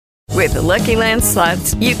With the Lucky Land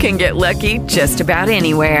Slots, you can get lucky just about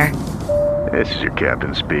anywhere. This is your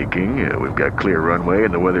captain speaking. We've got clear runway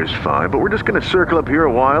and the weather's fine, but we're just going to circle up here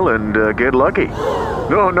a while and get lucky.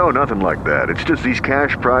 No, nothing like that. It's just these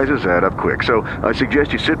cash prizes add up quick. So I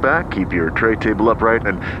suggest you sit back, keep your tray table upright,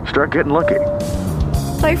 and start getting lucky.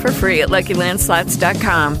 Play for free at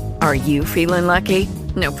LuckyLandSlots.com. Are you feeling lucky?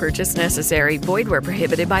 No purchase necessary. Void where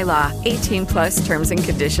prohibited by law. 18 plus terms and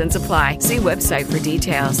conditions apply. See website for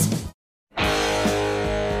details.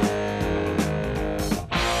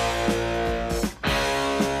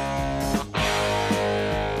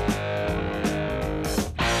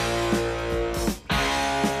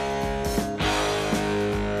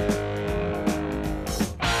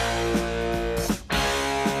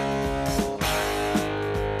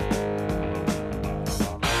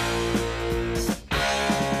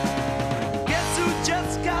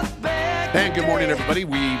 And good morning, everybody.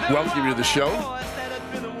 We welcome you to the show.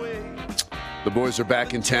 The boys are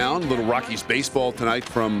back in town. Little Rockies baseball tonight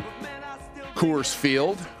from Coors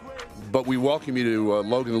Field. But we welcome you to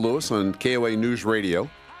Logan Lewis on KOA News Radio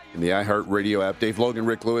and the iHeartRadio app. Dave Logan,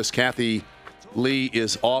 Rick Lewis. Kathy Lee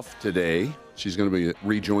is off today. She's going to be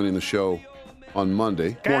rejoining the show on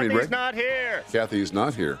Monday. Good morning, Rick. Kathy's not here. Kathy's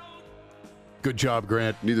not here. Good job,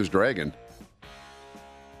 Grant. Neither's Dragon.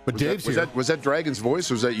 But Dave's here. Was that Dragon's voice,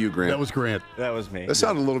 or was that you, Grant? That was Grant. That was me. That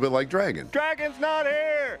sounded a little bit like Dragon. Dragon's not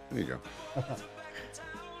here. There you go.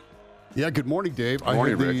 Yeah, good morning, Dave. Good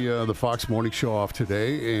morning, I had the Fox Morning Show off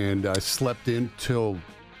today, and I slept in till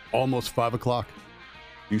almost 5 o'clock.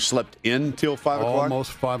 You slept in till 5 o'clock?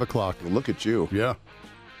 Almost 5 o'clock. Well, look at you. Yeah.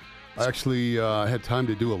 I actually had time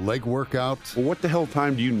to do a leg workout. Well, what the hell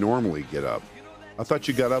time do you normally get up? I thought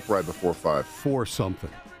you got up right before 5. 4 something.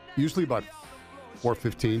 Usually about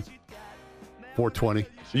 4:15, 4:20.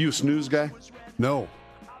 Are you a snooze guy? No.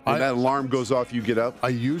 When that alarm goes off, you get up? I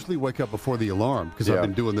usually wake up before the alarm because I've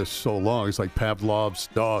been doing this so long. It's like Pavlov's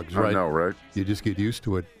dogs, right? I know, right? You just get used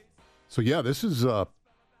to it. So, yeah, this is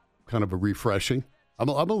kind of a refreshing. I'm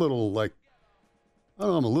a little like, I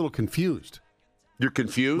don't know, I'm a little confused. You're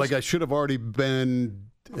confused? Like I should have already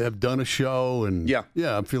have done a show. And yeah,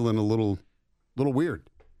 I'm feeling a little weird.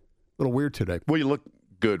 A little weird today. Well, you look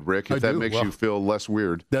good, Rick, if that makes you feel less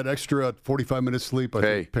weird. That extra 45 minutes sleep, I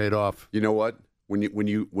think, paid off. You know what? When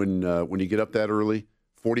you get up that early,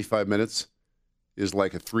 45 minutes is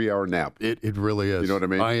like a 3-hour nap. It really is. You know what I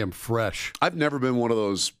mean? I am fresh. I've never been one of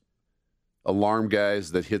those alarm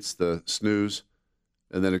guys that hits the snooze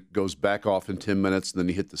and then it goes back off in 10 minutes and then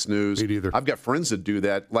you hit the snooze. Me either. I've got friends that do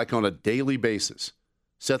that like on a daily basis.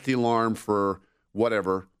 Set the alarm for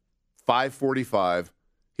whatever, 5:45,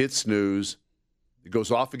 hit snooze. It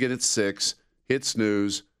goes off again at 6, hit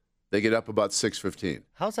snooze. They get up about 6:15.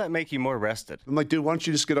 How's that make you more rested? I'm like, dude, why don't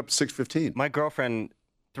you just get up at 6:15? My girlfriend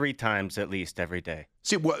 3 times at least every day.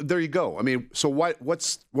 See, there you go. I mean, so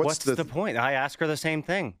what's the point? I ask her the same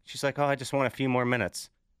thing. She's like, oh, I just want a few more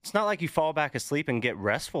minutes. It's not like you fall back asleep and get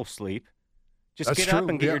restful sleep. Just get up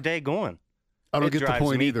and get your day going. I don't get the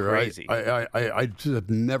point either. Crazy. I just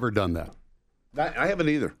have never done that. I haven't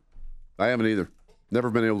either.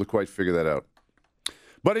 Never been able to quite figure that out.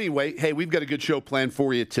 But anyway, hey, we've got a good show planned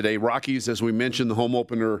for you today. Rockies, as we mentioned, the home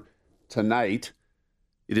opener tonight.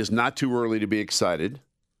 It is not too early to be excited,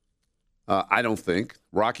 I don't think.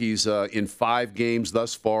 Rockies in 5 games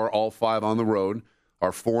thus far, all 5 on the road,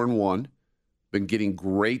 are 4-1. Been getting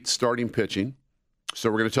great starting pitching.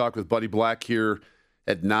 So we're going to talk with Buddy Black here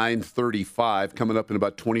at 9:35, coming up in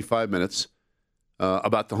about 25 minutes,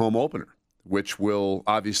 about the home opener, which will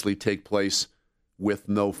obviously take place with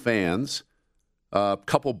no fans. A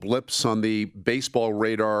couple blips on the baseball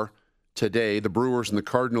radar today. The Brewers and the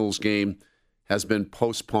Cardinals game has been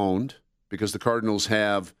postponed because the Cardinals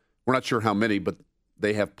have, we're not sure how many, but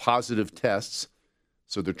they have positive tests.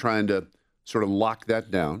 So they're trying to sort of lock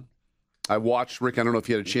that down. I watched, Rick, I don't know if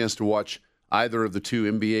you had a chance to watch either of the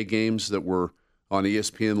 2 NBA games that were on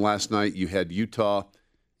ESPN last night. You had Utah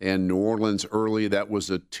and New Orleans early. That was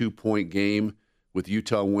a 2-point game with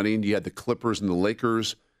Utah winning. You had the Clippers and the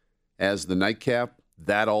Lakers as the nightcap.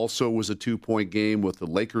 That also was a 2-point game with the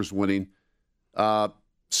Lakers winning.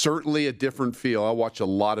 Certainly a different feel. I watch a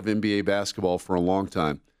lot of NBA basketball for a long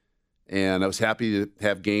time, and I was happy to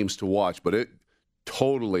have games to watch, but it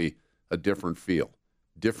totally a different feel.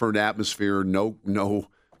 Different atmosphere, no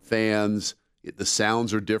fans. The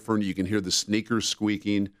sounds are different. You can hear the sneakers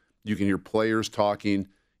squeaking. You can hear players talking.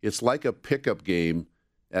 It's like a pickup game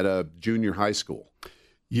at a junior high school.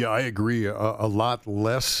 Yeah, I agree. A lot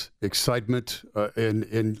less excitement.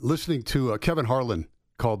 And listening to Kevin Harlan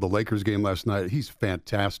called the Lakers game last night, he's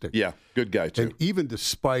fantastic. Yeah, good guy, too. And even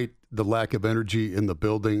despite the lack of energy in the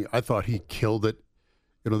building. I thought he killed it.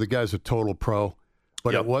 The guy's a total pro.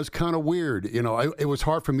 But It was kind of weird. It was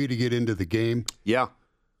hard for me to get into the game. Yeah.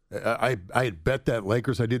 I had bet that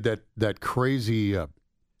Lakers. I did that crazy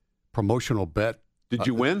promotional bet. Did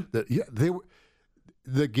you win?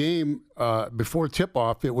 The game before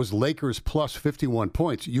tip-off, it was Lakers plus 51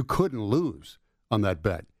 points. You couldn't lose on that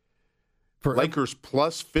bet. Lakers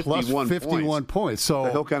plus 51 points. So what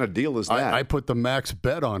the hell kind of deal is that? I put the max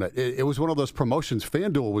bet on it. It was one of those promotions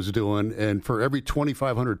FanDuel was doing, and for every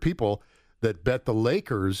 2,500 people that bet the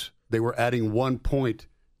Lakers, they were adding 1 point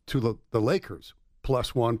to the Lakers.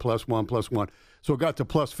 Plus one. So it got to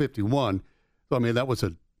plus 51. So, that was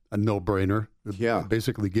a no-brainer. Yeah.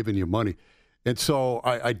 Basically giving you money. And so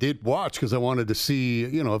I did watch because I wanted to see,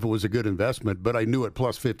 if it was a good investment. But I knew at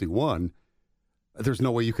plus 51, there's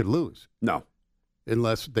no way you could lose. No.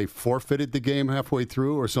 Unless they forfeited the game halfway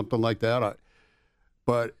through or something like that.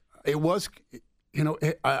 But it was,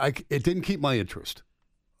 it didn't keep my interest.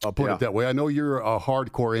 I'll put it that way. I know you're a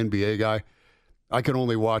hardcore NBA guy. I can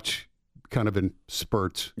only watch kind of in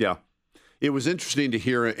spurts. Yeah. It was interesting to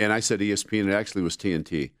hear, and I said ESPN, it actually was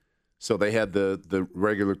TNT. So they had the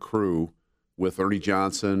regular crew with Ernie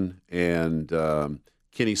Johnson and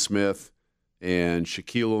Kenny Smith and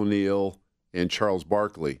Shaquille O'Neal and Charles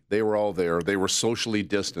Barkley. They were all there. They were socially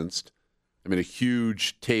distanced. A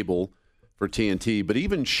huge table for TNT. But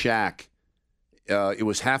even Shaq, it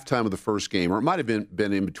was halftime of the first game, or it might have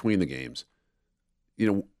been in between the games,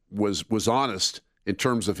 was honest in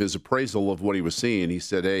terms of his appraisal of what he was seeing. He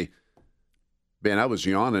said, hey, man, I was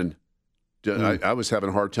yawning. I was having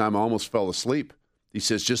a hard time. I almost fell asleep. He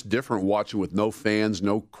says, just different watching with no fans,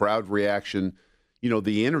 no crowd reaction.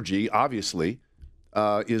 The energy, obviously,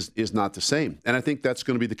 is not the same. And I think that's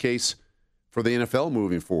going to be the case for the NFL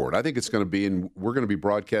moving forward. I think it's going to be, and we're going to be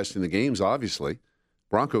broadcasting the games, obviously,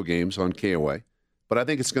 Bronco games on KOA. But I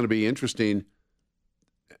think it's going to be interesting.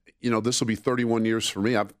 This will be 31 years for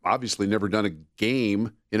me. I've obviously never done a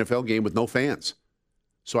NFL game with no fans.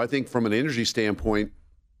 So I think from an energy standpoint,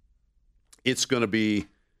 it's going to be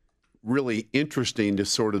really interesting to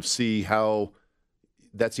sort of see how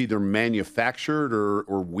that's either manufactured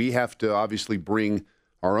or we have to obviously bring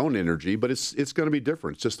our own energy, but it's going to be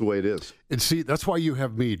different. It's just the way it is. And see, that's why you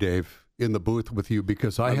have me, Dave, in the booth with you,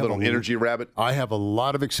 because I have a little energy rabbit. I have a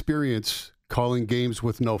lot of experience calling games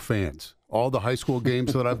with no fans. All the high school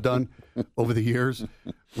games that I've done over the years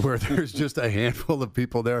where there's just a handful of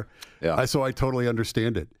people there. Yeah. So I totally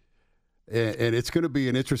understand it. And it's going to be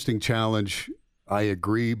an interesting challenge. I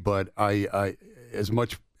agree, but I as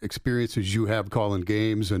much experience as you have calling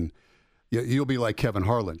games, and you'll be like Kevin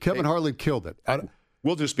Harlan. Kevin Harlan killed it.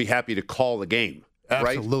 We'll just be happy to call the game.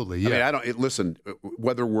 Absolutely, right? yeah. Listen,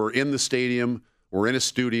 whether we're in the stadium or in a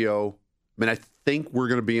studio, I think we're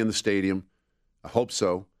going to be in the stadium. I hope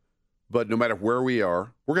so. But no matter where we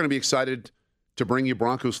are, we're going to be excited to bring you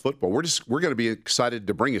Broncos football. We're going to be excited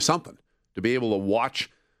to bring you something, to be able to watch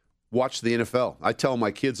the NFL. I tell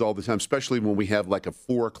my kids all the time, especially when we have like a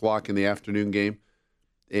 4:00 in the afternoon game,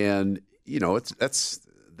 and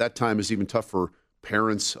that time is even tough for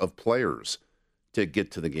parents of players to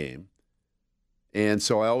get to the game. And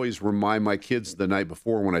so I always remind my kids the night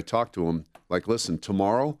before when I talk to them, like, listen,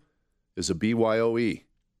 tomorrow is a BYOE.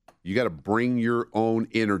 You got to bring your own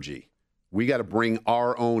energy. We got to bring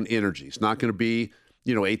our own energy. It's not going to be,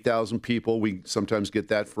 8,000 people. We sometimes get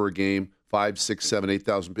that for a game, 5, 6, 7,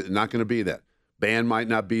 8,000 people. Not going to be that. Band might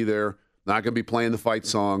not be there. Not going to be playing the fight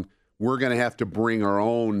song. We're going to have to bring our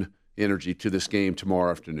own energy to this game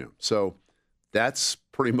tomorrow afternoon. So that's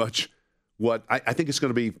pretty much what I think it's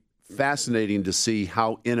going to be fascinating to see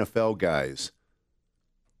how NFL guys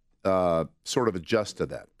sort of adjust to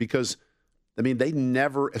that. Because, they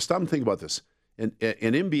never – stop and think about this. An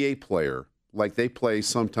NBA player, like they play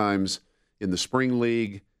sometimes in the spring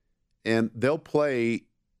league, and they'll play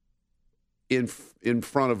in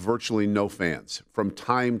front of virtually no fans from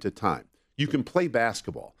time to time. You can play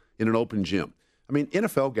basketball in an open gym.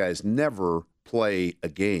 NFL guys never play a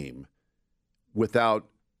game without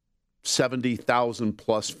 70,000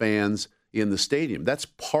 plus fans in the stadium. That's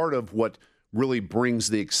part of what really brings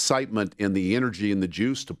the excitement and the energy and the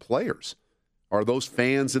juice to players. Are those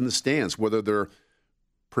fans in the stands, whether they're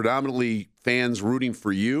predominantly fans rooting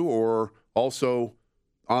for you or also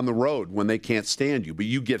on the road when they can't stand you, but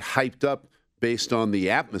you get hyped up based on the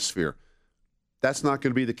atmosphere. That's not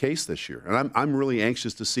going to be the case this year. And I'm really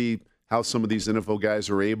anxious to see how some of these NFL guys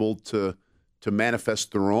are able to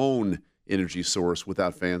manifest their own energy source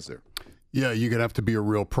without fans there. Yeah, you're going to have to be a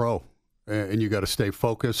real pro, and you got to stay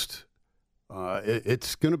focused.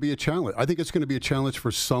 It's going to be a challenge. I think it's going to be a challenge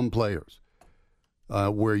for some players.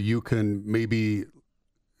 where you can maybe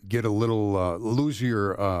get a little lose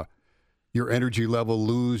your energy level,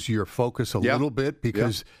 lose your focus a little bit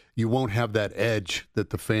because you won't have that edge that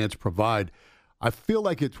the fans provide. I feel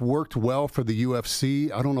like it's worked well for the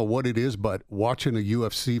UFC. I don't know what it is, but watching a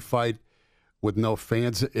UFC fight with no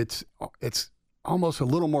fans, it's almost a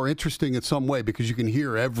little more interesting in some way because you can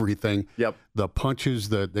hear everything. Yep. The punches,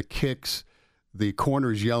 the kicks, the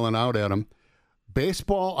corners yelling out at them.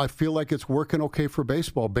 Baseball, I feel like it's working okay for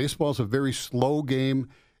baseball. Baseball's a very slow game,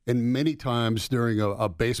 and many times during a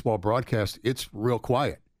baseball broadcast, it's real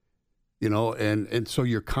quiet, and so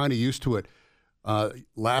you're kind of used to it.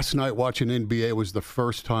 Last night watching NBA was the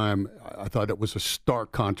first time I thought it was a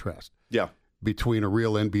stark contrast between a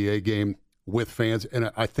real NBA game with fans,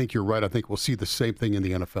 and I think you're right. I think we'll see the same thing in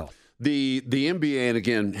the NFL. The NBA, and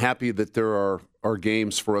again, happy that there are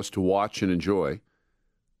games for us to watch and enjoy,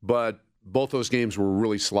 but both those games were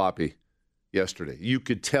really sloppy yesterday. You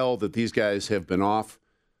could tell that these guys have been off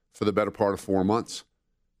for the better part of 4 months,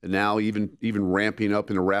 and now even ramping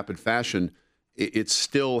up in a rapid fashion, it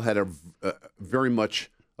still had a very much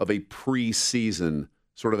of a preseason,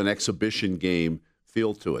 sort of an exhibition game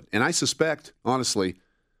feel to it. And I suspect, honestly,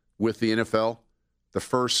 with the NFL, the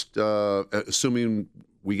first, assuming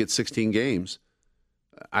we get 16 games,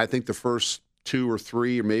 I think the first 2 or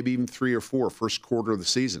 3, or maybe even 3 or 4, first quarter of the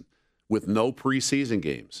season, with no preseason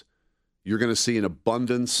games, you're going to see an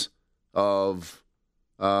abundance of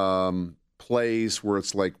plays where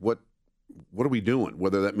it's like, what are we doing?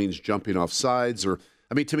 Whether that means jumping off sides or,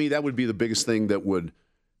 to me, that would be the biggest thing that would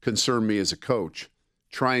concern me as a coach,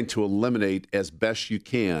 trying to eliminate as best you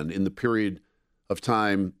can in the period of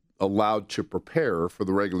time allowed to prepare for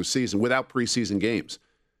the regular season without preseason games.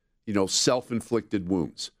 Self-inflicted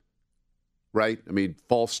wounds, right?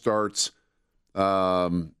 False starts.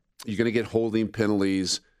 You're going to get holding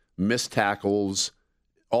penalties, missed tackles,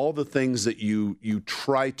 all the things that you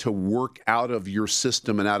try to work out of your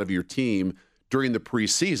system and out of your team during the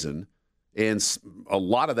preseason. And a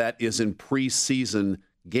lot of that is in preseason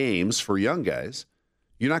games for young guys.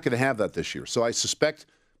 You're not going to have that this year. So I suspect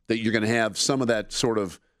that you're going to have some of that sort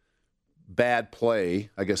of bad play,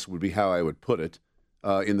 I guess would be how I would put it,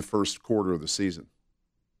 in the first quarter of the season.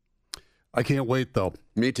 I can't wait, though.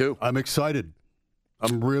 Me too. I'm excited.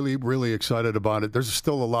 I'm really, really excited about it. There's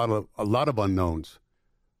still a lot of unknowns.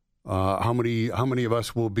 How many of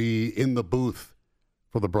us will be in the booth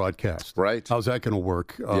for the broadcast? Right. How's that going to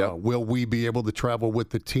work? Will we be able to travel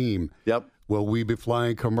with the team? Yep. Will we be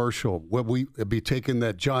flying commercial? Will we be taking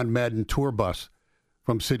that John Madden tour bus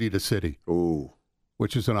from city to city? Ooh.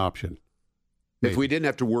 Which is an option. If we didn't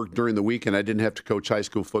have to work during the week and I didn't have to coach high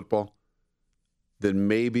school football, then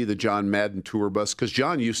maybe the John Madden tour bus, because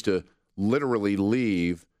John used to literally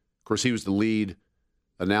leave. Of course, he was the lead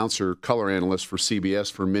announcer, color analyst for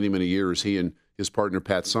CBS for many, many years. He and his partner,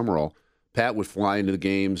 Pat Summerall. Pat would fly into the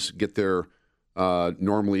games, get there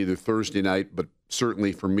normally either Thursday night, but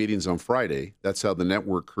certainly for meetings on Friday. That's how the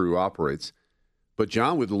network crew operates. But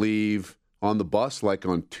John would leave on the bus like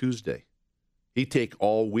on Tuesday. He'd take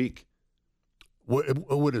all week.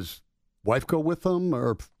 Would his wife go with him?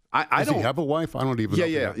 Or does he have a wife? I don't even know.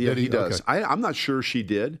 Yeah, he does. Okay. I'm not sure she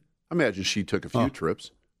did. I imagine she took a few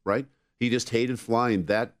trips, right? He just hated flying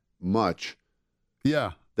that much.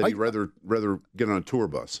 Yeah. That he'd rather get on a tour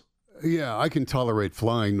bus. Yeah, I can tolerate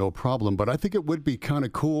flying, no problem. But I think it would be kind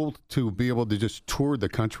of cool to be able to just tour the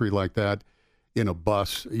country like that in a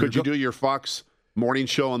bus. Could you do your Fox morning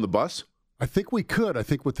show on the bus? I think we could. I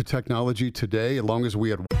think with the technology today, as long as we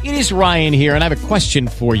had... It is Ryan here, and I have a question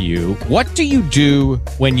for you. What do you do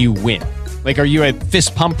when you win? Like, are you a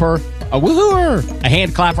fist pumper, a woohooer, a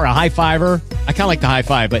hand clapper, a high fiver? I kind of like the high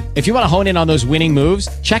five, but if you want to hone in on those winning moves,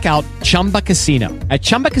 check out Chumba Casino. At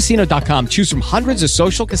ChumbaCasino.com, choose from hundreds of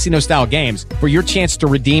social casino-style games for your chance to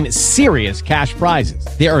redeem serious cash prizes.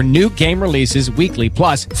 There are new game releases weekly,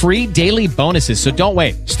 plus free daily bonuses, so don't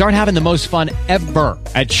wait. Start having the most fun ever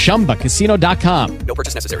at ChumbaCasino.com. No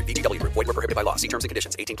purchase necessary. VGW. Void where prohibited by law. See terms and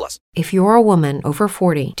conditions. 18+. If you're a woman over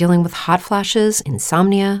 40 dealing with hot flashes,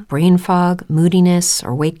 insomnia, brain fog, moodiness,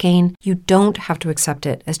 or weight gain, you don't have to accept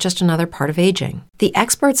it as just another part of aging. The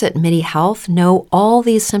experts at MIDI Health know all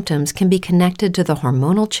these symptoms can be connected to the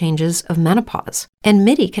hormonal changes of menopause. And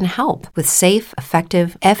MIDI can help with safe,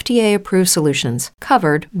 effective, FDA-approved solutions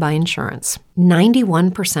covered by insurance.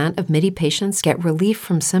 91% of MIDI patients get relief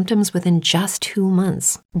from symptoms within just 2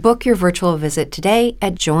 months. Book your virtual visit today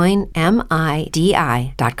at joinmidi.com.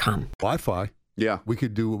 Wi-Fi. Yeah, we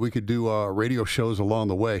could do radio shows along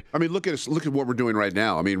the way. Look at us. Look at what we're doing right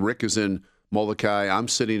now. Rick is in Molokai. I'm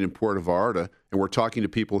sitting in Puerto Vallarta, and we're talking to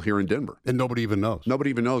people here in Denver. And nobody even knows. Nobody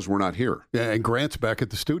even knows we're not here. Yeah, and Grant's back at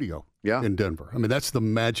the studio in Denver. I mean, that's the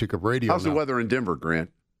magic of radio. How's the weather in Denver,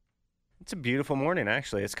 Grant? It's a beautiful morning,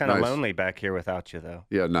 actually. It's kind of lonely back here without you, though.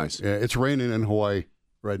 Yeah, nice. Yeah, it's raining in Hawaii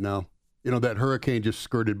right now. You know, that hurricane just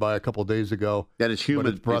skirted by a couple days ago. And it's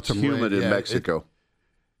humid. It's humid in Mexico.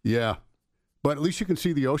 But at least you can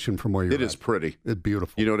see the ocean from where you're at. It is pretty. It's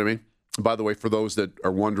beautiful. You know what I mean? By the way, for those that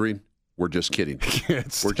are wondering, we're just kidding.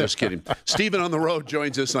 We're just kidding. Stephen on the road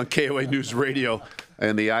joins us on KOA News Radio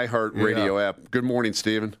and the iHeart Radio app. Good morning,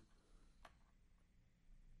 Stephen.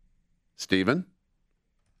 Stephen?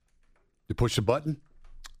 You push the button?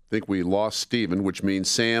 I think we lost Stephen, which means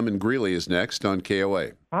Sam and Greeley is next on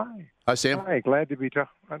KOA. Hi. Hi, Sam. Hi. I'm glad to be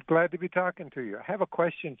talking to you. I have a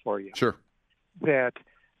question for you. Sure. That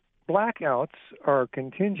blackouts are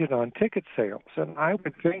contingent on ticket sales, and I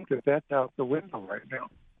would think that that's out the window right now.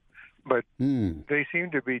 But they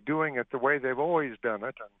seem to be doing it the way they've always done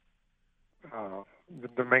it, and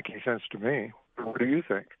they're making sense to me. What do you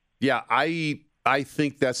think? Yeah, I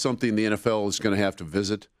think that's something the NFL is going to have to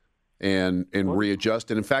visit and readjust.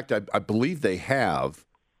 And in fact, I believe they have.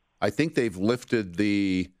 I think they've lifted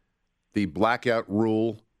the blackout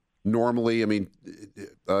rule. Normally, I mean,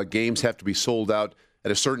 games have to be sold out at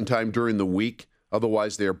a certain time during the week.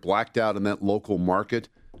 Otherwise, they are blacked out in that local market.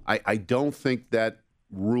 I don't think that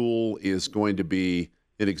rule is going to be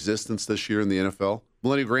in existence this year in the NFL.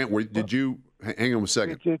 Melania Grant, did you hang on a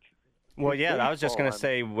second? Well, yeah, I was just going to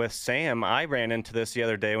say with Sam, I ran into this the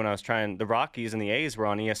other day when I was trying. The Rockies and the A's were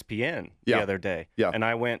on ESPN the other day. Yeah. And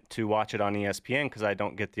I went to watch it on ESPN because I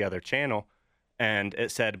don't get the other channel. And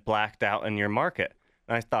it said blacked out in your market.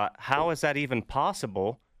 And I thought, how is that even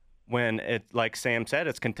possible when it, like Sam said,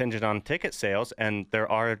 it's contingent on ticket sales and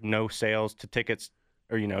there are no sales to tickets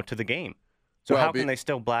or, to the game. So how can they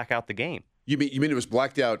still black out the game? You mean it was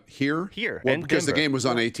blacked out here? Here. Well, because Denver. The game was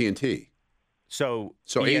on AT&T. So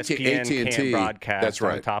ESPN AT&T, can broadcast that's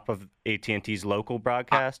right. on top of AT&T's local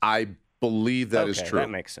broadcast? I believe that is true. That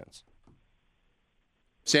makes sense.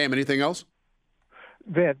 Sam, anything else?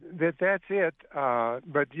 That's it.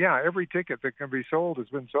 But, yeah, every ticket that can be sold has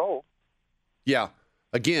been sold. Yeah.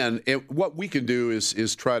 Again, what we can do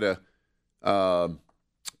is try to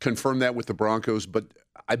confirm that with the Broncos, but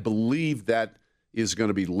I believe that is going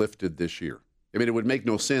to be lifted this year. I mean, it would make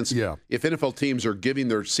no sense if NFL teams are giving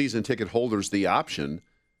their season ticket holders the option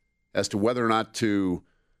as to whether or not to,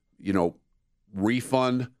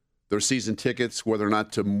 refund their season tickets, whether or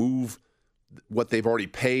not to move what they've already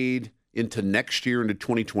paid into next year, into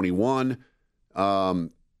 2021.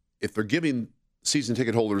 If they're giving season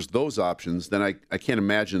ticket holders those options, then I can't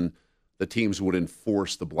imagine the teams would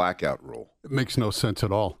enforce the blackout rule. It makes no sense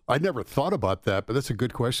at all. I never thought about that, but that's a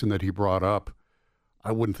good question that he brought up.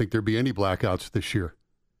 I wouldn't think there'd be any blackouts this year.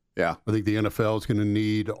 Yeah, I think the NFL is going to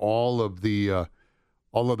need all of the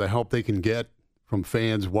help they can get from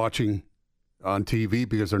fans watching on TV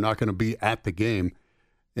because they're not going to be at the game,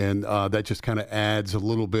 and that just kind of adds a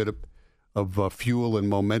little bit of fuel and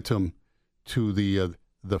momentum to the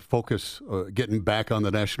focus getting back on the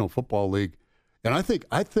National Football League. And I think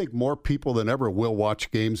more people than ever will watch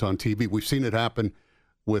games on TV. We've seen it happen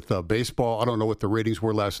with baseball. I don't know what the ratings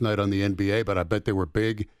were last night on the NBA, but I bet they were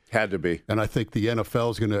big. Had to be. And I think the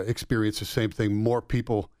NFL is going to experience the same thing. More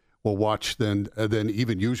people will watch than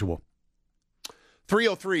even usual.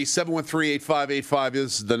 303-713-8585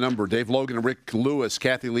 is the number. Dave Logan and Rick Lewis,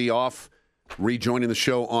 Kathy Lee off, rejoining the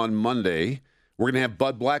show on Monday. We're going to have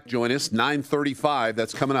Bud Black join us, 9:35.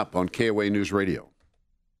 That's coming up on KOA News Radio.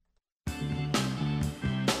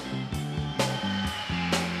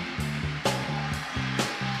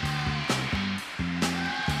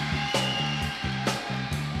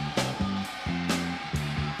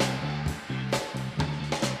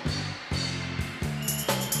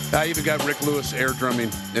 I even got Rick Lewis air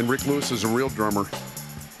drumming, and Rick Lewis is a real drummer.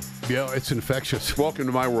 Yeah, it's infectious. Welcome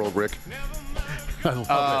to my world, Rick. I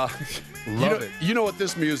love it. Love it. You know what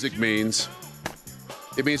this music means?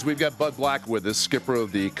 It means we've got Bud Black with us, skipper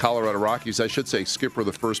of the Colorado Rockies. I should say skipper of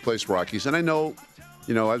the first-place Rockies. And I know,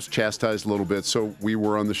 I was chastised a little bit, so we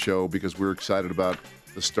were on the show because we were excited about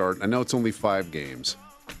the start. I know it's only 5 games,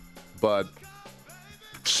 but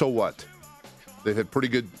so what? They've had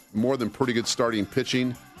more than pretty good starting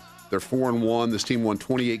pitching. They're 4-1. This team won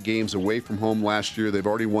 28 games away from home last year. They've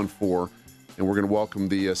already won 4. And we're going to welcome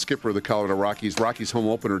the skipper of the Colorado Rockies. Rockies home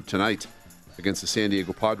opener tonight against the San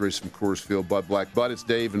Diego Padres from Coors Field. Bud Black. Bud, it's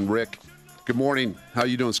Dave and Rick. Good morning. How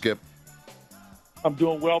you doing, Skip? I'm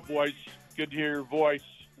doing well, boys. Good to hear your voice.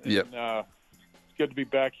 Yep. And, it's good to be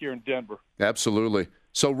back here in Denver. Absolutely.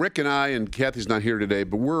 So Rick and I, and Kathy's not here today,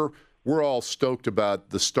 but we're we're all stoked about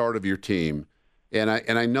the start of your team, and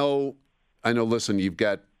I know. Listen, you've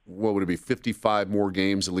got, what would it be, 55 more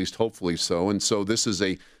games, at least hopefully so, and so this is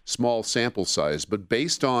a small sample size. But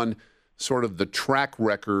based on sort of the track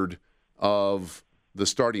record of the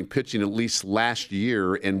starting pitching, at least last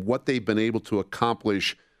year, and what they've been able to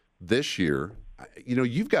accomplish this year,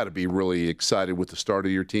 you've got to be really excited with the start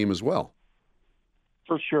of your team as well.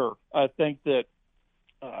 For sure. I think that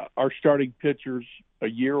our starting pitchers, a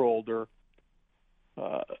year older,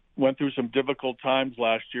 went through some difficult times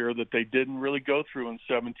last year that they didn't really go through in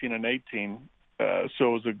 17 and 18. So it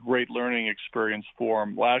was a great learning experience for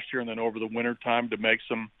them last year, and then over the winter time to make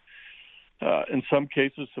some, in some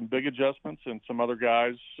cases, some big adjustments, and some other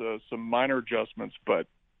guys, some minor adjustments. But,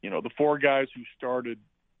 the 4 guys who started,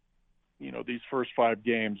 these first 5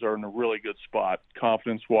 games are in a really good spot,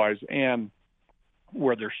 confidence-wise, and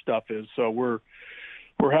where their stuff is. So we're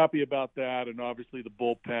happy about that, and obviously the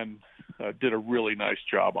bullpen did a really nice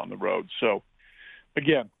job on the road. So,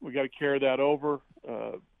 again, we got to carry that over.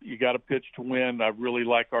 You got to pitch to win. I really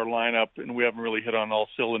like our lineup, and we haven't really hit on all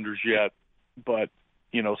cylinders yet. But,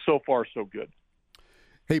 so far so good.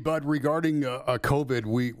 Hey, Bud, regarding COVID,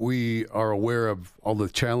 we are aware of all the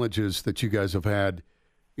challenges that you guys have had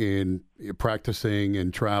in practicing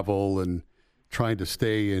and travel and trying to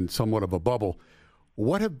stay in somewhat of a bubble.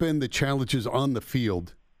 What have been the challenges on the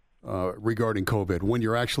field regarding COVID when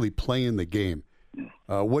you're actually playing the game?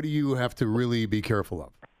 What do you have to really be careful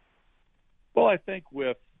of? Well, I think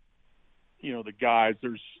with, the guys,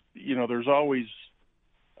 there's always,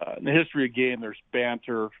 in the history of game, there's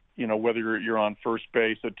banter, whether you're on first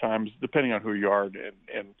base at times, depending on who you are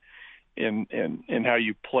and how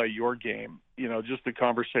you play your game. Just the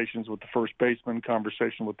conversations with the first baseman,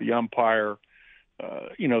 conversation with the umpire,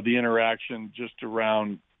 the interaction just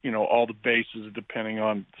around, all the bases depending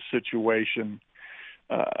on the situation.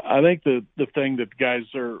 I think the thing that guys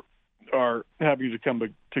are having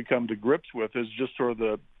to come to grips with is just sort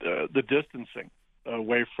of the distancing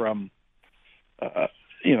away from,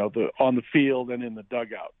 on the field and in the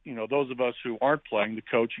dugout. Those of us who aren't playing, the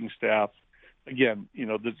coaching staff, again,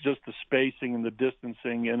 just the spacing and the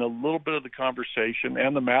distancing and a little bit of the conversation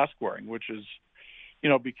and the mask wearing, which is,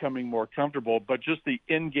 becoming more comfortable, but just the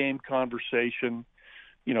in-game conversation,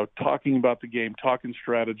 talking about the game, talking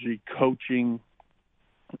strategy, coaching,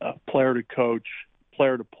 player to coach,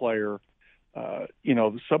 player to player.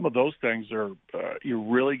 Some of those things are, you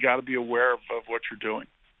really got to be aware of what you're doing.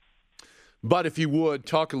 But if you would,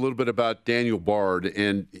 talk a little bit about Daniel Bard,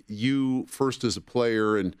 and you first as a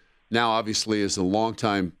player and now obviously as a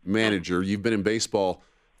longtime manager. You've been in baseball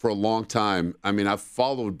for a long time. I mean, I've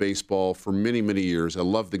followed baseball for many, many years. I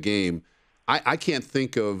love the game. I can't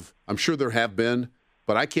think of, I'm sure there have been,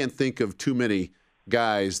 but I can't think of too many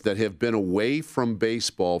guys that have been away from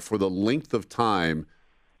baseball for the length of time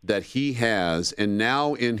that he has, and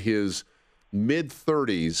now in his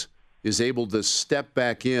mid-30s is able to step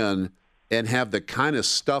back in and have the kind of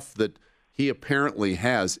stuff that he apparently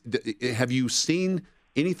has. Have you seen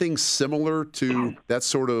anything similar to that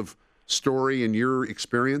sort of story in your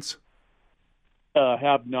experience?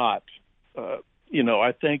 Have not.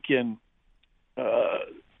 I think in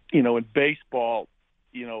baseball,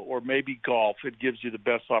 or maybe golf, it gives you the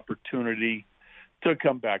best opportunity to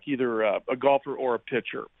come back, either a golfer or a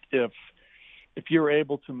pitcher. If you're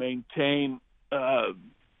able to maintain, a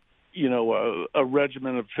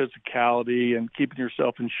regimen of physicality and keeping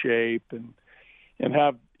yourself in shape and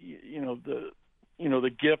have, the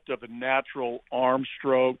gift of a natural arm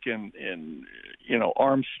stroke and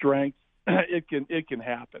arm strength, it can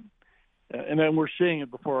happen. And then we're seeing it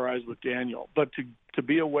before our eyes with Daniel. But to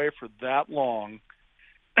be away for that long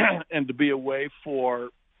and to be away for,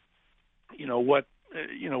 what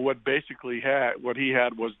he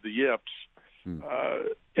had was the yips,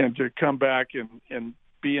 and to come back and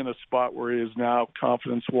be in a spot where he is now,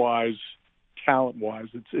 confidence-wise, talent-wise,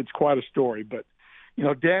 it's quite a story. But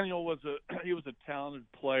Daniel was a talented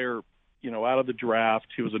player, out of the draft.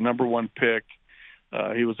 He was a number 1 pick.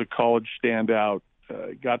 He was a college standout.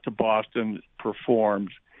 Got to Boston,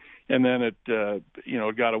 performed, and then it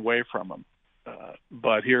got away from him.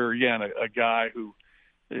 But here again, a guy who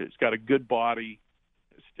has got a good body,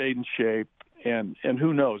 stayed in shape, and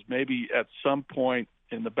who knows, maybe at some point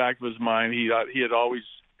in the back of his mind, he had always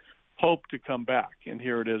hoped to come back, and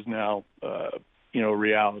here it is now,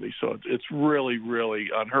 reality. So it's really, really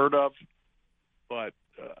unheard of, but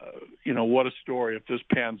what a story if this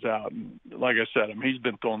pans out. And like I said, he's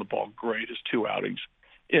been throwing the ball great his 2 outings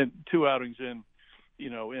in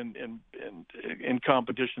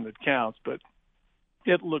competition that counts, but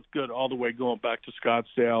it looked good all the way going back to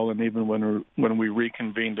Scottsdale, and even when we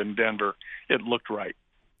reconvened in Denver, it looked right.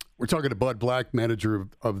 We're talking to Bud Black, manager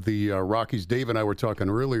of the Rockies. Dave and I were talking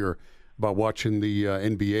earlier about watching the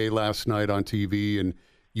NBA last night on TV and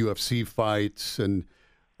UFC fights and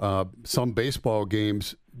some baseball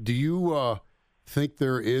games. Do you think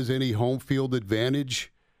there is any home field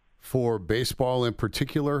advantage for baseball in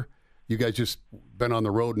particular? You guys just been on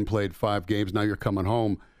the road and played 5 games. Now you're coming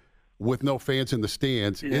home with no fans in the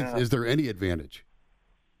stands. Yeah. Is there any advantage?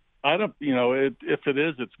 I don't, if it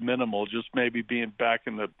is, it's minimal. Just maybe being back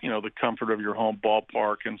in the comfort of your home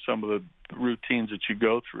ballpark and some of the routines that you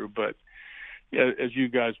go through. But as you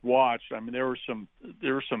guys watched, I mean, there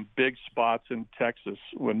were some big spots in Texas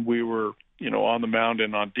when we were, on the mound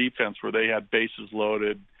and on defense where they had bases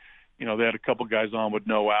loaded. They had a couple guys on with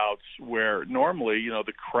no outs where normally,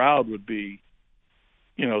 the crowd would be,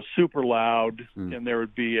 super loud, and there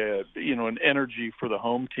would be an energy for the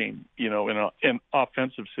home team, in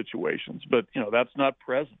offensive situations. But that's not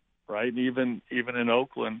present, right? Even in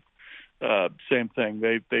Oakland, same thing.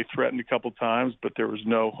 They threatened a couple times, but there was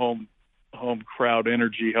no home crowd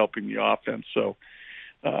energy helping the offense. So,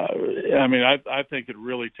 I think it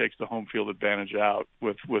really takes the home field advantage out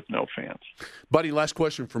with no fans. Buddy, last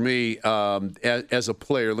question for me. As a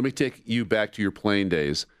player, let me take you back to your playing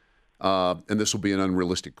days. And this will be an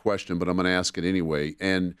unrealistic question, but I'm going to ask it anyway.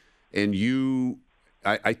 And you,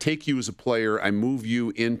 I take you as a player, I move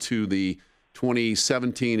you into the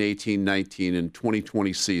 2017, 18, 19, and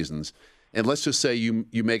 2020 seasons. And let's just say you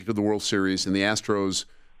make it to the World Series and the Astros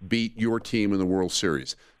beat your team in the World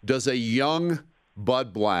Series. Does a young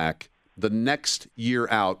Bud Black, the next year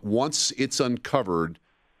out, once it's uncovered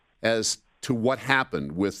as to what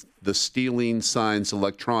happened with the stealing signs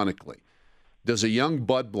electronically, does a young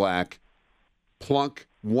Bud Black plunk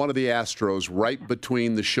one of the Astros right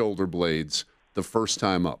between the shoulder blades the first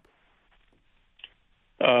time up?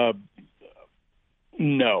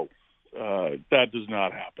 No, that does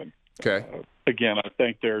not happen. Okay. Again, I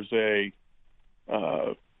think there's we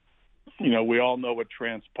all know what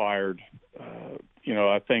transpired.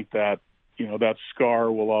 I think that, that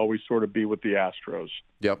scar will always sort of be with the Astros.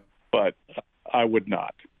 Yep. But I would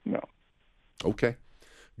not, no. Okay.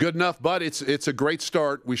 Good enough, Bud. It's a great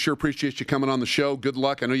start. We sure appreciate you coming on the show. Good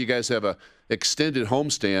luck. I know you guys have a extended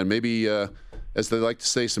homestand, maybe, as they like to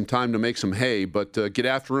say, some time to make some hay, but get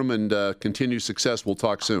after them and continue success. We'll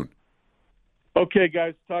talk soon. Okay,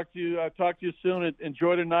 guys. Talk to you soon.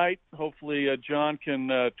 Enjoy tonight. Hopefully, John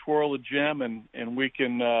can twirl a gem and we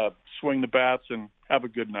can swing the bats and have a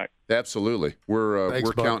good night. Absolutely. We're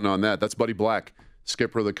counting on that. That's Buddy Black,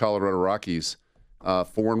 skipper of the Colorado Rockies.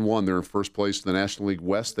 4-1. They're in first place in the National League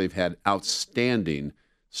West. They've had outstanding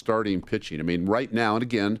starting pitching. I mean, right now, and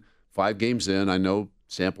again, 5 games in, I know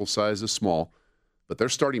sample size is small, but their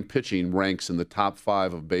starting pitching ranks in the top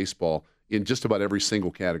 5 of baseball in just about every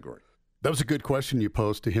single category. That was a good question you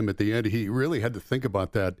posed to him at the end. He really had to think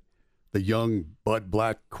about that, the young Bud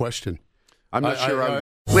Black question. I'm not sure.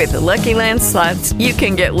 With the Lucky Land Slots, you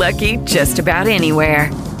can get lucky just about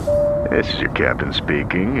anywhere. This is your captain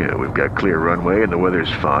speaking. We've got clear runway and the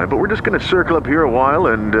weather's fine, but we're just going to circle up here a while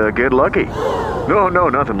and get lucky. No,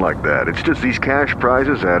 nothing like that. It's just these cash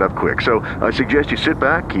prizes add up quick. So I suggest you sit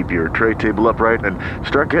back, keep your tray table upright, and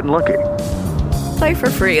start getting lucky. Play for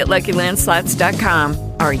free at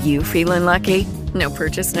LuckyLandSlots.com. Are you feeling lucky? No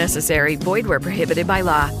purchase necessary. Void where prohibited by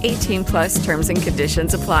law. 18+ terms and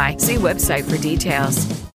conditions apply. See website for details.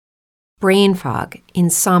 Brain fog,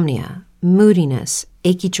 insomnia, moodiness,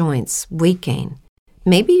 achy joints, weight gain.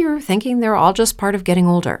 Maybe you're thinking they're all just part of getting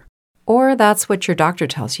older. Or that's what your doctor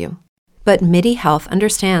tells you. But MIDI Health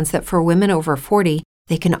understands that for women over 40,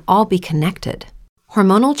 they can all be connected.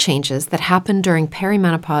 Hormonal changes that happen during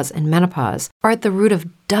perimenopause and menopause are at the root of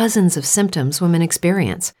dozens of symptoms women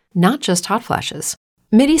experience, not just hot flashes.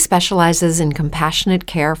 MIDI specializes in compassionate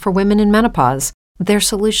care for women in menopause. Their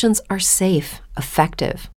solutions are safe,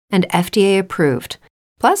 effective, and FDA approved.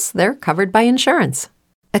 Plus, they're covered by insurance.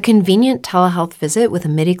 A convenient telehealth visit with a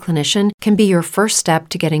MIDI clinician can be your first step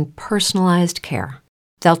to getting personalized care.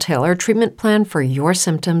 They'll tailor a treatment plan for your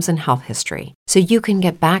symptoms and health history, so you can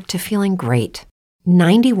get back to feeling great.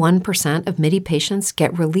 91% of MIDI patients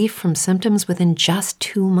get relief from symptoms within just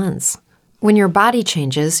 2 months. When your body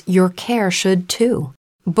changes, your care should too.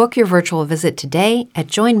 Book your virtual visit today at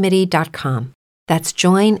joinmidi.com. That's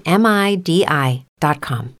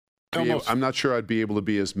joinmidi.com. I'm not sure I'd be able to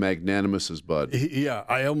be as magnanimous as Bud. Yeah,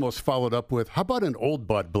 I almost followed up with, how about an old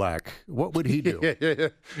Bud Black? What would he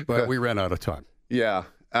do? But we ran out of time. Yeah,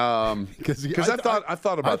 because I thought about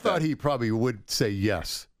that. I thought he probably would say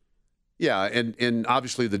yes. Yeah, and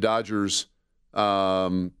obviously the Dodgers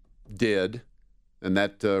did, and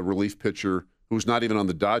that relief pitcher who's not even on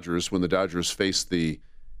the Dodgers when the Dodgers faced the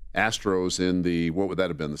Astros in the, what would that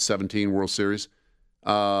have been, the 17 World Series,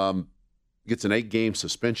 gets an 8-game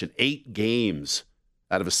suspension. 8 games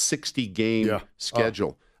out of a 60-game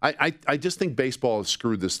schedule. I just think baseball has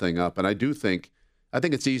screwed this thing up, and I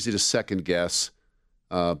think it's easy to second-guess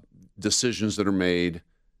decisions that are made.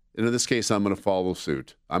 And in this case, I'm going to follow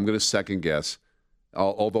suit. I'm going to second-guess,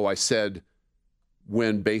 although I said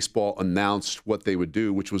when baseball announced what they would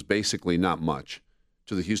do, which was basically not much,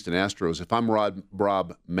 to the Houston Astros, if I'm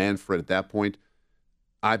Rob Manfred at that point,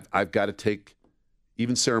 I've got to take,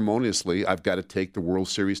 even ceremoniously, I've got to take the World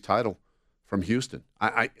Series title from Houston.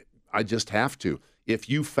 I just have to. If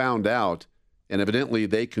you found out, and evidently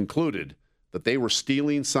they concluded that they were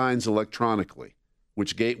stealing signs electronically,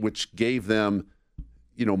 which gave them,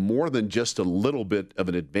 more than just a little bit of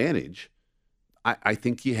an advantage, I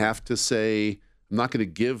think you have to say, I'm not going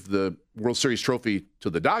to give the World Series trophy to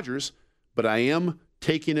the Dodgers, but I am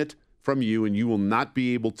taking it from you, and you will not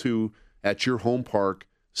be able to, at your home park,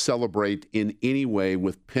 celebrate in any way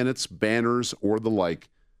with pennants, banners, or the like,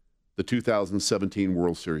 the 2017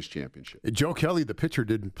 World Series championship. Joe Kelly, the pitcher,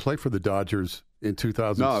 didn't play for the Dodgers in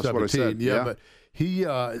 2017. No, that's what I said. Yeah, but he,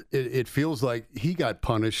 it feels like he got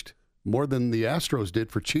punished more than the Astros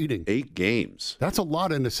did for cheating. 8 games. That's a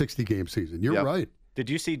lot in a 60-game season. You're right. Did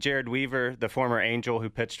you see Jared Weaver, the former Angel who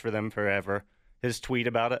pitched for them forever, his tweet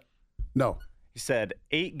about it? No. He said,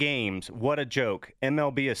 8 games, what a joke.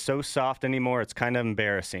 MLB is so soft anymore, it's kind of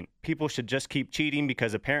embarrassing. People should just keep cheating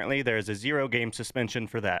because apparently there's a 0-game suspension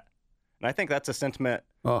for that. And I think that's a sentiment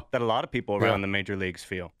that a lot of people around the major leagues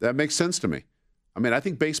feel. That makes sense to me. I mean, I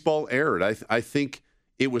think baseball erred. I think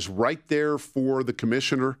it was right there for the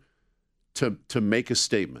commissioner to make a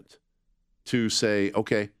statement, to say,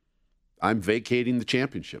 okay, I'm vacating the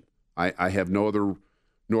championship. I have no other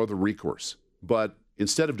recourse. But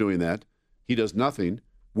instead of doing that, he does nothing,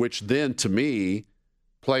 which then, to me,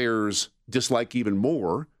 players dislike even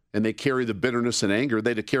more, and they carry the bitterness and anger.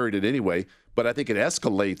 They'd have carried it anyway, but I think it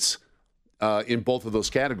escalates in both of those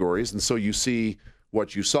categories, and so you see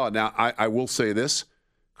what you saw. Now, I will say this,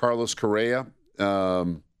 Carlos Correa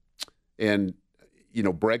and,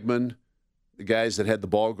 Bregman, the guys that had the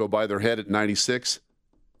ball go by their head at 96,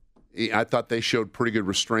 I thought they showed pretty good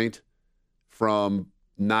restraint from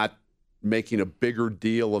not making a bigger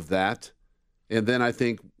deal of that. And then I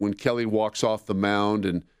think when Kelly walks off the mound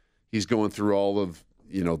and he's going through all of,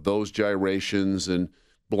 those gyrations and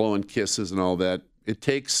blowing kisses and all that, it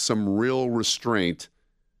takes some real restraint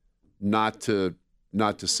not to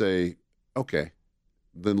say, okay,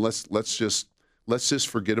 then let's just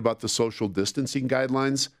forget about the social distancing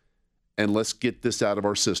guidelines and let's get this out of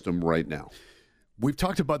our system right now. We've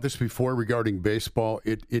talked about this before regarding baseball.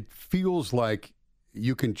 It feels like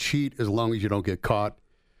you can cheat as long as you don't get caught.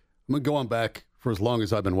 I'm going to go on back for as long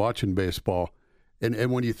as I've been watching baseball.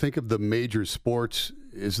 And when you think of the major sports,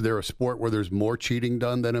 is there a sport where there's more cheating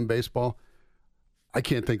done than in baseball? I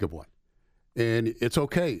can't think of one. And it's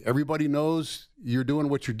okay. Everybody knows you're doing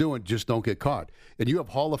what you're doing. Just don't get caught. And you have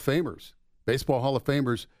Hall of Famers, baseball Hall of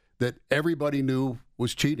Famers, that everybody knew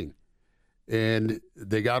was cheating. And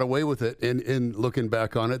they got away with it. And looking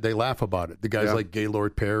back on it, they laugh about it. The guys like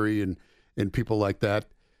Gaylord Perry and people like that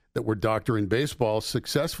were doctoring baseball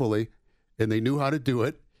successfully, and they knew how to do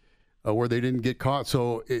it where they didn't get caught.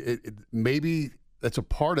 So maybe that's a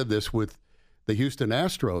part of this with the Houston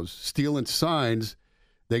Astros stealing signs.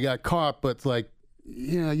 They got caught, but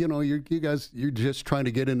you guys, you're just trying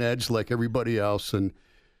to get an edge like everybody else. And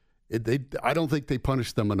I don't think they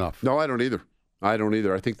punished them enough. No, I don't either. I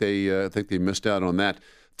think they missed out on that.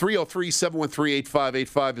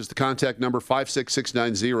 303-713-8585 is the contact number,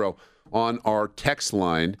 56690 on our text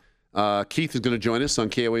line. Keith is going to join us on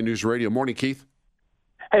KOA News Radio. Morning, Keith.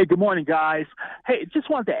 Hey, good morning, guys. Hey, just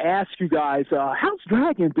wanted to ask you guys, how's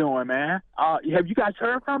Dragon doing, man? Have you guys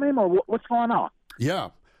heard from him, or what's going on?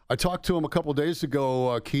 Yeah, I talked to him a couple days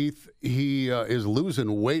ago, Keith. He is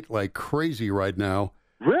losing weight like crazy right now.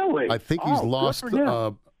 Really? I think he's lost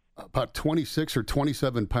about 26 or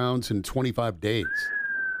 27 pounds in 25 days.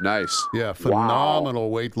 Nice. Yeah, phenomenal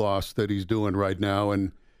weight loss that he's doing right now,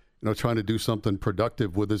 and trying to do something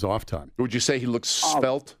productive with his off time. Would you say he looks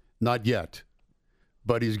svelte? Not yet,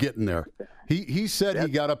 but he's getting there. He said he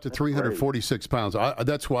got up to 346 pounds.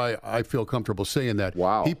 That's why I feel comfortable saying that.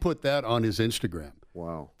 Wow. He put that on his Instagram.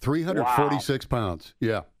 Wow. 346 pounds.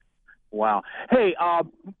 Yeah. Wow. Hey,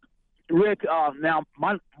 Rick, now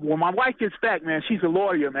when my wife gets back, man, she's a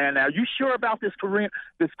lawyer, man. Now, are you sure about this Corona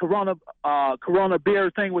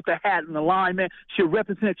beer thing with the hat and the line, man? She'll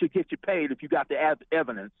represent you, get you paid if you got the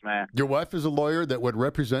evidence, man. Your wife is a lawyer that would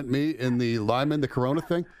represent me in the Lyman, the Corona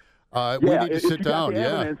thing? We need to sit down.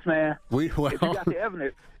 Evidence, man. Well, if you got the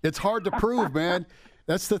evidence. It's hard to prove, man.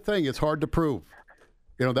 That's the thing. It's hard to prove.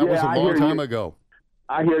 That was a long time ago.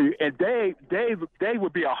 I hear you. And Dave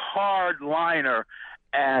would be a hard liner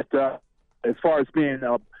at as far as being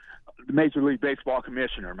the Major League Baseball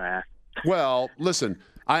commissioner, man. Well, listen,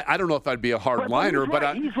 I don't know if I'd be a hard liner,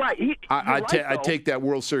 but he's right. I'd take that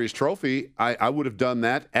World Series trophy. I would have done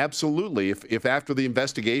that absolutely. If after the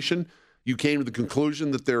investigation you came to the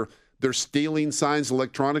conclusion that they're stealing signs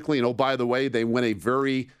electronically, and oh, by the way, they win a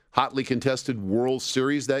very hotly contested World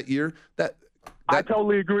Series that year. That I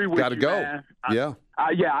totally agree with you. Gotta go. Man.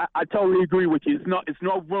 I totally agree with you. It's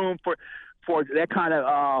no room for that kind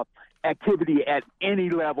of activity at any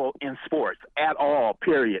level in sports at all.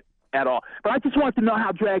 Period. At all. But I just wanted to know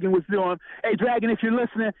how Dragon was doing. Hey, Dragon, if you're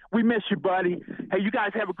listening, we miss you, buddy. Hey, you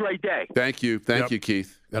guys have a great day. Thank you,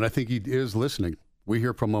 Keith. And I think he is listening. We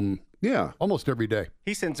hear from him. Yeah, almost every day.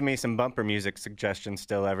 He sends me some bumper music suggestions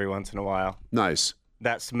still every once in a while. Nice.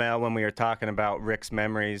 That smell when we were talking about Rick's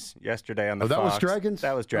memories yesterday on the Fox. That was Dragon's?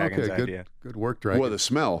 That was Dragon's idea. Good work, Dragon. Well, the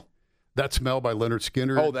smell. That smell by Leonard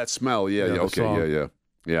Skinner. Oh, that smell. Yeah. Okay.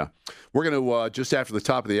 Yeah. We're going to, just after the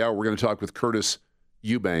top of the hour, we're going to talk with Curtis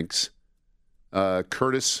Eubanks.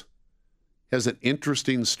 Curtis has an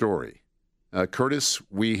interesting story. Curtis,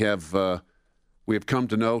 we have come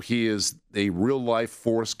to know he is a real-life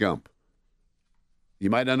Forrest Gump. You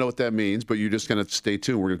might not know what that means, but you're just going to stay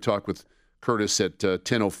tuned. We're going to talk with Curtis at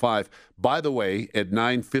 10:05. By the way, at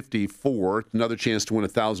 9:54, another chance to win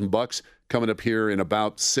 $1,000 coming up here in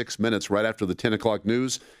about 6 minutes, right after the 10 o'clock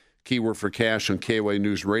news. Keyword for cash on KOA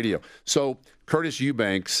News Radio. So Curtis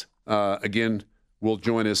Eubanks, again, will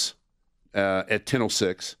join us at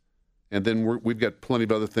 10:06, and then we've got plenty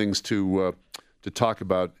of other things to talk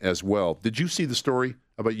about as well. Did you see the story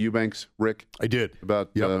about Eubanks, Rick? I did.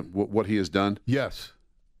 About what he has done? Yes.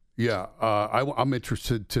 Yeah. I'm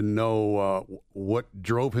interested to know what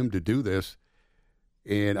drove him to do this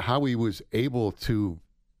and how he was able to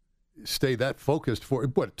stay that focused for,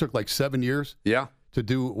 it took like 7 years? Yeah. To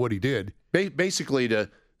do what he did. Basically, to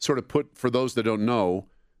sort of put, for those that don't know,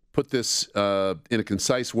 put this in a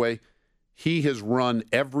concise way, he has run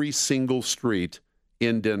every single street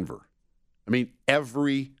in Denver. I mean,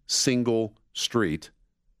 every single street.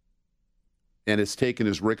 And it's taken,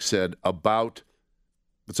 as Rick said,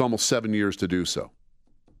 it's almost 7 years to do so.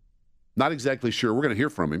 Not exactly sure. We're going to hear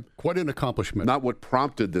from him. Quite an accomplishment. Not what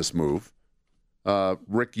prompted this move.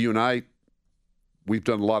 Rick, you and I, we've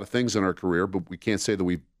done a lot of things in our career, but we can't say that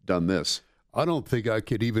we've done this. I don't think I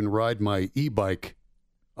could even ride my e-bike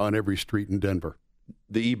on every street in Denver.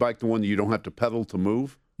 The e-bike, the one that you don't have to pedal to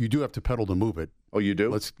move? You do have to pedal to move it. Oh, you do?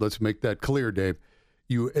 Let's make that clear, Dave.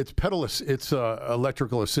 It's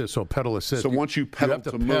electrical assist, so pedal assist. So once you pedal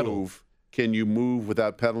to move, can you move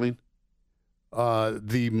without pedaling?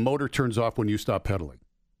 The motor turns off when you stop pedaling,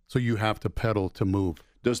 so you have to pedal to move.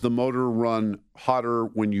 Does the motor run hotter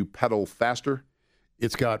when you pedal faster?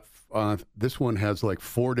 It's got this one has like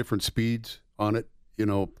 4 different speeds on it.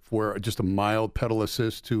 For just a mild pedal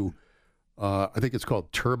assist to, I think it's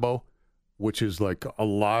called turbo, which is like a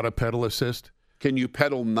lot of pedal assist. Can you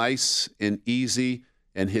pedal nice and easy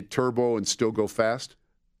and hit turbo and still go fast?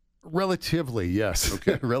 Relatively, yes.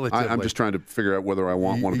 Okay. Relatively. I'm just trying to figure out whether I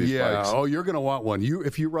want one of these bikes. Oh, you're going to want one.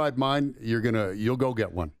 If you ride mine, you'll go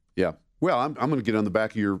get one. Yeah. Well, I'm going to get on the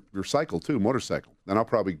back of your cycle too, motorcycle, and I'll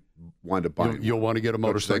probably wind up buying. You'll want to get a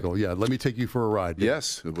motorcycle. Yeah. Let me take you for a ride.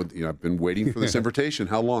 Yes. I've been waiting for this invitation.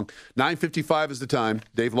 How long? 9:55 is the time.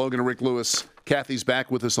 Dave Logan and Rick Lewis. Kathy's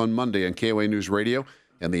back with us on Monday on KOA News Radio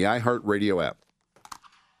and the iHeartRadio app.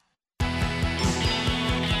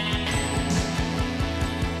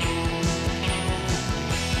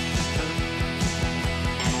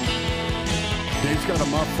 Dave's got a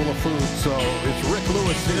mouthful of food, so it's Rick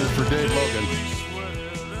Lewis here for Dave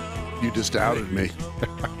Logan. You just outed me.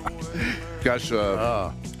 Gosh,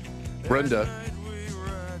 Brenda,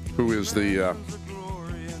 who is the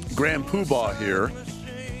grand poobah here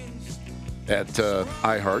at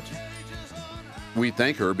iHeart, we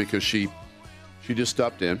thank her because she just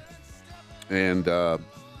stopped in and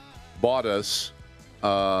bought us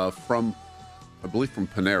from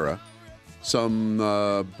Panera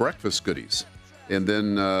some breakfast goodies. And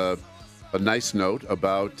then a nice note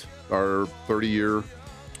about our 30-year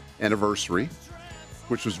anniversary,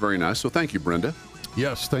 which was very nice. So thank you, Brenda.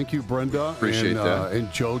 Yes, thank you, Brenda. Appreciate that. And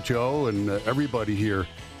JoJo and everybody here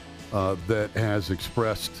that has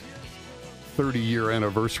expressed 30-year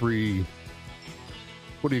anniversary,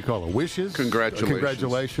 what do you call it, wishes?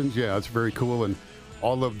 Congratulations. Yeah, it's very cool. And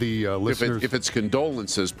all of the listeners. If it's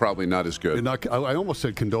condolences, probably not as good. I almost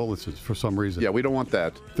said condolences for some reason. Yeah, we don't want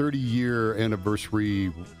that. 30-year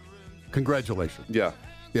anniversary, congratulations. Yeah.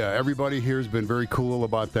 Yeah, everybody here has been very cool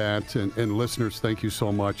about that. And listeners, thank you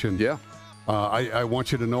so much. And yeah, I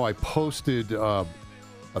want you to know I posted a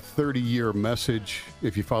 30-year message,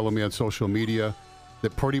 if you follow me on social media,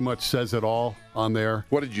 that pretty much says it all on there.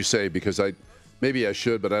 What did you say? Because maybe I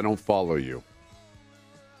should, but I don't follow you.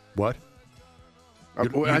 What?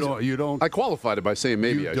 You don't. I qualified it by saying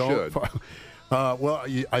maybe I should. Well,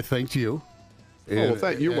 I thanked you.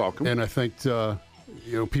 You're welcome. And I thanked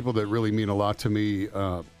people that really mean a lot to me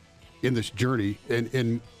in this journey,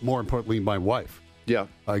 and more importantly, my wife. Yeah,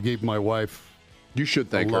 I gave my wife. You should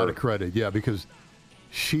thank a lot of credit. Yeah, because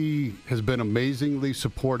she has been amazingly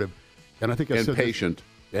supportive, and I think I said patient.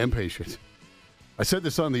 And patient. I said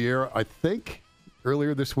this on the air. I think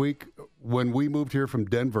earlier this week when we moved here from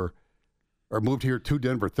Denver. Or moved here to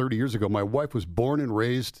Denver 30 years ago. My wife was born and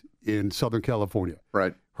raised in Southern California.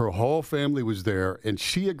 Right. Her whole family was there, and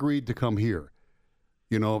she agreed to come here,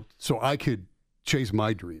 so I could chase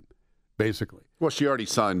my dream, basically. Well, she already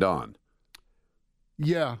signed on.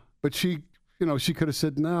 Yeah, but she could have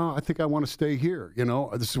said, no, I think I want to stay here.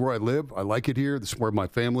 This is where I live. I like it here. This is where my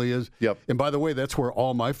family is. Yep. And by the way, that's where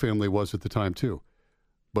all my family was at the time, too.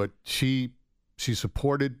 But she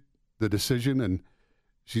supported the decision, and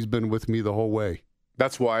she's been with me the whole way.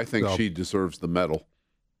 That's why I think she deserves the medal.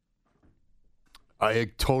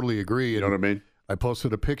 I totally agree. You know what I mean? I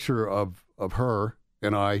posted a picture of her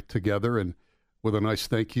and I together, and with a nice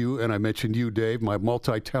thank you. And I mentioned you, Dave, my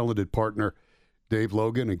multi-talented partner, Dave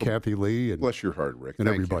Logan and Kathy Lee. And bless your heart, Rick. And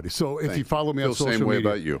everybody. So if you follow me on social media. Same way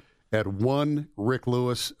about you. At one Rick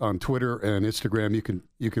Lewis on Twitter and Instagram,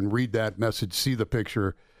 you can read that message, see the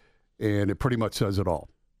picture, and it pretty much says it all.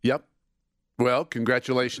 Yep. Well,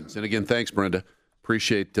 congratulations. And again, thanks, Brenda.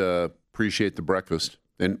 Appreciate the breakfast.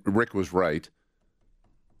 And Rick was right.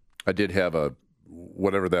 I did have a,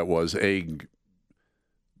 whatever that was, egg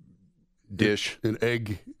dish. An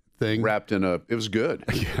egg thing. Wrapped in it was good.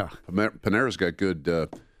 Yeah. Panera's got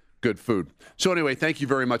good food. So anyway, thank you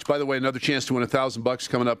very much. By the way, another chance to win $1,000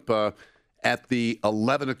 coming up at the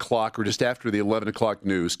 11 o'clock or just after the 11 o'clock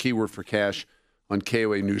news. Keyword for cash on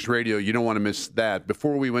KOA News Radio. You don't want to miss that.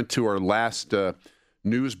 Before we went to our last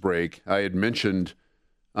news break, I had mentioned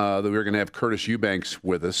that we were going to have Curtis Eubanks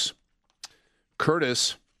with us.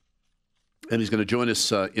 Curtis, and he's going to join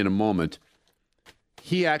us in a moment,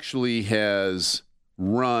 he actually has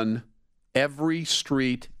run every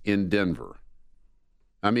street in Denver.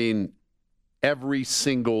 I mean, every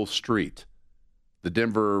single street. The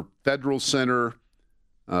Denver Federal Center,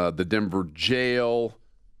 the Denver Jail,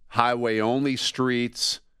 highway-only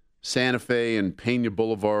streets, Santa Fe and Pena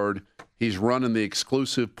Boulevard. He's running the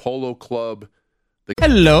exclusive Polo Club.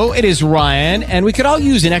 Hello, it is Ryan, and we could all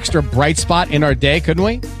use an extra bright spot in our day, couldn't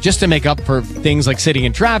we? Just to make up for things like sitting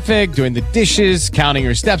in traffic, doing the dishes, counting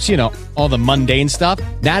your steps, all the mundane stuff.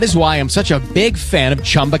 That is why I'm such a big fan of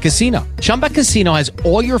Chumba Casino. Chumba Casino has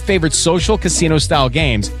all your favorite social casino-style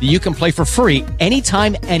games that you can play for free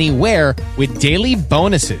anytime, anywhere with daily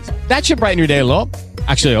bonuses. That should brighten your day a little.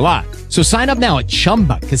 Actually, a lot. So sign up now at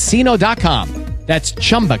ChumbaCasino.com. That's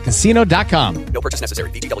ChumbaCasino.com. No purchase necessary.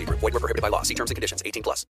 VGW Group. Void where prohibited by law. See terms and conditions.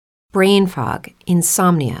 18+. Brain fog,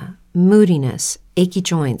 insomnia, moodiness, achy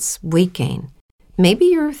joints, weight gain. Maybe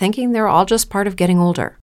you're thinking they're all just part of getting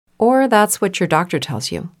older. Or that's what your doctor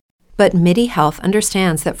tells you. But MIDI Health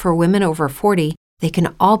understands that for women over 40, they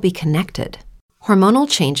can all be connected. Hormonal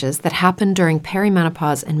changes that happen during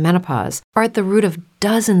perimenopause and menopause are at the root of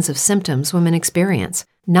dozens of symptoms women experience,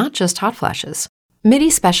 not just hot flashes.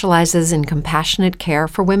 MIDI specializes in compassionate care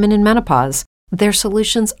for women in menopause. Their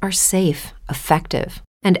solutions are safe, effective,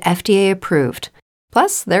 and FDA approved.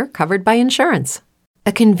 Plus, they're covered by insurance.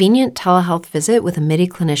 A convenient telehealth visit with a MIDI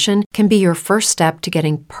clinician can be your first step to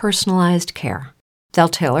getting personalized care. They'll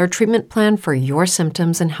tailor a treatment plan for your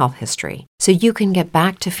symptoms and health history, so you can get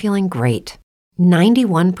back to feeling great.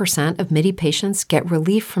 91% of MIDI patients get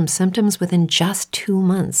relief from symptoms within just 2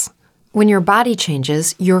 months. When your body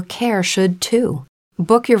changes, your care should too.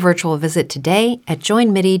 Book your virtual visit today at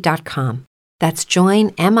joinmidi.com. That's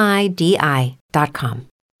joinmidi.com.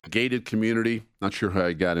 Gated community. Not sure how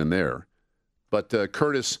I got in there. But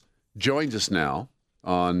Curtis joins us now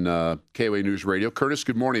on KOA News Radio. Curtis,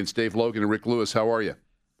 good morning. It's Dave Logan and Rick Lewis. How are you?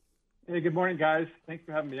 Hey, good morning, guys. Thanks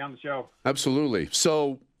for having me on the show. Absolutely.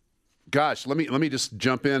 So, gosh, let me just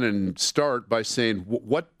jump in and start by saying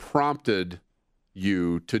what prompted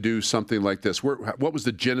you to do something like this? What was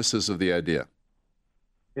the genesis of the idea?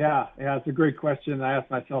 Yeah, it's a great question. I ask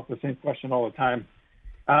myself the same question all the time.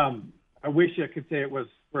 I wish I could say it was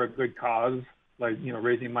for a good cause, like,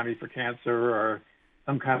 raising money for cancer or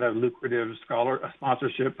some kind of lucrative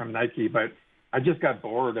sponsorship from Nike, but I just got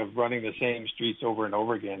bored of running the same streets over and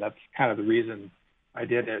over again. That's kind of the reason I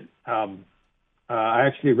did it. I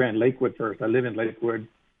actually ran Lakewood first. I live in Lakewood,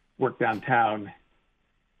 work downtown.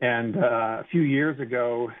 And a few years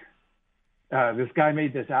ago, this guy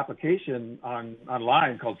made this application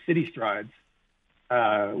online called City Strides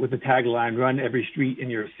with the tagline, "Run every street in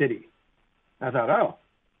your city." I thought,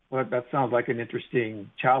 well, that sounds like an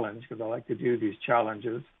interesting challenge because I like to do these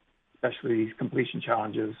challenges, especially these completion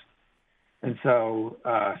challenges. And so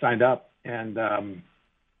I signed up. And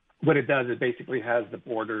what it does is basically has the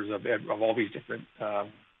borders of all these different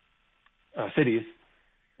cities,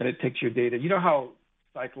 and it takes your data. You know how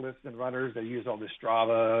cyclists and runners, they use all this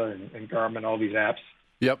Strava and Garmin, all these apps?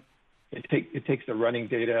 Yep. It takes the running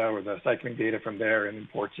data or the cycling data from there and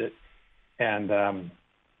imports it. And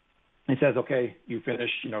it says, okay, you finish,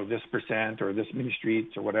 this percent or this many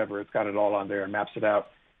streets or whatever. It's got it all on there and maps it out.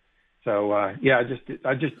 So, I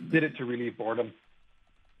just did it to relieve boredom.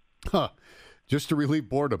 Just to relieve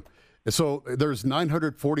boredom. So there's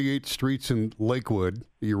 948 streets in Lakewood.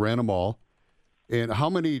 You ran them all. And how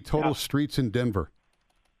many total streets in Denver?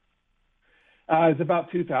 It's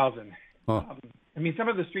about 2,000. Huh. Some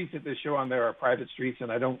of the streets that they show on there are private streets,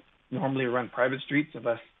 and I don't normally run private streets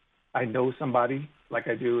unless I know somebody, like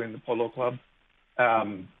I do in the Polo Club,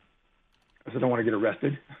 because I don't want to get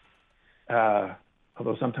arrested.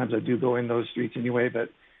 Although sometimes I do go in those streets anyway. But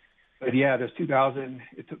yeah, there's 2,000.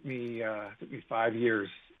 It took me 5 years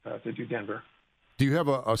to do Denver. Do you have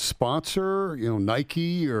a sponsor?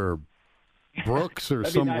 Nike or Brooks or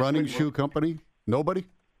some running shoe company? Nobody?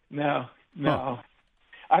 No. Huh.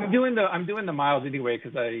 I'm doing the miles anyway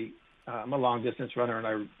because I'm a long distance runner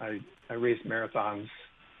and I race marathons.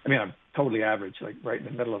 I'm totally average, like right in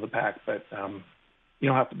the middle of the pack, but you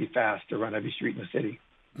don't have to be fast to run every street in the city.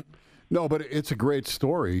 No, but it's a great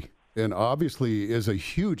story and obviously is a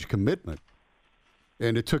huge commitment.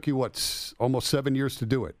 And it took you almost 7 years to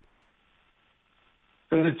do it.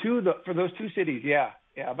 For those two cities, yeah,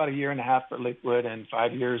 about a year and a half for Lakewood and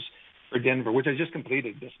 5 years for Denver, which I just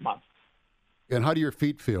completed this month. And how do your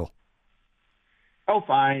feet feel? Oh,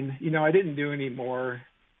 fine. I didn't do any more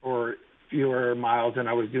or fewer miles than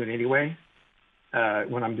I was doing anyway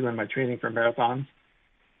when I'm doing my training for marathons.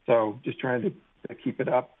 So just trying to keep it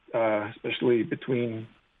up, especially between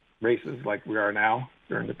races like we are now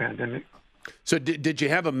during the pandemic. So did you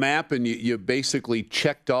have a map and you basically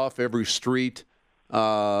checked off every street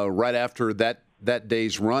right after that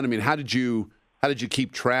day's run? How did you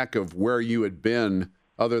keep track of where you had been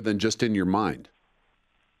other than just in your mind?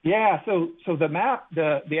 Yeah, so the map,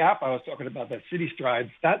 the app I was talking about, that City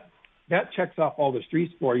Strides, that checks off all the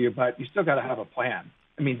streets for you, but you still got to have a plan.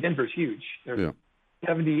 Denver's huge. There's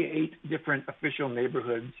 78 different official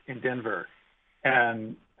neighborhoods in Denver,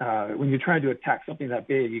 and when you're trying to attack something that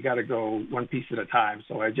big, you got to go one piece at a time.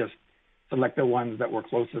 So I just select the ones that were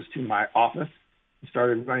closest to my office and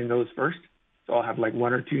started running those first. So I'll have like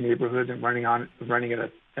one or two neighborhoods and running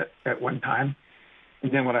it at one time.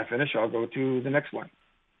 And then when I finish, I'll go to the next one.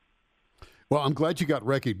 Well, I'm glad you got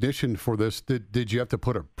recognition for this. Did you have to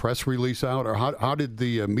put a press release out, or how did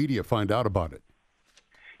the media find out about it?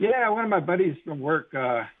 Yeah, one of my buddies from work,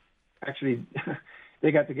 actually,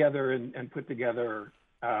 they got together and put together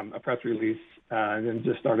a press release and then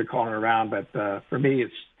just started calling around. But for me,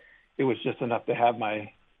 it was just enough to have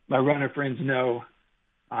my runner friends know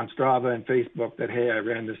on Strava and Facebook that, hey, I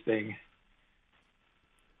ran this thing.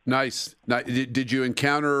 Nice. Now, did you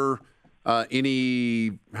encounter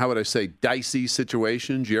any, how would I say, dicey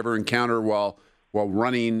situations you ever encounter while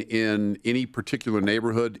running in any particular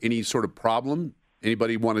neighborhood, any sort of problem?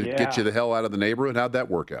 Anybody want to get you the hell out of the neighborhood? How'd that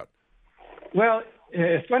work out? Well,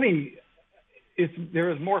 it's funny. There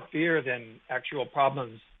was more fear than actual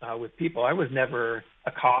problems with people. I was never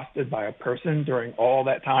accosted by a person during all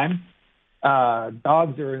that time.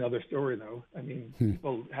 Dogs are another story, though.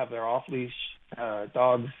 People have their off-leash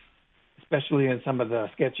dogs, especially in some of the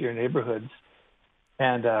sketchier neighborhoods.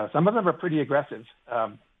 And some of them are pretty aggressive.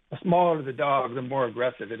 The smaller the dog, the more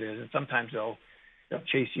aggressive it is. And sometimes they'll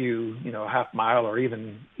chase you, a half mile or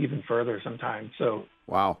even further sometimes. So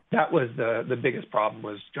wow, that was the biggest problem,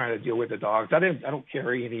 was trying to deal with the dogs. I don't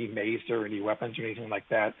carry any mace or any weapons or anything like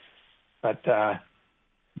that. But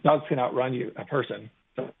dogs can outrun a person.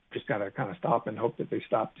 So just got to kind of stop and hope that they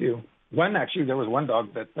stop too. There was one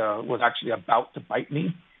dog that was actually about to bite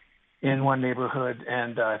me. in one neighborhood,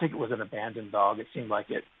 and I think it was an abandoned dog. It seemed like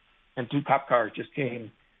it. And 2 cop cars just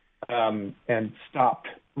came and stopped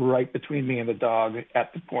right between me and the dog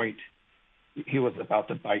at the point he was about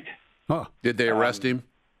to bite. Huh. Did they arrest him?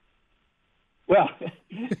 Well,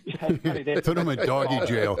 put him in doggy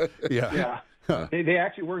jail. Yeah. Yeah. Huh. They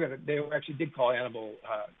actually were gonna. They actually did call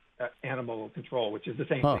animal control, which is the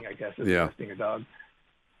same thing, I guess, as arresting a dog.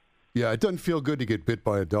 Yeah, it doesn't feel good to get bit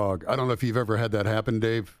by a dog. I don't know if you've ever had that happen,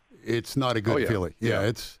 Dave. It's not a good feeling. Yeah,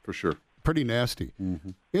 it's for sure pretty nasty.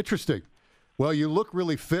 Interesting. Well, you look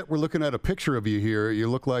really fit. We're looking at a picture of you here. You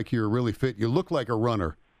look like you're really fit. You look like a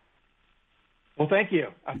runner. Well, thank you.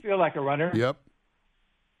 I feel like a runner. Yep.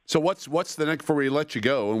 So what's the next before we let you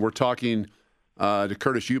go? And we're talking to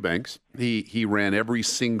Curtis Eubanks. He ran every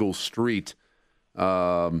single street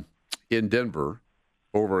in Denver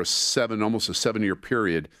over almost a 7-year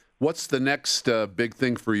period. What's the next big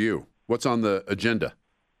thing for you? What's on the agenda?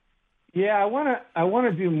 Yeah, I want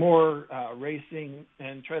to do more racing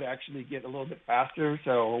and try to actually get a little bit faster.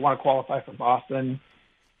 So I want to qualify for Boston.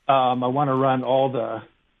 I want to run all the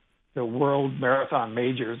world marathon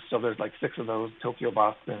majors. So there's like 6 of those: Tokyo,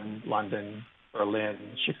 Boston, London, Berlin,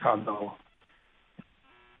 Chicago.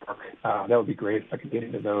 That would be great if I could get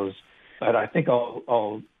into those. But I think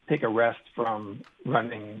I'll take a rest from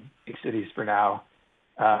running big cities for now,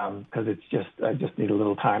 because I just need a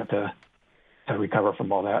little time to recover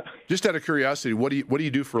from all that. Just out of curiosity, what do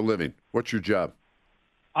you do for a living? What's your job?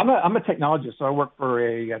 I'm a technologist, so I work for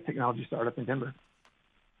a technology startup in Denver.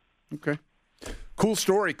 Okay. Cool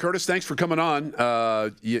story, Curtis. Thanks for coming on.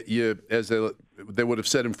 You as they would have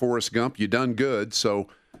said in Forrest Gump, you done good. So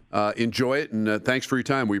enjoy it, and thanks for your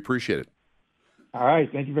time. We appreciate it. All right.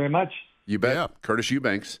 Thank you very much. You bet. Yeah. Curtis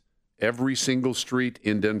Eubanks, every single street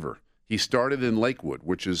in Denver. He started in Lakewood,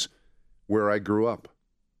 which is where I grew up.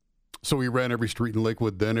 So he ran every street in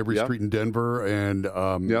Lakewood, then every street in Denver, and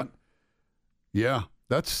that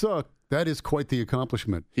is quite the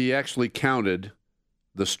accomplishment. He actually counted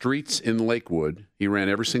the streets in Lakewood. He ran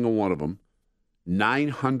every single one of them,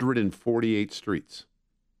 948 streets.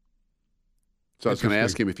 So I was going to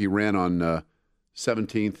ask him if he ran on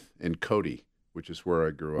 17th and Cody, which is where I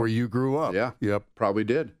grew up. Where you grew up? Yeah. Yep. Probably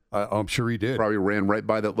did. I'm sure he did. Probably ran right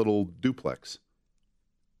by that little duplex.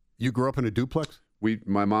 You grew up in a duplex?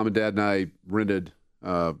 My mom and dad and I rented.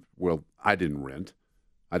 Well, I didn't rent.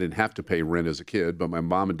 I didn't have to pay rent as a kid, but my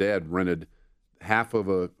mom and dad rented half of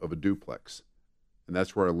a duplex, and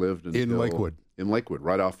that's where I lived in Lakewood. In Lakewood,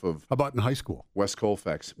 right off of. How about in high school? West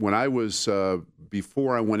Colfax. When I was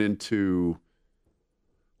before I went into,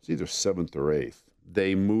 it's either 7th or 8th.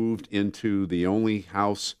 They moved into the only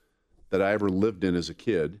house that I ever lived in as a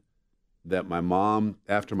kid that my mom,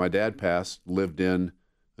 after my dad passed, lived in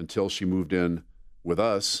until she moved in with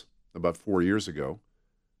us about 4 years ago.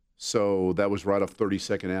 So that was right off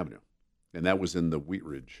 32nd Avenue, and that was in the Wheat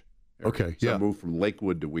Ridge area. Okay, so I moved from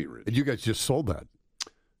Lakewood to Wheat Ridge. And you guys just sold that?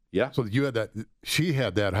 Yeah. So you had that. She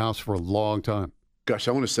had that house for a long time. Gosh,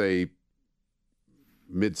 I want to say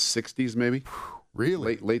mid-60s maybe.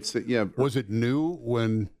 Really? Late, yeah. Was it new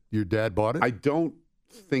when your dad bought it? I don't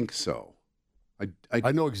think so.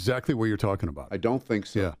 I know exactly what you're talking about. I don't think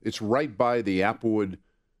so. Yeah. It's right by the Applewood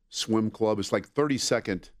Swim Club. It's like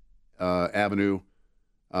 32nd Avenue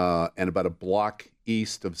and about a block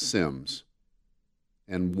east of Sims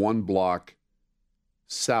and 1 block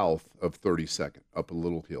south of 32nd, up a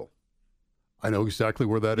little hill. I know exactly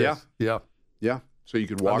where that is. Yeah. Yeah. So you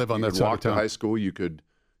could walk, live on that side walk of to town. high school. You could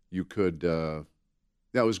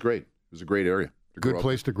it was great. It was a great area. Good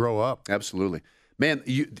place to grow up. Absolutely. Man,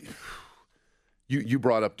 you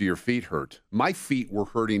brought up, do your feet hurt? My feet were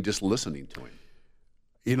hurting just listening to him.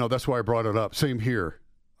 You know, that's why I brought it up. Same here.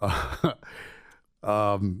 I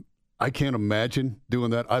can't imagine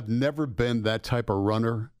doing that. I've never been that type of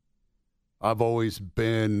runner. I've always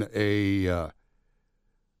been a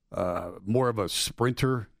more of a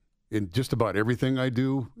sprinter in just about everything I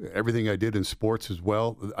do, everything I did in sports as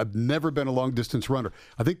well. I've never been a long-distance runner.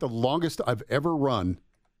 I think the longest I've ever run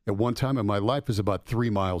at one time in my life is about 3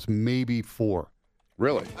 miles, maybe 4.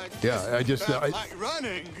 Really? Yeah, I just like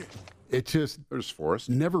running. It just there's Forrest.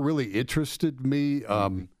 Never really interested me.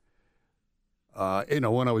 When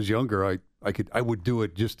I was younger, I would do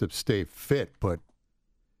it just to stay fit. But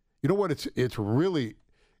you know what? It's a really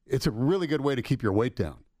good way to keep your weight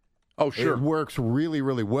down. Oh, sure. It works really,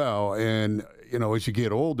 really well. And as you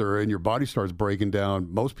get older and your body starts breaking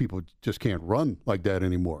down, most people just can't run like that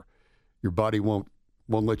anymore. Your body won't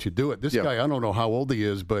let you do it. This guy, I don't know how old he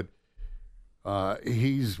is, but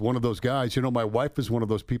he's one of those guys. My wife is one of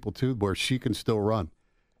those people too, where she can still run.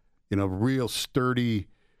 Real sturdy,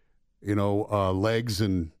 legs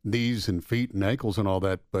and knees and feet and ankles and all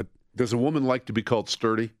that. But does a woman like to be called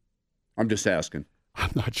sturdy? I'm just asking.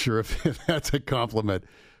 I'm not sure if that's a compliment,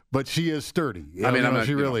 but she is sturdy.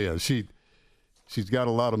 She really is. She's got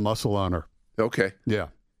a lot of muscle on her. Okay. Yeah.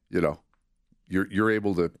 You're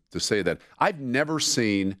able to say that. I've never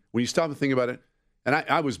seen, when you stop and think about it, and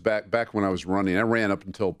I was back when I was running. I ran up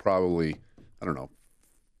until probably, 4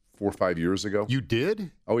 or 5 years ago. You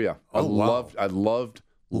did? Oh yeah. I loved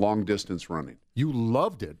long distance running. You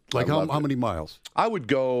loved it. Like how many miles? I would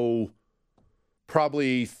go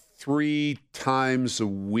probably 3 times a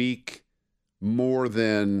week, more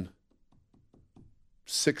than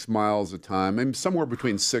 6 miles a time. I mean, somewhere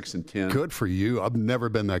between 6 and 10. Good for you. I've never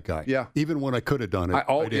been that guy. Yeah. Even when I could have done it,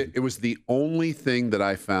 I didn't. It was the only thing that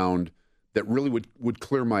I found that really would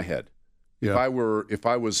clear my head. Yeah. If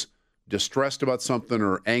I was distressed about something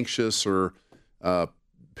or anxious or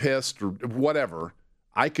pissed or whatever,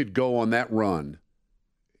 I could go on that run,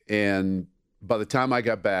 and by the time I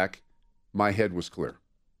got back, my head was clear.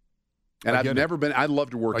 And I love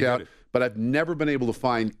to work out, but I've never been able to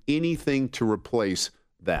find anything to replace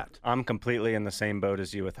that. I'm completely in the same boat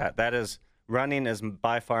as you with that. Running is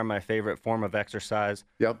by far my favorite form of exercise.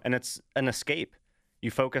 Yep. And it's an escape.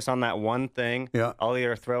 You focus on that one thing. Yeah. I'll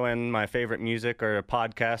either throw in my favorite music or a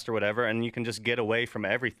podcast or whatever, and you can just get away from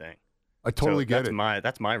everything. I totally get it.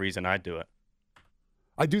 That's my reason I do it.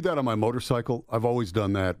 I do that on my motorcycle. I've always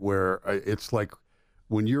done that where it's like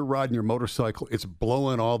when you're riding your motorcycle, it's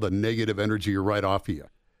blowing all the negative energy right off of you.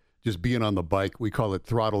 Just being on the bike, we call it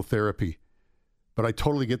throttle therapy. But I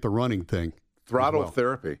totally get the running thing. Throttle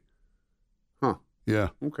therapy. Huh. Yeah.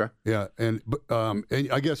 Okay. Yeah. And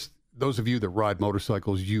I guess those of you that ride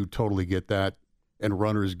motorcycles, you totally get that. And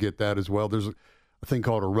runners get that as well. There's a thing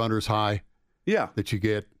called a runner's high. Yeah. That you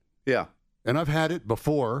get. Yeah. And I've had it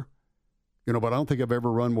before, but I don't think I've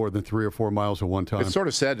ever run more than 3 or 4 miles at one time. It's sort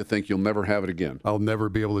of sad to think you'll never have it again. I'll never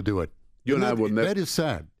be able to do it. You and I will never. That is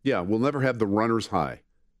sad. Yeah, we'll never have the runner's high.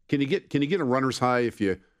 Can you get a runner's high if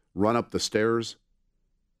you run up the stairs?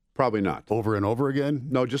 Probably not. Over and over again?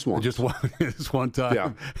 No, just once. Just one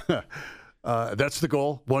time. Yeah. That's the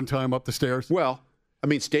goal. One time up the stairs. Well, I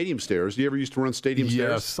mean, stadium stairs. Do you ever used to run stadium stairs?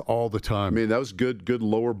 Yes, all the time. I mean, that was good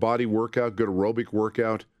lower body workout, good aerobic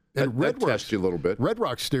workout. And that tests you a little bit. Red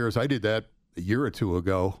Rock stairs, I did that a year or two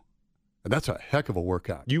ago. And that's a heck of a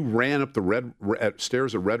workout. You ran up the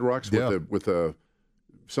stairs at Red Rocks with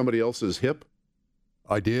somebody else's hip?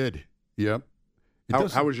 I did. Yep.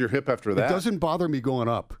 How was your hip after that? It doesn't bother me going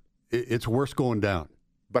up. It's worse going down.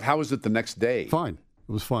 But how was it the next day? Fine.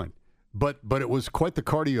 It was fine. But it was quite the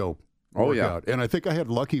cardio workout. Yeah. And I think I had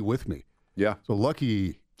Lucky with me. Yeah. So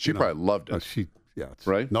Lucky. She probably loved it. It's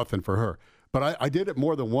right? Nothing for her. But I did it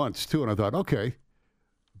more than once, too. And I thought, okay,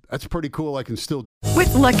 that's pretty cool. I can still.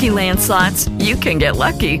 With Lucky Land Slots, you can get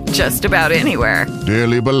lucky just about anywhere.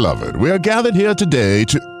 Dearly beloved, we are gathered here today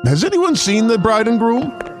to. Has anyone seen the bride and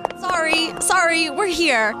groom? Sorry, we're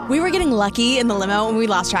here. We were getting lucky in the limo and we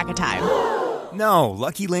lost track of time. No,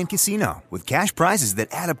 Lucky Land Casino, with cash prizes that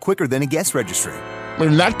add up quicker than a guest registry.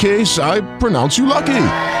 In that case, I pronounce you lucky.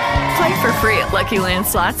 Play for free at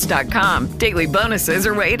LuckyLandSlots.com. Daily bonuses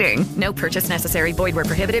are waiting. No purchase necessary. Void where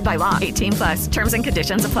prohibited by law. 18+. Terms and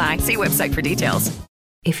conditions apply. See website for details.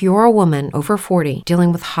 If you're a woman over 40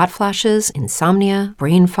 dealing with hot flashes, insomnia,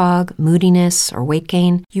 brain fog, moodiness, or weight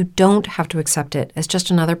gain, you don't have to accept it as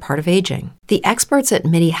just another part of aging. The experts at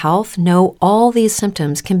MIDI Health know all these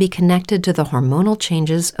symptoms can be connected to the hormonal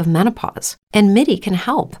changes of menopause. And MIDI can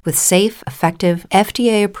help with safe, effective,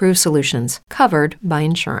 FDA-approved solutions covered by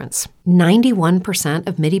insurance. 91%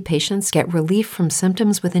 of MIDI patients get relief from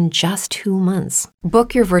symptoms within just 2 months.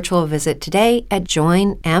 Book your virtual visit today at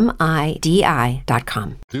joinmidi.com.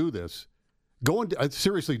 Do this.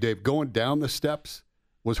 Seriously, Dave, going down the steps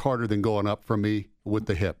was harder than going up for me with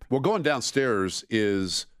the hip. Well, going downstairs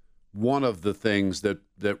is one of the things that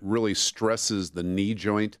really stresses the knee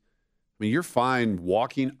joint. I mean, you're fine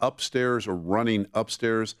walking upstairs or running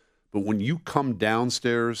upstairs, but when you come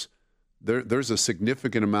downstairs, there's a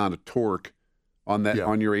significant amount of torque on that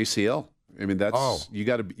on your ACL. I mean, that's you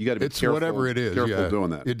got to be it's careful. Whatever it is, careful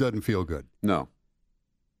doing that. It doesn't feel good. No.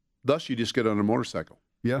 Thus, you just get on a motorcycle.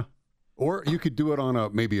 Yeah, or you could do it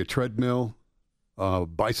on maybe a treadmill,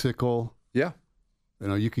 bicycle. Yeah,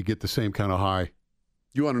 you could get the same kind of high.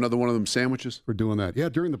 You want another one of them sandwiches? We're doing that. Yeah,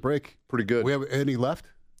 during the break. Pretty good. We have any left?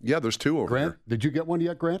 Yeah, there's 2 over Grant, here. Did you get one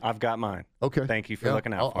yet, Grant? I've got mine. Okay. Thank you for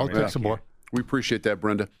looking out for me. I'll take some more. We appreciate that,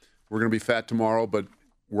 Brenda. We're going to be fat tomorrow, but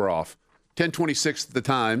we're off. 10:26 at the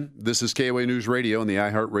time. This is KOA News Radio and the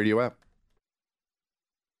iHeartRadio app.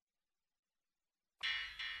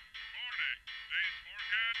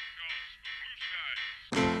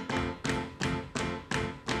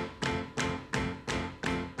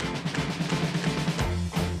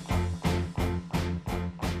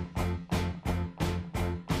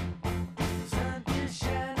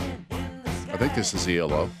 think this is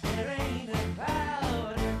ELO.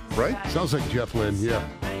 Right? Sounds like Jeff Lynne, yeah.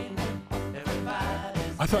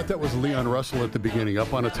 I thought that was Leon Russell at the beginning,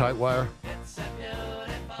 Up on a Tight Wire.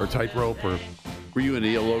 Or Tightrope, or... Were you an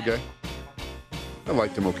ELO guy? I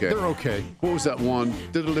liked them okay. They're okay. What was that one?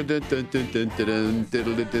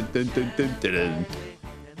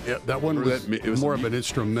 Yeah, that one was more of an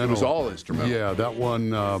instrumental. It was all instrumental. Yeah, that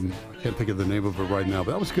one, I can't think of the name of it right now,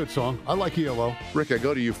 but that was a good song. I like ELO. Rick, I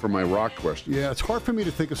go to you for my rock question. Yeah, it's hard for me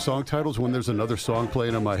to think of song titles when there's another song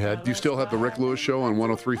playing in my head. Do you still have the Rick Lewis Show on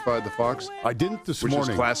 103.5 The Fox? I didn't this morning. Which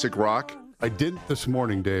is classic rock? I didn't this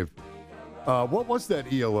morning, Dave. What was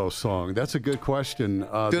that ELO song? That's a good question.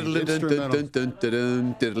 I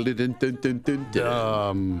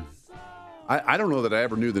don't know that I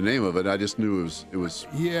ever knew the name of it. I just knew it was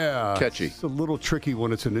catchy. It's a little tricky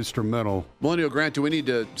when it's an instrumental. Millennial Grant, do we need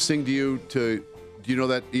to sing to you do you know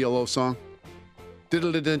that ELO song? I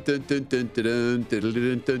know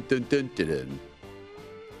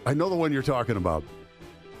the one you're talking about.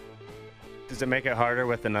 Does it make it harder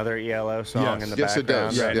with another ELO song in the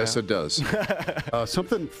background? Yes, it does.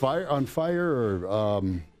 Something on fire or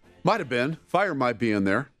might have been. Fire might be in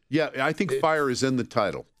there. Yeah, I think fire is in the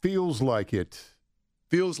title. Feels like it.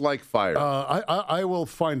 Feels like fire. I will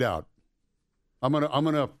find out. I'm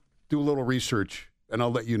gonna do a little research and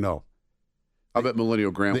I'll let you know. I bet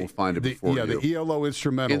Millennial Grant will find it before you. Yeah, the ELO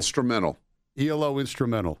instrumental. Instrumental. ELO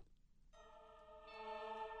instrumental.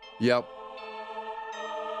 Yep.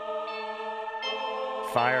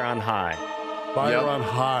 Fire on High. Fire on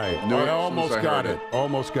High. I almost got it.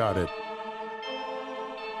 Almost got it.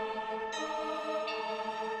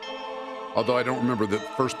 Although I don't remember the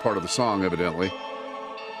first part of the song, evidently.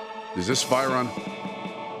 Is this Fire on?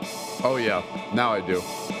 Oh, yeah. Now I do.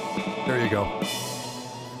 There you go.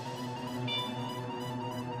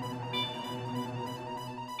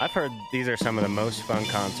 I've heard these are some of the most fun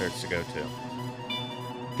concerts to go to.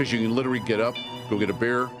 Because you can literally get up, go get a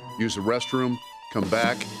beer, use the restroom, come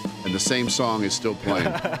back, and the same song is still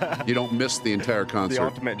playing. You don't miss the entire concert. The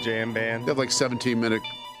ultimate jam band. They have like 17-minute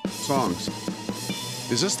songs.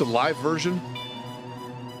 Is this the live version?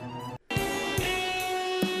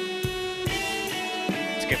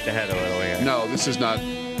 Skipped ahead a little, yeah. No, this is not.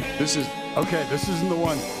 This is... Okay, this isn't the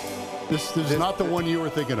one. This is not the one you were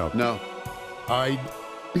thinking of. No. I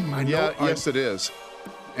know. Yeah, yes, it is.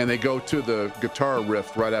 And they go to the guitar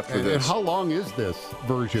riff right after this. And how long is this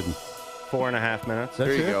version? 4.5 minutes.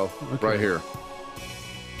 There you go. Okay. Right here.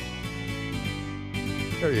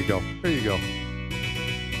 There you go. There you go.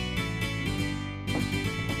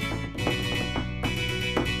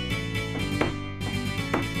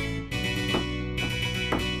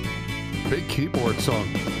 Big keyboard song.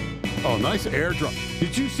 Oh, nice air drum.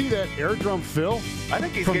 Did you see that air drum fill? I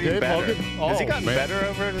think he's from getting Dave better. Hogan? Has he gotten better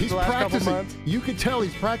over the last couple months? You can tell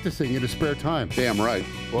he's practicing in his spare time. Damn right.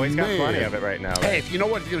 Well, he's got plenty of it right now. Right? Hey, if you know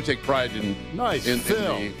what, if you're going to take pride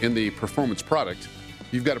in the performance product,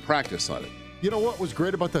 you've got to practice on it. You know what was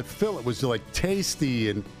great about that fill? It was like tasty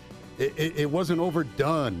and it wasn't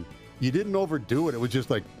overdone. You didn't overdo it. It was just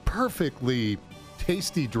like perfectly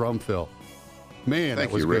tasty drum fill. Man, Thank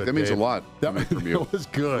that was you, Rick. good, That means Dave. a lot. That from you. was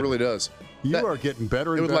good. It really does. You are getting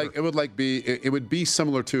better and better. It would be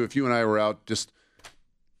similar to if you and I were out just,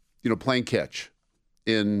 playing catch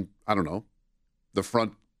in, I don't know, the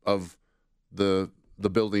front of the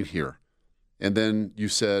building here. And then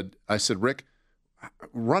I said, Rick,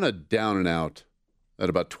 run a down and out at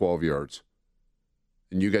about 12 yards.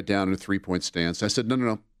 And you got down in a 3-point stance. I said,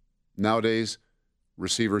 no. Nowadays,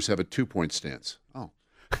 receivers have a 2-point stance. Oh.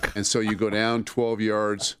 And so you go down 12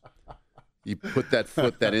 yards, you put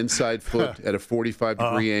that inside foot at a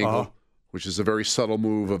 45-degree angle, which is a very subtle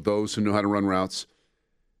move of those who know how to run routes,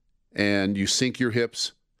 and you sink your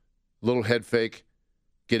hips, little head fake,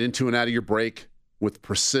 get into and out of your break with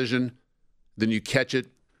precision, then you catch it,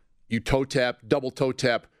 you toe tap, double toe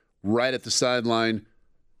tap right at the sideline,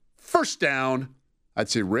 first down. I'd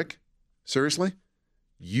say, Rick, seriously?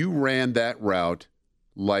 You ran that route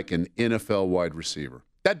like an NFL wide receiver.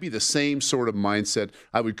 That'd be the same sort of mindset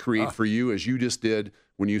I would create for you as you just did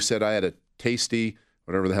when you said I had a tasty,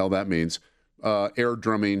 whatever the hell that means, air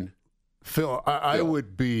drumming. Phil, I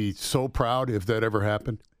would be so proud if that ever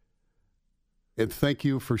happened. And thank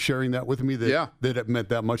you for sharing that with me, that it meant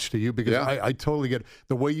that much to you, because I totally get it.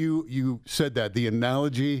 The way you said that, the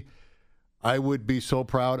analogy, I would be so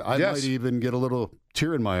proud. I might even get a little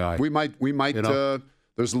tear in my eye. We might.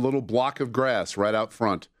 There's a little block of grass right out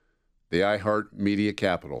front. The iHeart Media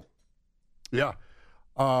Capital. Yeah.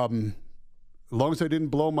 As long as I didn't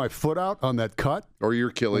blow my foot out on that cut. Or your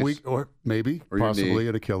Achilles. Or maybe, possibly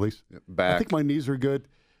an Achilles. Back. I think my knees are good.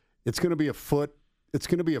 it's going to be a foot. It's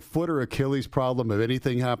going to be a foot or Achilles problem if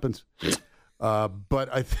anything happens. But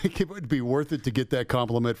I think it would be worth it to get that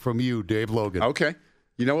compliment from you, Dave Logan. Okay.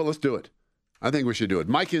 You know what? Let's do it. I think we should do it.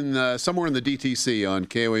 Mike in somewhere in the DTC on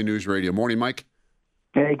KOA News Radio. Morning, Mike.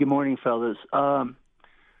 Hey, good morning, fellas.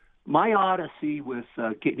 My odyssey with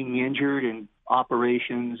getting injured and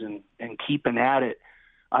operations and keeping at it,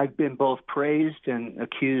 I've been both praised and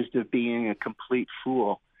accused of being a complete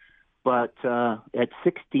fool. But at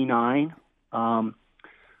 69,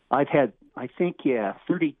 I've had,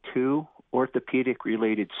 32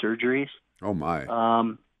 orthopedic-related surgeries. Oh, my.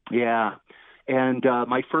 Yeah. And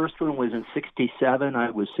my first one was in 67.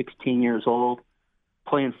 I was 16 years old,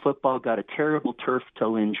 playing football, got a terrible turf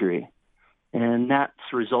toe injury. And that's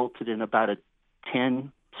resulted in about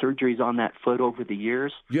 10 surgeries on that foot over the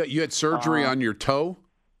years. You had surgery on your toe?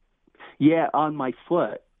 Yeah, on my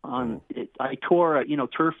foot. I tore a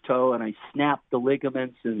turf toe, and I snapped the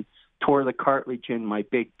ligaments and tore the cartilage in my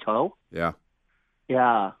big toe. Yeah.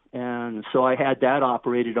 Yeah, and so I had that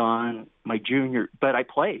operated on my junior, but I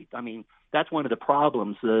played. I mean, that's one of the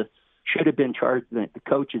problems. Should have been charged the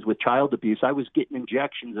coaches with child abuse. I was getting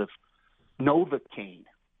injections of Novocaine.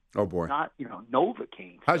 Oh boy! Not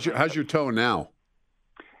Novocaine. How's your toe now?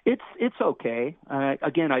 It's okay.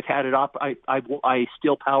 Again, I've had it up. I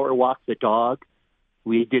still power walk the dog.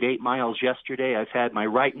 We did 8 miles yesterday. I've had my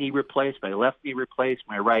right knee replaced, my left knee replaced,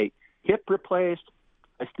 my right hip replaced.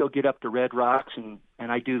 I still get up to Red Rocks and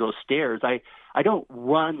I do those stairs. I don't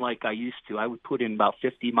run like I used to. I would put in about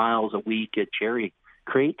 50 miles a week at Cherry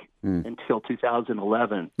Creek until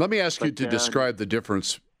 2011. Let me ask you to describe the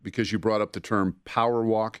difference, because you brought up the term power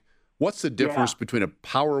walk. What's the difference between a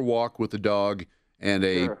power walk with the dog and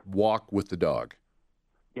a walk with the dog?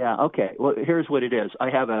 Yeah, okay. Well, here's what it is. I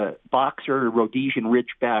have a boxer Rhodesian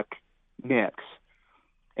Ridgeback mix,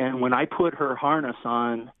 and when I put her harness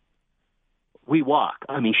on, we walk.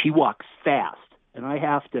 I mean, she walks fast, and I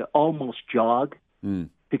have to almost jog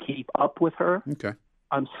to keep up with her. Okay.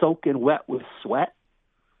 I'm soaking wet with sweat,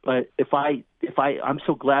 but I'm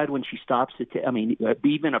so glad when she stops to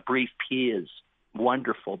even a brief pee is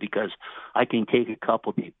wonderful because I can take a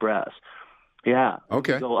couple deep breaths. Yeah.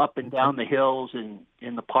 Okay. Go up and down the hills and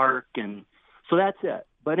in the park, and so that's it.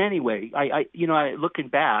 But anyway, I looking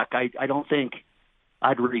back, I don't think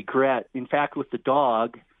I'd regret. In fact, with the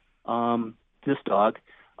dog, this dog,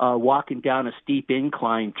 walking down a steep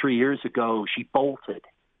incline 3 years ago, she bolted.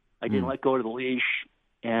 I didn't let go of the leash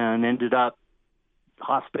and ended up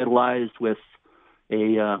hospitalized with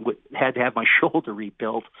had to have my shoulder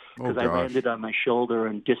rebuilt because I landed on my shoulder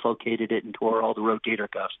and dislocated it and tore all the rotator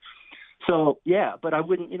cuffs. So, yeah, but I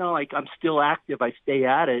wouldn't, I'm still active. I stay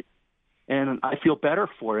at it, and I feel better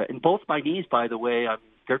for it. And both my knees, by the way,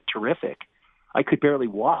 they're terrific. I could barely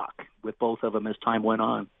walk with both of them as time went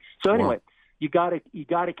on. So anyway, you got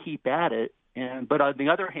to keep at it. But on the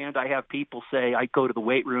other hand, I have people say I go to the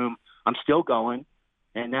weight room. I'm still going,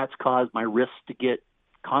 and that's caused my wrists to get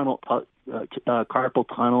carpal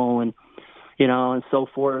tunnel and and so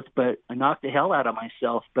forth. But I knocked the hell out of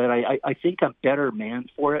myself. But I think I'm better man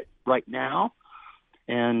for it right now.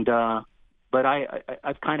 And but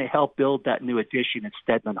I've kind of helped build that new addition at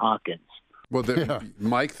Steadman Hawkins. Well,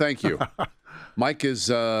 Mike, thank you. Mike is,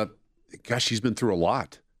 he's been through a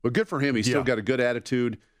lot. But good for him. He's still got a good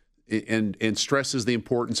attitude and stresses the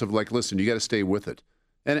importance of, listen, you got to stay with it.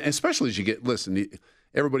 And especially as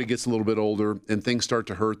everybody gets a little bit older and things start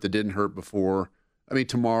to hurt that didn't hurt before. I mean,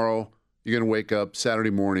 tomorrow you're going to wake up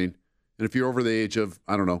Saturday morning, and if you're over the age of,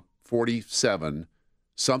 47,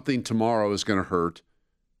 something tomorrow is going to hurt.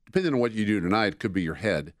 Depending on what you do tonight, it could be your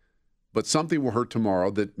head. But something will hurt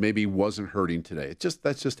tomorrow that maybe wasn't hurting today.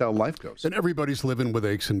 That's just how life goes. And everybody's living with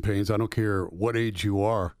aches and pains. I don't care what age you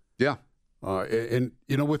are. Yeah. And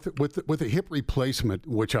with a hip replacement,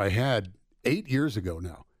 which I had 8 years ago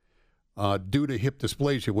now, due to hip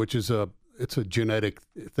dysplasia, which is it's a genetic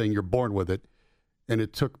thing. You're born with it, and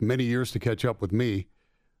it took many years to catch up with me.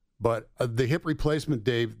 But the hip replacement,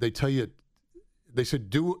 Dave, they said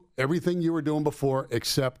do everything you were doing before,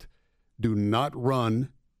 except do not run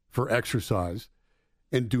for exercise,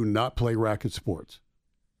 and do not play racket sports.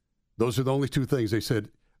 Those are the only two things they said.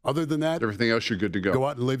 Other than that, everything else you're good to go. Go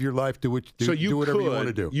out and live your life. Do whatever you want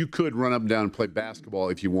to do. You could run up and down and play basketball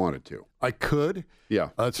if you wanted to. I could. Yeah.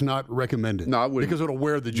 It's not recommended. No, I wouldn't. Because it'll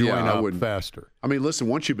wear the joint out faster. I mean, listen,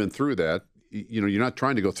 once you've been through that, you're not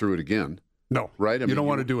trying to go through it again. No. Right? You don't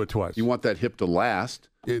want to do it twice. You want that hip to last.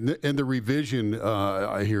 And the revision,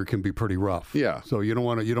 I hear, can be pretty rough. Yeah. So you don't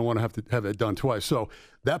want to have it done twice. So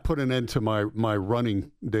that put an end to my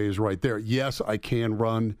running days right there. Yes, I can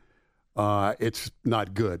run. it's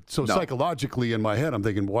not good. So psychologically in my head, I'm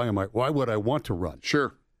thinking, why would I want to run?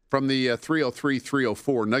 Sure. From the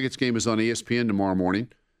 303-304, Nuggets game is on ESPN tomorrow morning,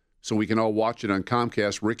 so we can all watch it on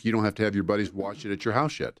Comcast. Rick, you don't have to have your buddies watch it at your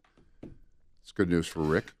house yet. It's good news for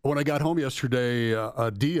Rick. When I got home yesterday,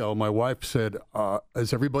 Dio, my wife, said,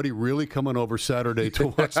 is everybody really coming over Saturday to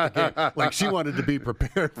watch the game? Like she wanted to be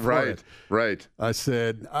prepared for it. Right. I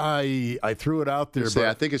said, I threw it out there. But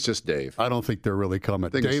I think it's just Dave. I don't think they're really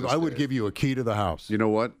coming. Dave, I would give you a key to the house. You know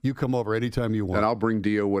what? You come over anytime you want. And I'll bring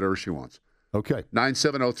Dio whatever she wants. Okay.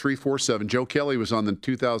 970-347. Joe Kelly was on the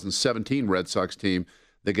 2017 Red Sox team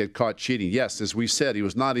that got caught cheating. Yes, as we said, he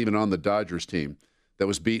was not even on the Dodgers team that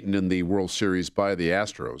was beaten in the World Series by the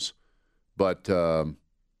Astros. But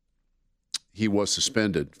he was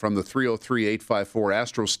suspended. From the 303-854,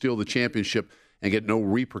 Astros steal the championship and get no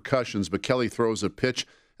repercussions, but Kelly throws a pitch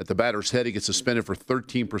at the batter's head. He gets suspended for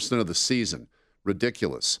 13% of the season.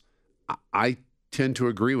 Ridiculous. I tend to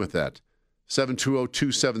agree with that.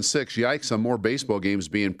 720-276. Yikes on more baseball games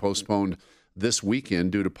being postponed this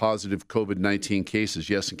weekend due to positive COVID-19 cases.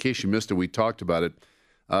 Yes, in case you missed it, we talked about it.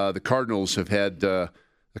 The Cardinals have had a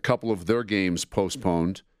couple of their games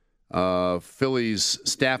postponed. Phillies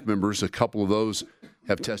staff members, a couple of those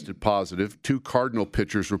have tested positive. 2 Cardinal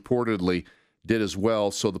pitchers reportedly did as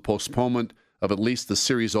well. So the postponement of at least the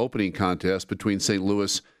series opening contest between St.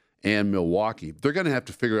 Louis and Milwaukee. They're going to have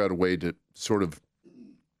to figure out a way to sort of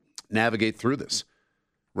navigate through this,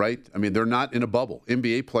 right? I mean, they're not in a bubble.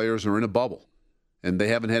 NBA players are in a bubble, and they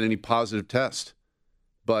haven't had any positive tests.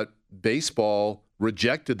 But baseball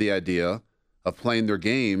rejected the idea of playing their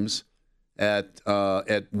games at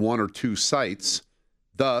 1 or 2 sites.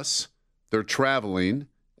 Thus, they're traveling,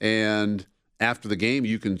 and after the game,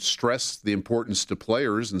 you can stress the importance to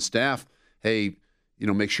players and staff. Hey,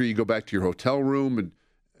 make sure you go back to your hotel room.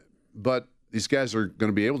 But these guys are going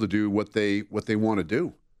to be able to do what they want to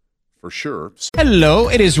do. For sure. Hello,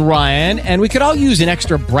 it is Ryan, and we could all use an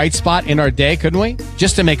extra bright spot in our day, couldn't we?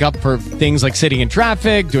 Just to make up for things like sitting in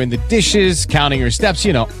traffic, doing the dishes, counting your steps,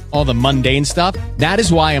 all the mundane stuff. That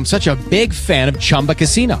is why I'm such a big fan of Chumba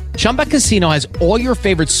Casino. Chumba Casino has all your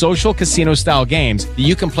favorite social casino-style games that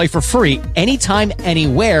you can play for free anytime,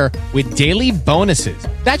 anywhere with daily bonuses.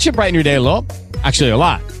 That should brighten your day a little. Actually, a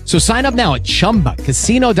lot. So sign up now at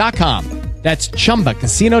ChumbaCasino.com. That's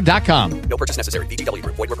ChumbaCasino.com. No purchase necessary. VGW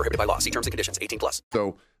Group. Void where prohibited by law. See terms and conditions. 18+.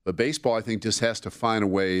 So the baseball, I think, just has to find a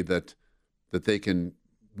way that they can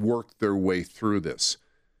work their way through this.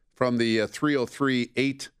 From the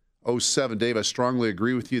 303-807, Dave, I strongly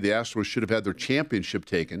agree with you. The Astros should have had their championship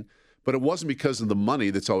taken, but it wasn't because of the money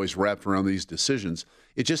that's always wrapped around these decisions.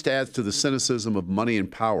 It just adds to the cynicism of money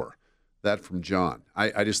and power. That from John.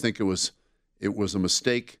 I just think it was a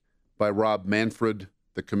mistake by Rob Manfred,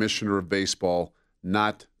 the commissioner of baseball,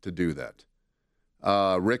 not to do that.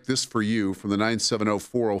 Rick, this for you from the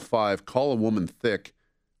 970-405. Call a woman thick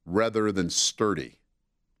rather than sturdy.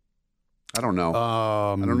 I don't know.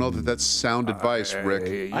 I don't know that that's sound advice,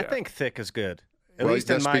 Rick. I think thick is good. At least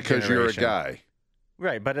that's in my because generation. You're a guy.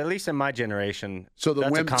 Right, but at least in my generation, that's a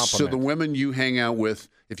compliment. So the women you hang out with,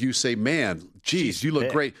 if you say, man, geez, you look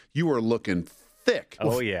thick. Great, you are looking thick.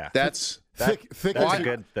 Oh, yeah. That's... Thick that's a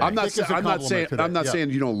good thing. I'm not saying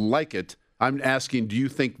you don't like it. I'm asking, do you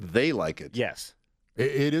think they like it? Yes.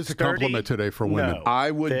 It is a compliment today for women. No. I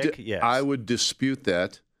would dispute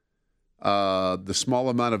that. The small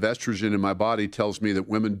amount of estrogen in my body tells me that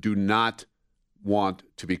women do not want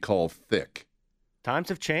to be called thick. Times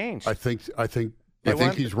have changed. I think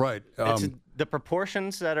he's right. The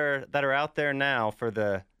proportions that are out there now for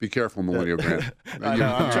the... Be careful, Millennial Grant. I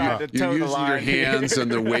know, I'm trying to toe You're the line. using your hands in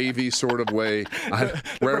the wavy sort of way.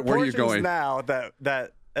 Where are you going? Now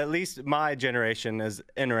that at least my generation is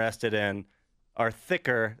interested in are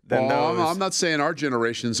thicker than those. I'm not saying our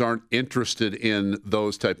generations aren't interested in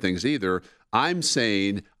those type things either. I'm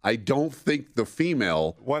saying I don't think the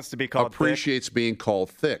female wants to be called appreciates thick. Being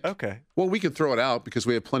called thick. Okay. Well, we can throw it out because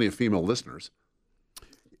we have plenty of female listeners.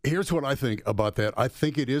 Here's what I think about that. I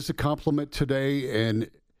think it is a compliment today, and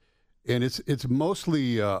it's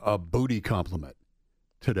mostly a booty compliment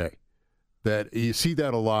today. That you see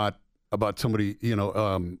that a lot about somebody,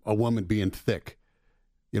 a woman being thick,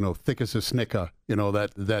 thick as a snicker,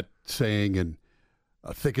 that saying, and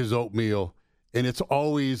thick as oatmeal, and it's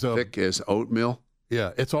always thick as oatmeal.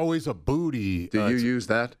 Yeah, it's always a booty. Do you use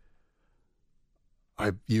that?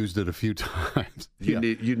 I've used it a few times. You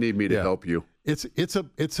need me to help you. It's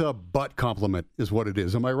a butt compliment is what it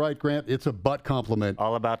is. Am I right, Grant? It's a butt compliment.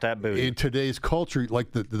 All about that booty. In today's culture,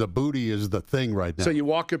 like the booty is the thing right now. So you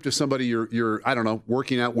walk up to somebody you're I don't know,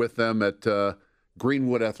 working out with them at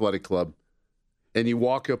Greenwood Athletic Club, and you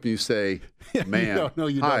walk up and you say, man, no,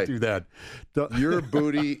 you hi, don't do that. Your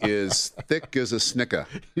booty is thick as a snicker,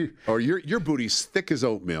 or your booty's thick as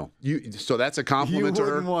oatmeal. So that's a compliment to her?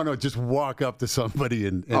 You wouldn't want to just walk up to somebody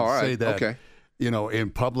and say that, in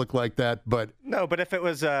public like that. But no, but if it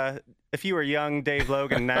was, if you were young Dave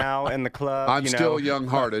Logan now in the club, I'm still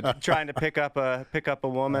young-hearted, trying to pick up a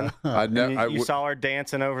woman. You saw her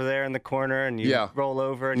dancing over there in the corner, and you roll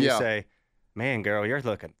over and you say, "Man, girl, you're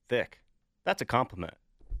looking thick." That's a compliment.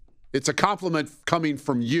 It's a compliment coming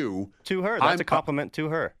from you to her. That's a compliment to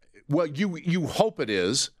her. Well, you hope it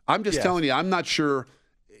is. I'm just telling you, I'm not sure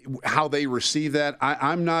how they receive that.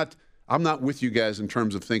 I'm not with you guys in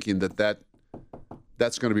terms of thinking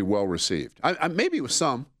that's going to be well received. Maybe with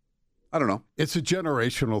some. I don't know. It's a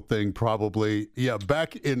generational thing, probably. Yeah,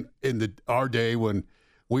 back in our day when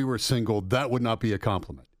we were single, that would not be a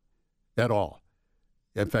compliment at all.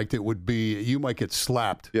 In fact, it would be, you might get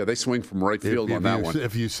slapped. Yeah, they swing from right field on that one.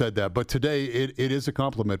 If you said that. But today, it is a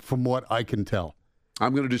compliment from what I can tell.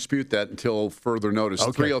 I'm going to dispute that until further notice.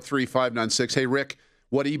 Okay. 303-596. Hey, Rick,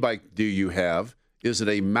 what e-bike do you have? Is it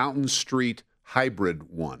a Mountain Street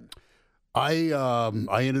hybrid one? I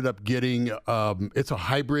ended up getting, it's a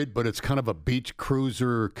hybrid, but it's kind of a beach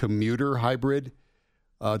cruiser commuter hybrid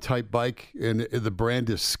type bike. And the brand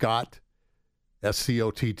is Scott,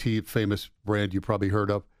 SCOTT, famous brand you probably heard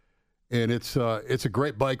of. And it's a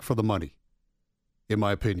great bike for the money, in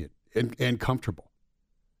my opinion, and comfortable.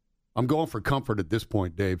 I'm going for comfort at this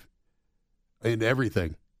point, Dave, in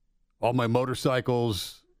everything. All my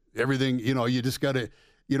motorcycles, everything, you just got to...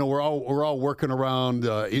 we're all working around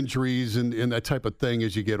injuries and that type of thing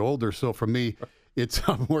as you get older. So for me,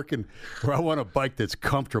 I'm working where I want a bike that's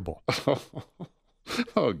comfortable.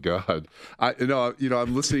 Oh God,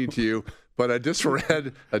 I'm listening to you, but I just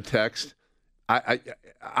read a text.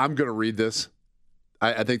 I'm going to read this.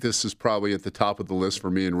 I think this is probably at the top of the list for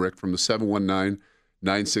me and Rick from the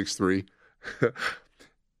 719-963.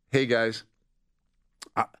 Hey guys.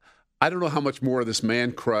 I don't know how much more of this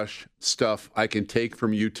man crush stuff I can take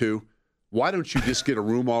from you two. Why don't you just get a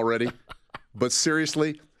room already? But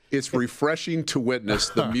seriously, it's refreshing to witness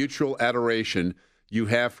the mutual adoration you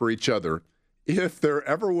have for each other. If there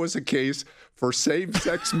ever was a case for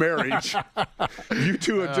same-sex marriage, you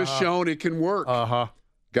two have just shown it can work.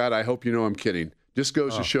 God, I hope you know I'm kidding. Just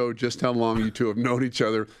goes to show just how long you two have known each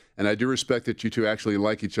other. And I do respect that you two actually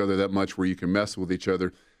like each other that much where you can mess with each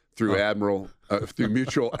other through through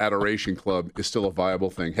Mutual Adoration Club is still a viable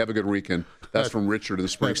thing. Have a good weekend. That's from Richard in the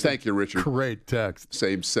Springs. Thank you, Richard. Great text.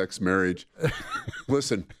 Same-sex marriage.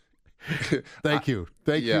 Listen. Thank you,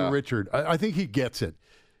 Richard. I think he gets it.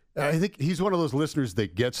 I think he's one of those listeners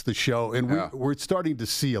that gets the show, and we're starting to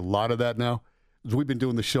see a lot of that now. We've been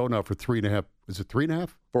doing the show now for 3.5. Is it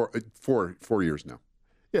 3.5? 4 years now.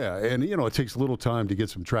 Yeah, and it takes a little time to get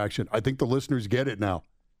some traction. I think the listeners get it now.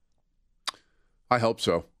 I hope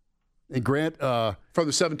so. And Grant, from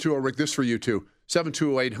the 720, Rick, this for you too.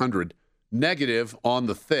 720-800, negative on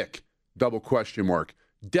the thick, ?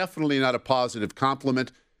 Definitely not a positive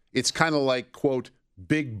compliment. It's kind of like, quote,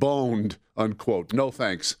 big boned, unquote. No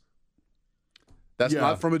thanks. That's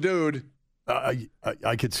not from a dude. I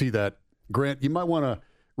could see that. Grant, you might want to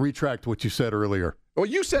retract what you said earlier. Well,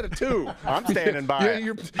 you said it too. I'm standing by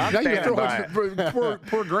it.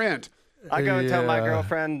 Poor Grant. I go and tell my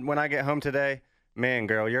girlfriend when I get home today, man,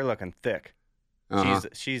 girl, you're looking thick.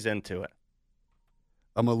 She's into it.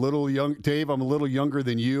 I'm a little young, Dave. I'm a little younger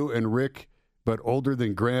than you and Rick, but older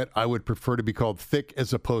than Grant. I would prefer to be called thick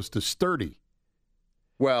as opposed to sturdy.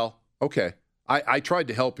 Well, okay. I tried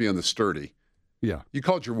to help you on the sturdy. Yeah. You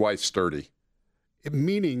called your wife sturdy.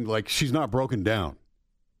 Meaning like she's not broken down.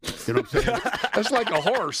 You know what I'm saying? That's like a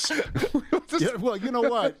horse. Yeah, well, you know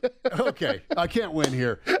what? Okay, I can't win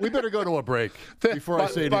here. We better go to a break before I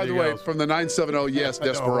say anything else. By the way, from the 970, yes,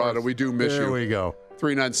 Desperado, we do miss you. There we go.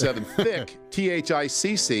 397, thick,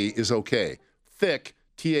 THICC is okay. Thick,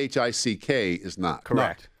 THICK is not.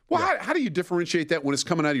 Correct. No. Well, how do you differentiate that when it's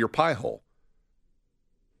coming out of your pie hole?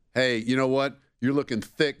 Hey, you know what? You're looking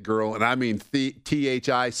thick, girl, and I mean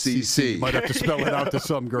THICC. Might have to spell it out to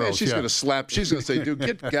some girls. Man, she's going to slap. She's going to say, dude,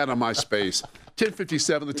 get out of my space.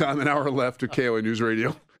 10:57 the time, an hour left of KOA News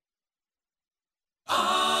Radio.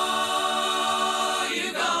 Oh,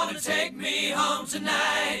 you're going to take me home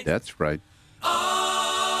tonight. That's right.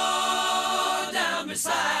 Oh, down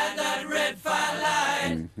beside that red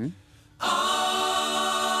firelight. Mm-hmm.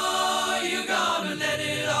 Oh, you're going to let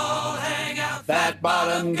it all hang out. Fat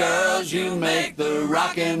bottom girls, you make the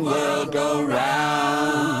rockin' world go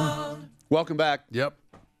round. Welcome back. Yep.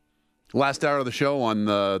 Last hour of the show on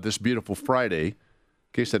this beautiful Friday. In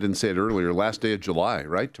case I didn't say it earlier, last day of July,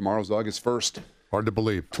 right? Tomorrow's August 1st. Hard to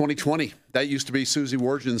believe. 2020. That used to be Susie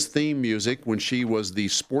Wargen's theme music when she was the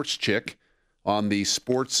sports chick on the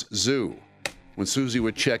Sports Zoo. When Susie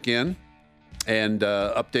would check in and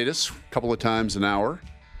update us a couple of times an hour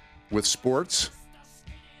with sports.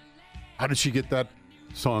 How did she get that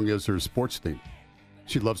song as her sports theme?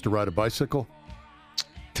 She loves to ride a bicycle.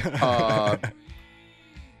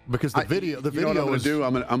 Because the video you know what I'm going to do?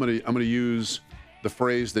 I'm going to use the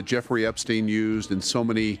phrase that Jeffrey Epstein used in so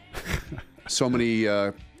many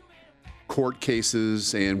court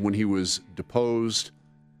cases and when he was deposed.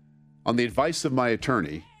 On the advice of my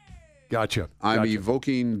attorney, gotcha. I'm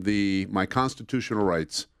evoking my constitutional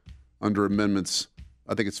rights under amendments.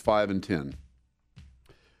 I think it's 5 and 10.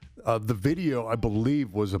 The video, I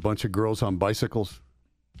believe, was a bunch of girls on bicycles.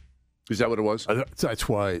 Is that what it was? That's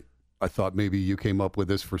why I thought maybe you came up with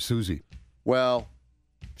this for Susie. Well,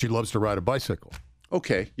 she loves to ride a bicycle.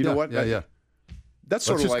 Okay, you know what? Yeah. That's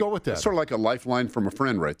sort Let's of just like go with that. That's sort of like a lifeline from a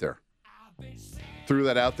friend right there. Threw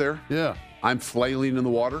that out there. Yeah. I'm flailing in the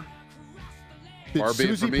water. Far be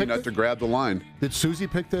it for me not to grab the line. Did Susie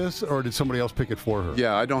pick this, or did somebody else pick it for her?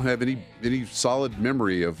 Yeah, I don't have any solid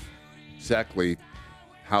memory of exactly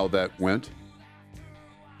how that went.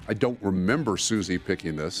 I don't remember Susie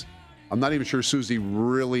picking this. I'm not even sure Susie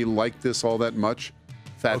really liked this all that much.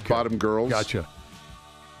 Fat bottom girls. Gotcha.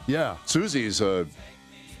 Yeah. Susie's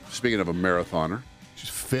speaking of a marathoner. She's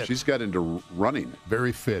fit. She's got into running.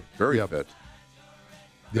 Very fit. Very fit.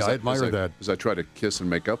 Yeah, I admire that. As I try to kiss and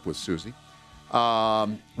make up with Susie.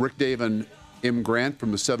 Rick Dave and M. Grant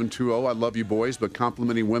from the 720. I love you boys, but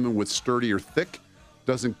complimenting women with sturdy or thick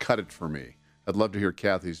doesn't cut it for me. I'd love to hear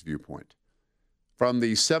Kathy's viewpoint. From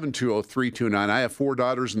the 720-329, I have 4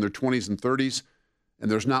 daughters in their 20s and 30s,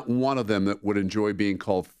 and there's not one of them that would enjoy being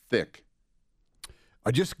called thick.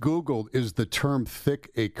 I just Googled, is the term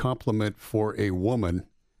thick a compliment for a woman?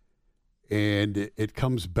 And it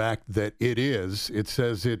comes back that it is. It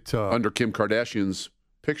says it... under Kim Kardashian's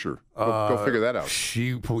picture. Go figure that out.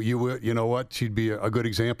 You know what? She'd be a good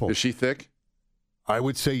example. Is she thick? I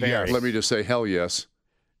would say yes. Let me just say hell yes.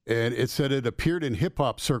 And it said it appeared in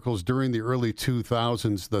hip-hop circles during the early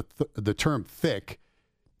 2000s. The term thick,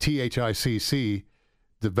 T-H-I-C-C,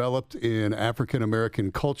 developed in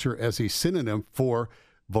African-American culture as a synonym for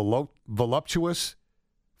voluptuous,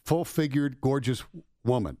 full-figured, gorgeous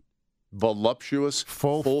woman. Voluptuous,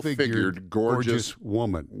 full-figured, gorgeous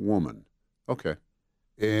woman. Okay.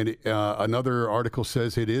 And another article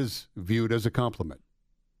says it is viewed as a compliment,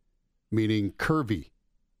 meaning curvy.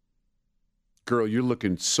 Girl, you're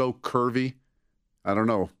looking so curvy. I don't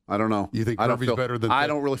know. You think curvy's better than thick? I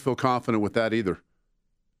don't really feel confident with that either.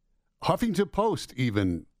 Huffington Post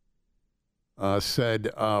even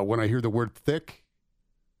said, when I hear the word thick,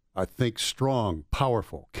 I think strong,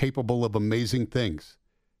 powerful, capable of amazing things.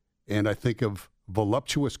 And I think of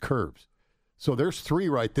voluptuous curves. So there's 3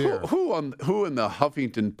 right there. Who in the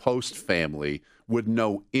Huffington Post family would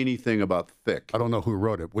know anything about thick? I don't know who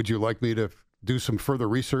wrote it. Would you like me to do some further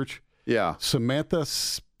research? Yeah. Samantha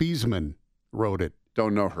Spiesman wrote it.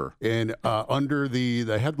 Don't know her. And under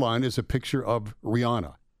the headline is a picture of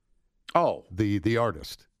Rihanna. Oh. The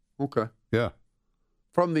artist. Okay. Yeah.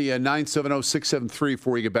 From the 970-673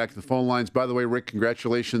 before you get back to the phone lines. By the way, Rick,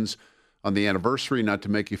 congratulations on the anniversary. Not to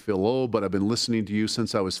make you feel old, but I've been listening to you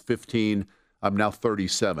since I was 15. I'm now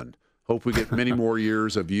 37. Hope we get many more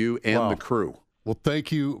years of you and the crew. Well,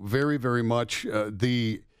 thank you very, very much.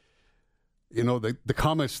 The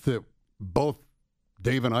comments that both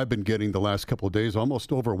Dave and I have been getting the last couple of days,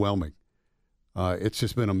 almost overwhelming. It's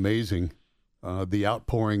just been amazing, the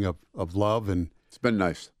outpouring of love and it's been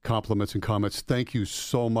nice. Compliments and comments. Thank you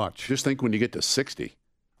so much. Just think when you get to 60.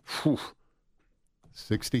 Whew.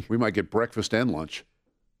 60? We might get breakfast and lunch.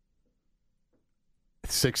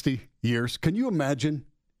 60 years. Can you imagine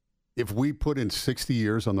if we put in 60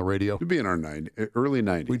 years on the radio? We'd be in our early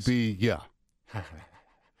 90s. We'd be, yeah.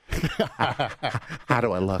 How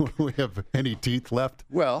do I look? Do we have any teeth left?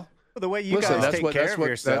 Well, the way you guys take care of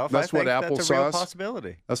yourself, I think that's a real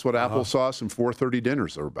possibility. That's what applesauce and 4:30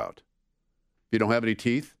 dinners are about. If you don't have any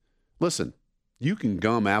teeth, listen, you can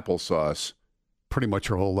gum applesauce pretty much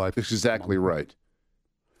your whole life. That's exactly right.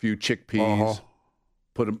 A few chickpeas,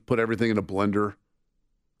 put everything in a blender.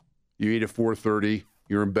 You eat at 4:30.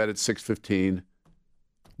 You're in bed at 6:15.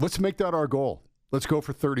 Let's make that our goal. Let's go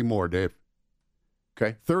for 30 more, Dave.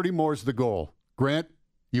 Okay. 30 more is the goal. Grant,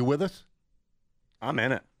 you with us? I'm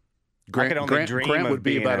in it. Grant would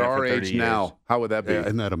be about our age now. How would that be? Yeah,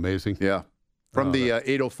 isn't that amazing? Yeah. From the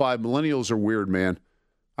 805, millennials are weird, man.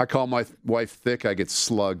 I call my wife thick, I get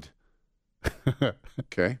slugged.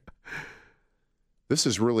 Okay. This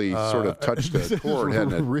has really sort of touched a chord,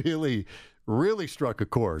 hasn't it? Really really struck a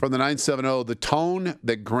chord. From the 970, the tone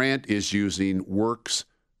that Grant is using works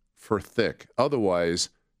for thick. Otherwise,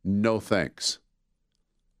 no thanks.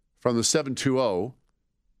 From the 720,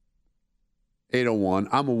 801,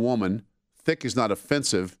 I'm a woman. Thick is not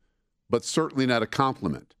offensive, but certainly not a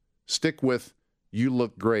compliment. Stick with, you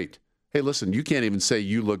look great. Hey, listen, you can't even say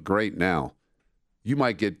you look great now. You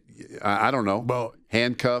might get, I don't know,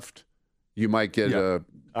 handcuffed. You might get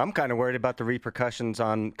I'm kind of worried about the repercussions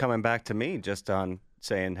on coming back to me just on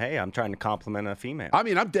saying, hey, I'm trying to compliment a female. I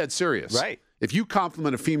mean, I'm dead serious. Right. If you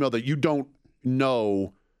compliment a female that you don't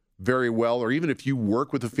know very well, or even if you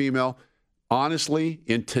work with a female, honestly,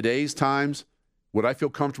 in today's times, would I feel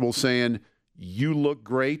comfortable saying, you look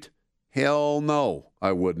great? Hell no,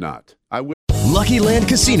 I would not. I would. Lucky Land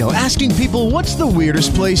Casino, asking people, what's the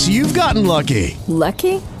weirdest place you've gotten lucky?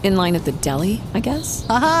 Lucky? In line at the deli, I guess?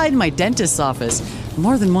 Aha, in my dentist's office.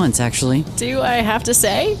 More than once, actually. Do I have to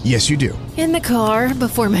say? Yes, you do. In the car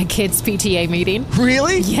before my kids' PTA meeting.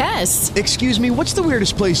 Really? Yes. Excuse me, what's the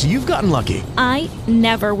weirdest place you've gotten lucky? I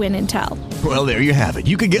never win and tell. Well, there you have it.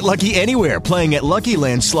 You can get lucky anywhere, playing at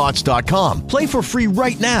LuckyLandSlots.com. Play for free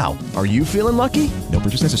right now. Are you feeling lucky? No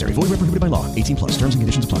purchase necessary. Void where prohibited by law. 18+. Terms and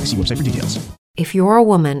conditions apply. See website for details. If you're a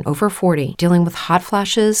woman over 40 dealing with hot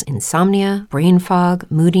flashes, insomnia, brain fog,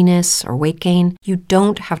 moodiness, or weight gain, you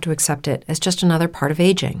don't have to accept it as just another part of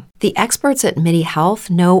aging. The experts at MIDI Health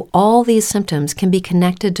know all these symptoms can be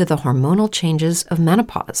connected to the hormonal changes of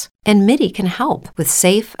menopause. And MIDI can help with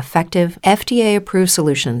safe, effective, FDA-approved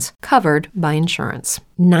solutions covered by insurance.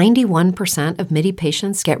 91% of MIDI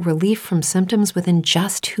patients get relief from symptoms within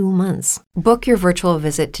just 2 months. Book your virtual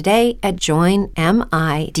visit today at joinmidi.com.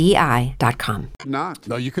 No,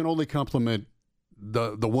 you can only compliment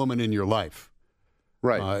the woman in your life.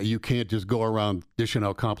 Right. You can't just go around dishing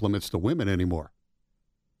out compliments to women anymore.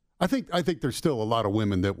 I think there's still a lot of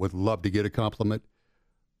women that would love to get a compliment,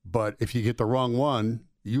 but if you get the wrong one,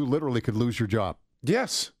 you literally could lose your job.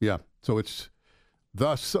 Yes. Yeah. So it's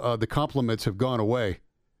thus the compliments have gone away,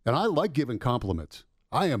 and I like giving compliments.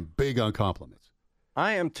 I am big on compliments.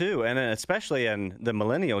 I am too, and especially in the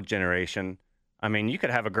millennial generation. I mean, you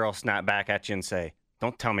could have a girl snap back at you and say,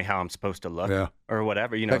 "Don't tell me how I'm supposed to look," or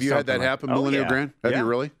whatever. You know, have you had that happen, Millennial Grant? Have you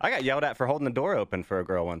really? I got yelled at for holding the door open for a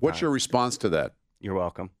girl one time. What's your response to that? You're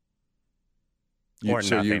welcome.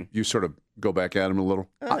 You sort of go back at him a little?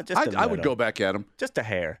 I would go back at him. Just a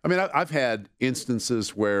hair. I mean, I've had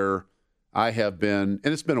instances where I have been,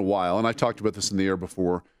 and it's been a while, and I talked about this in the air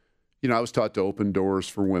before. You know, I was taught to open doors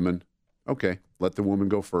for women. Okay, let the woman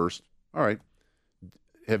go first. All right.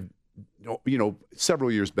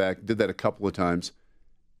 Several years back, did that a couple of times,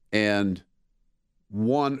 and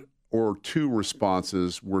one or two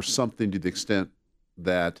responses were something to the extent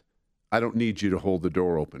that I don't need you to hold the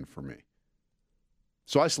door open for me.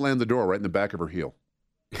 So I slammed the door right in the back of her heel.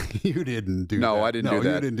 You didn't do that. No, I didn't do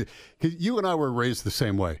that. You didn't. 'Cause you and I were raised the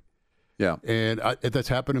same way. Yeah. And that's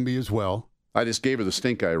happened to me as well. I just gave her the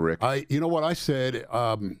stink eye, Rick. You know what I said?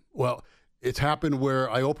 Well, it's happened where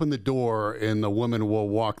I open the door and the woman will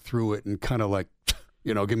walk through it and kind of like,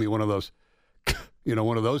 give me one of those,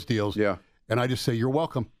 one of those deals. Yeah. And I just say, you're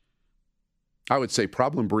welcome. I would say,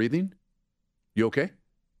 problem breathing? You okay?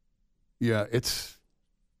 Yeah,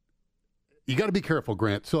 you got to be careful,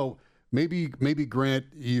 Grant. So maybe Grant,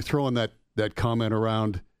 you throwing that comment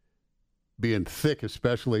around being thick,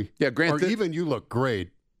 especially. Yeah, Grant. Or even you look great.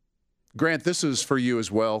 Grant, this is for you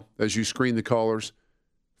as well as you screen the callers.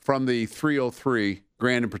 From the 303,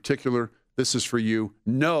 Grant in particular, this is for you.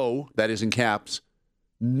 No, that is in caps.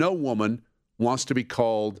 No woman wants to be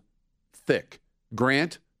called thick.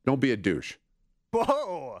 Grant, don't be a douche.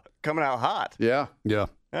 Whoa, coming out hot. Yeah. Yeah.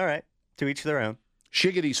 All right, to each their own.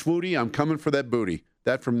 Shiggity swooty, I'm coming for that booty.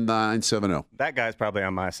 That from 970. That guy's probably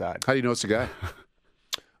on my side. How do you know it's a guy?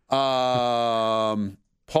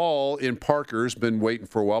 Paul in Parker's been waiting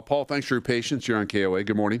for a while. Paul, thanks for your patience. You're on KOA.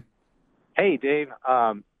 Good morning. Hey, Dave.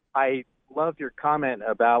 I love your comment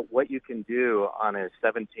about what you can do on a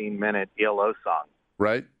 17-minute ELO song.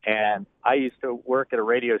 Right. And I used to work at a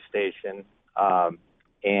radio station,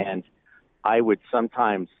 and I would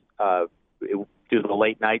sometimes do the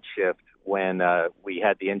late night shift when we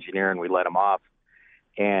had the engineer and we let him off,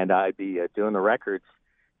 and I'd be doing the records,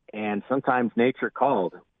 and sometimes nature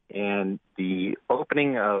called. And the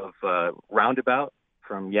opening of Roundabout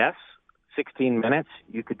from Yes, 16 minutes,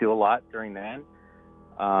 you could do a lot during that.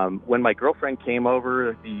 When my girlfriend came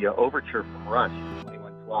over, the overture from Rush,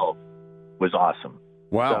 2112, was awesome.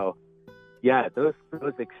 Wow. So, yeah, those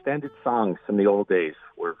extended songs from the old days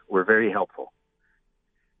were very helpful.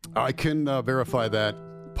 I can verify that,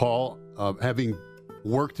 Paul, having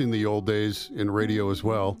worked in the old days in radio as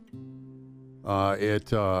well.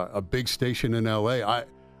 at a big station in L.A.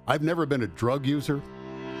 I've never been a drug user,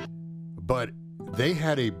 but they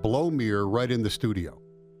had a blow mirror right in the studio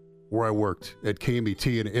where I worked at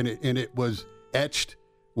KMET, and it was etched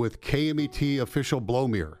with KMET official blow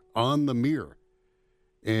mirror on the mirror.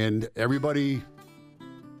 And everybody,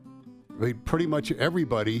 pretty much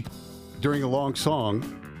everybody, during a long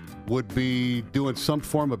song would be doing some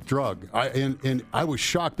form of drug. And I was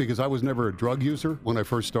shocked because I was never a drug user when I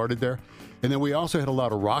first started there. And then we also had a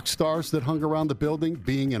lot of rock stars that hung around the building,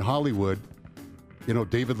 being in Hollywood. You know,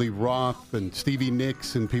 David Lee Roth and Stevie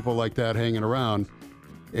Nicks and people like that hanging around.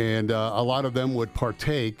 And a lot of them would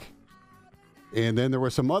partake. And then there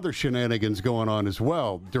were some other shenanigans going on as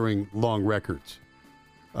well during long records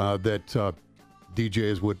that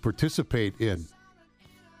DJs would participate in.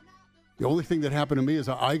 The only thing that happened to me is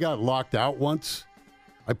I got locked out once.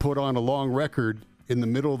 I put on a long record in the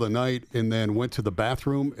middle of the night and then went to the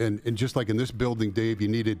bathroom. And just like in this building, Dave, you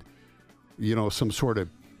needed, you know, some sort of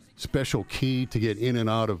special key to get in and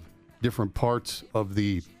out of different parts of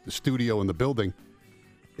the studio and the building.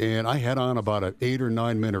 And I had on about an 8 or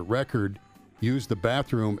 9 minute record, used the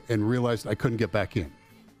bathroom, and realized I couldn't get back in.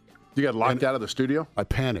 You got locked out of the studio? I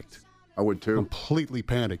panicked. I would too. Completely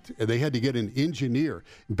panicked. And they had to get an engineer.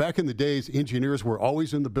 Back in the days, engineers were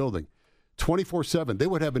always in the building, 24/7. They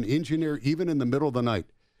would have an engineer even in the middle of the night,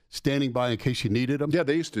 standing by in case you needed them. Yeah,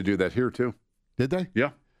 they used to do that here too. Did they?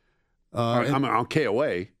 Yeah. I'm on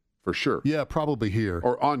KOA for sure. Yeah, probably here.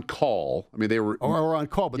 Or on call. I mean, they were. Or on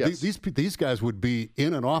call. But yes. these guys would be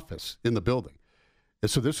in an office in the building. And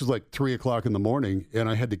so this was like 3 o'clock in the morning, and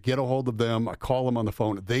I had to get a hold of them. I call them on the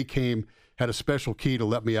phone. They came, had a special key to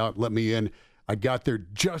let me out, let me in. I got there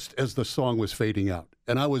just as the song was fading out,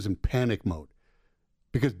 and I was in panic mode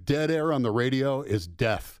because dead air on the radio is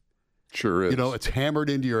death. Sure is. You know, it's hammered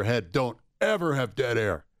into your head. Don't ever have dead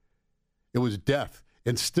air. It was death.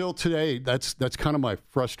 And still today, that's kind of my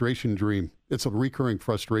frustration dream. It's a recurring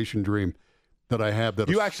frustration dream that I have. That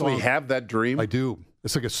you actually have that dream? I do.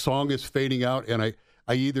 It's like a song is fading out, and I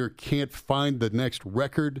either can't find the next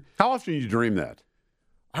record. How often do you dream that?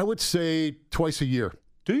 I would say twice a year.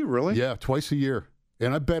 Do you really? Yeah, twice a year.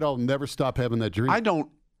 And I bet I'll never stop having that dream. I don't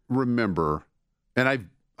remember, and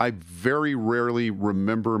I very rarely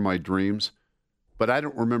remember my dreams, but I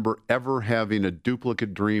don't remember ever having a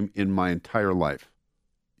duplicate dream in my entire life.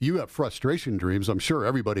 You have frustration dreams. I'm sure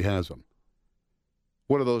everybody has them.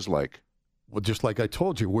 What are those like? Well, just like I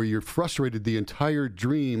told you, where you're frustrated the entire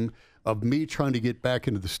dream of me trying to get back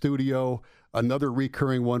into the studio. Another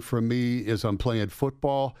recurring one for me is I'm playing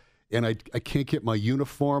football, and I can't get my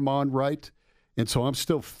uniform on right. And so I'm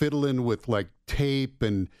still fiddling with, like, tape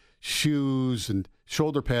and shoes and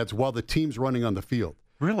shoulder pads while the team's running on the field.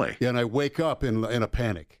 Really? Yeah, and I wake up in a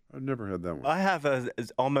panic. I've never had that one. I have an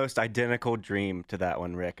almost identical dream to that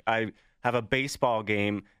one, Rick. I have a baseball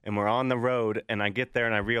game, and we're on the road, and I get there,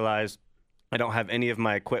 and I realize I don't have any of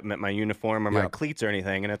my equipment, my uniform or my cleats or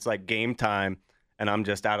anything, and it's like game time, and I'm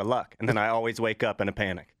just out of luck. And then I always wake up in a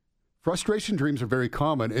panic. Frustration dreams are very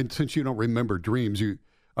common, and since you don't remember dreams,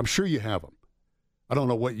 I'm sure you have them. I don't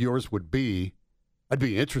know what yours would be. I'd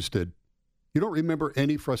be interested. You don't remember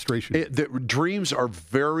any frustration? The dreams are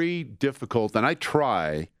very difficult, and I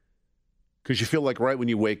try, because you feel like right when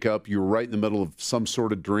you wake up, you're right in the middle of some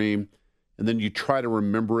sort of dream, and then you try to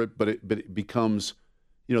remember it, but it becomes,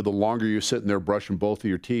 you know, the longer you're sitting there brushing both of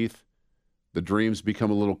your teeth, the dreams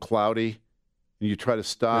become a little cloudy, and you try to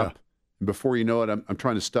stop. Yeah. And before you know it, I'm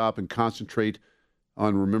trying to stop and concentrate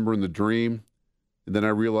on remembering the dream. And then I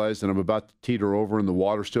realize that I'm about to teeter over and the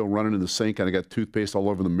water's still running in the sink and I got toothpaste all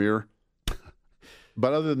over the mirror.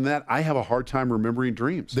 But other than that, I have a hard time remembering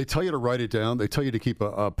dreams. They tell you to write it down. They tell you to keep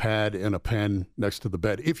a pad and a pen next to the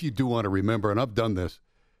bed if you do want to remember. And I've done this,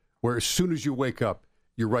 where as soon as you wake up,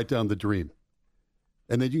 you write down the dream.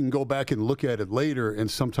 And then you can go back and look at it later, and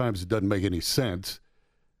sometimes it doesn't make any sense.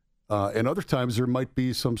 And other times there might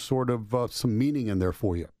be some sort of some meaning in there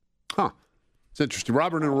for you. Huh. It's interesting.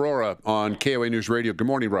 Robert and Aurora on KOA News Radio. Good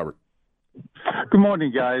morning, Robert. Good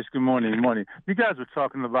morning, guys. Good morning. Good morning. You guys were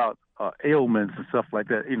talking about ailments and stuff like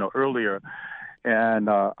that, earlier. And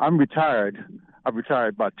I'm retired. I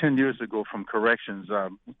retired about 10 years ago from corrections.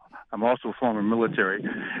 I'm also a former military.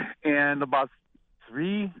 And about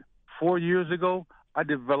 3-4 years ago, I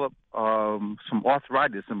developed some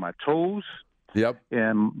arthritis in my toes. Yep.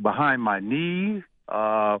 And behind my knee,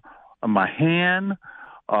 on my hand,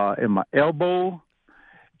 in my elbow.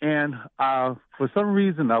 And for some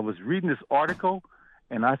reason, I was reading this article,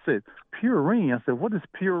 and I said, Purine. I said, what is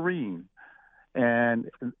Purine? And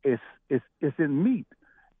it's in meat.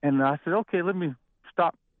 And I said, okay, let me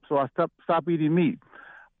stop. So I stopped eating meat.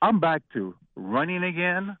 I'm back to running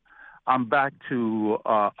again. I'm back to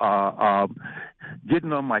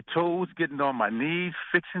getting on my toes, getting on my knees,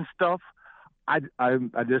 fixing stuff. I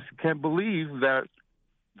just can't believe that.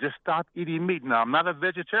 Just stop eating meat. Now, I'm not a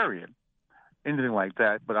vegetarian, anything like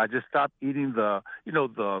that, but I just stopped eating the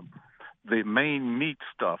main meat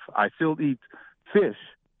stuff. I still eat fish,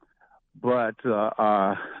 but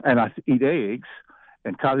and I eat eggs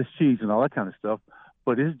and cottage cheese and all that kind of stuff.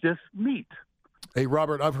 But it's just meat. Hey,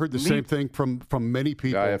 Robert, I've heard the same thing from many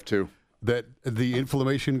people. Yeah, I have too. That the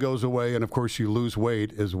inflammation goes away, and of course you lose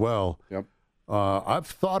weight as well. Yep. I've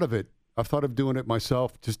thought of it. I've thought of doing it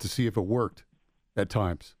myself just to see if it worked at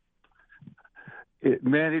times. It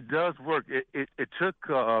does work. It took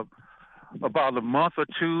about a month or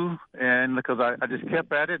two, and because I just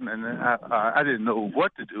kept at it, and I didn't know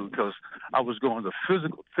what to do because I was going to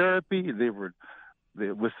physical therapy. They were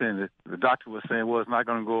saying that the doctor was saying, well, it's not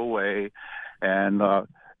going to go away, and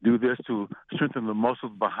do this to strengthen the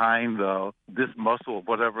muscles behind this muscle or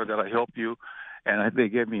whatever that'll help you. And they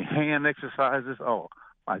gave me hand exercises. Oh,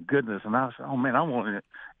 my goodness. And I was, oh, man, I want to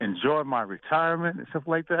enjoy my retirement and stuff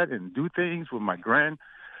like that and do things with my grandson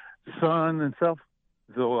and stuff.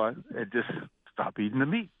 So I just stopped eating the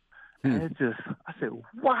meat. And it just, I said,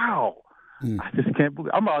 wow. I just can't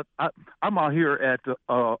believe I'm out here at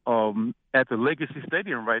the Legacy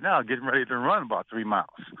Stadium right now, getting ready to run about 3 miles.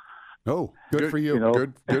 Oh, good for you.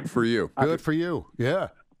 Good for you. Good for you. Yeah.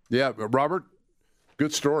 Yeah, Robert,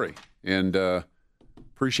 good story, and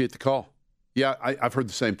appreciate the call. Yeah, I've heard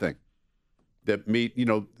the same thing. That meat,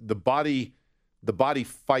 the body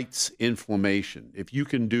fights inflammation. If you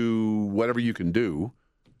can do whatever you can do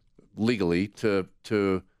legally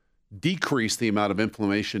to decrease the amount of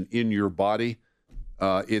inflammation in your body,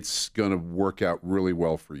 it's going to work out really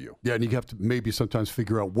well for you. Yeah, and you have to maybe sometimes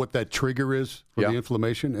figure out what that trigger is for the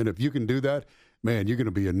inflammation. And if you can do that, man, you're going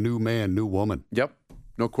to be a new man, new woman. Yep,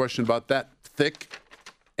 no question about that. Thick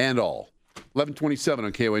and all. 11:27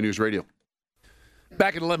 on KOA News Radio.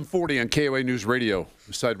 Back at 11:40 on KOA News Radio.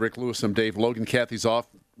 Beside Rick Lewis, I'm Dave Logan. Kathy's off,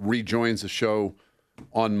 rejoins the show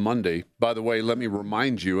on Monday. By the way, let me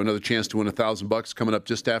remind you, another chance to win $1,000 coming up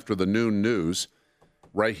just after the noon news.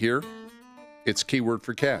 Right here, it's Keyword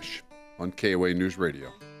for Cash on KOA News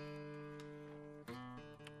Radio.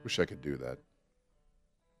 Wish I could do that.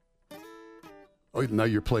 Oh, now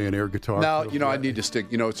you're playing air guitar. No, I need to stick.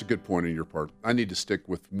 It's a good point on your part. I need to stick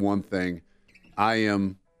with one thing. I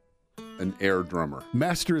am an air drummer.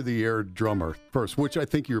 Master the air drummer first, which I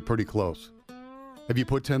think you're pretty close. Have you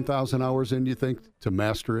put 10,000 hours in, you think, to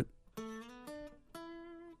master it?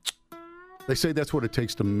 They say that's what it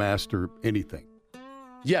takes to master anything.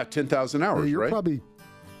 Yeah, 10,000 hours, you're right? You're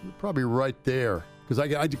probably right there. Because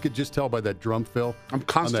I could just tell by that drum fill. I'm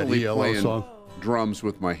constantly on that playing song. Drums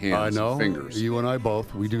with my hands and fingers. You and I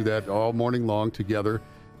both. We do that all morning long together,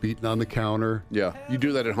 beating on the counter. Yeah. You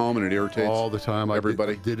do that at home and it irritates all the time.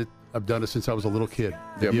 Everybody? I did it. I've done it since I was a little kid.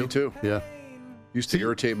 Yeah, me too. Yeah. Used to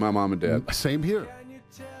irritate my mom and dad. Same here.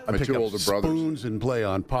 My two older brothers. Spoons and play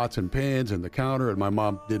on pots and pans and the counter, and my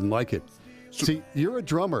mom didn't like it. See, you're a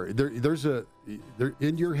drummer. There's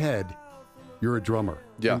in your head, you're a drummer.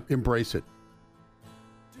 Yeah. Embrace it.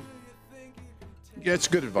 Yeah, it's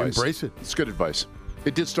good advice. Embrace it. It's good advice.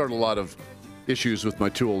 It did start a lot of issues with my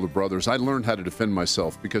two older brothers. I learned how to defend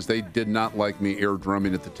myself because they did not like me air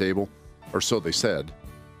drumming at the table, or so they said.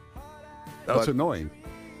 That's annoying.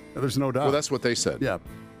 There's no doubt. Well, that's what they said. Yeah.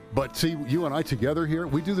 But see, you and I together here,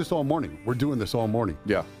 we do this all morning. We're doing this all morning.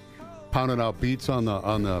 Yeah. Pounding out beats on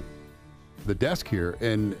the desk here,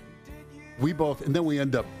 and and then we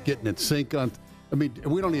end up getting in sync on. I mean,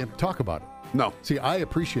 we don't even talk about it. No. See, I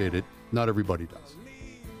appreciate it. Not everybody does.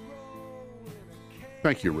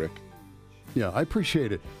 Thank you, Rick. Yeah, I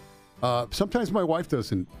appreciate it. Sometimes my wife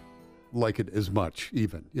doesn't like it as much,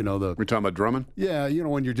 even. We're talking about drumming? Yeah,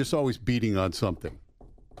 when you're just always beating on something,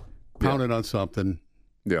 pounding on something.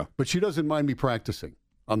 Yeah. But she doesn't mind me practicing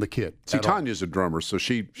on the kit. See, Tanya's a drummer, so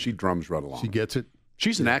she drums right along. She gets it.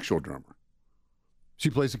 She's an actual drummer. She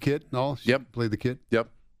plays the kit? No? Yep. Play the kit? Yep.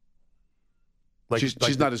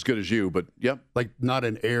 She's not as good as you, but yep. Like not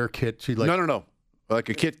an air kit? No. Like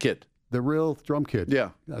a kit. The real drum kit. Yeah.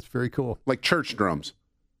 That's very cool. Like church drums.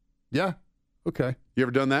 Yeah. Okay. You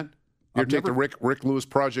ever done that? You ever take the Rick Lewis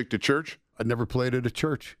project to church? I never played at a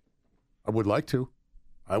church. I would like to.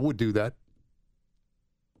 I would do that.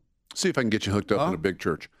 See if I can get you hooked up in a big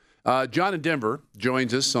church. John in Denver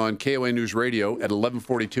joins us on KOA News Radio at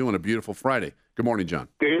 11:42 on a beautiful Friday. Good morning, John.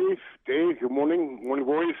 Dave, good morning. Morning,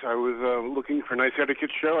 boys. I was looking for a nice etiquette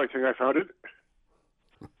show. I think I found it.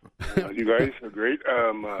 You guys are great.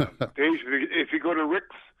 Dave, if you go to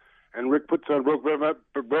Rick's and Rick puts on Brokeback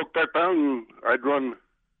Mountain,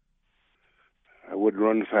 I would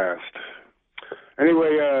run fast.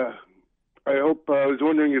 Anyway, I was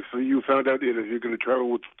wondering if you found out if you're going to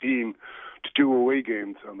travel with the team to do away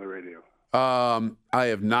games on the radio. I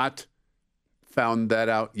have not found that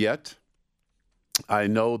out yet. I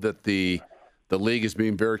know that the league is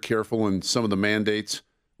being very careful in some of the mandates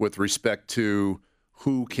with respect to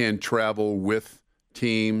who can travel with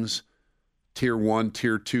teams, Tier 1,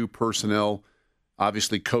 Tier 2 personnel,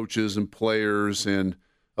 obviously coaches and players and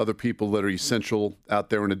other people that are essential out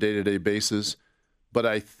there on a day-to-day basis. But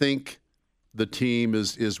I think the team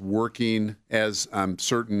is working, as I'm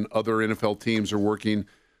certain other NFL teams are working,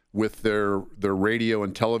 with their radio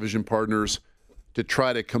and television partners to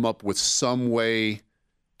try to come up with some way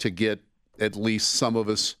to get at least some of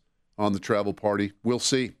us on the travel party. We'll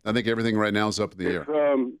see. I think everything right now is up in the air.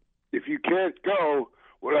 If you can't go,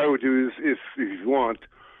 what I would do is, if you want,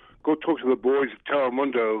 go talk to the boys at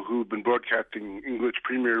Telemundo who've been broadcasting English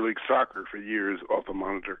Premier League soccer for years off the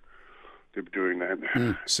monitor. They've been doing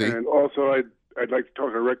that. See? And also, I'd like to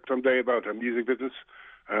talk to Rick someday about the music business.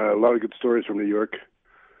 A lot of good stories from New York.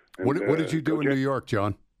 And, what did you do in New York,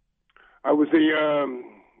 John? I was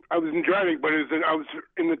in driving, but I was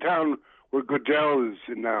in the town where Goodell is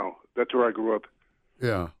now. That's where I grew up.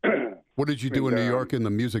 Yeah. What did you do in New York in the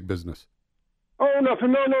music business? Oh,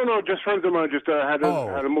 nothing. No. Just friends of mine just had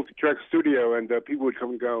a multi-track studio, and people would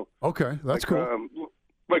come and go. Okay, that's cool.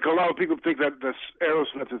 Like a lot of people think that this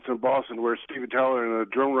Aerosmith is in Boston, where Steven Tyler and the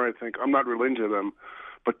drummer, I think, I'm not really into them,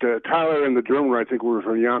 but Tyler and the drummer, I think, were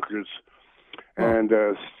from Yonkers. Oh. And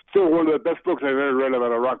still one of the best books I've ever read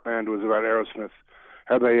about a rock band was about Aerosmith.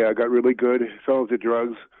 How they got really good, fell into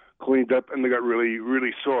drugs, cleaned up, and they got really,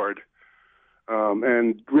 really soared.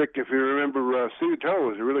 And Rick, if you remember, Steven Tyler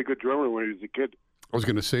was a really good drummer when he was a kid. I was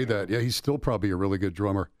going to say that. Yeah, he's still probably a really good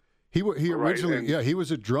drummer. He originally, he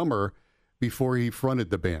was a drummer before he fronted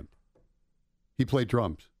the band. He played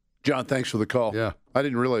drums. John, thanks for the call. Yeah. I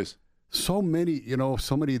didn't realize. So many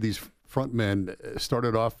of these front men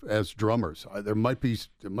started off as drummers. There must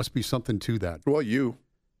be something to that. Well, you're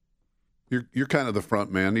kind of the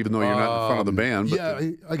front man, even though you're not in front of the band. But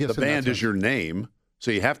yeah, I guess the band is your name, so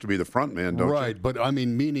you have to be the front man, don't you? Right, but I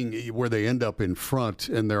mean, meaning where they end up in front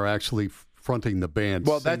and they're actually fronting the band.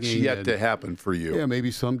 Well, that's yet to happen for you. Yeah, maybe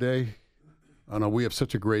someday. I don't know. We have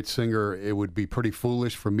such a great singer. It would be pretty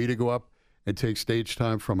foolish for me to go up and take stage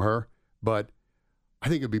time from her, but I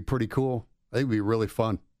think it'd be pretty cool. I think it'd be really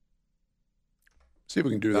fun. See if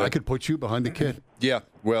we can do that. I could put you behind the kid. Yeah.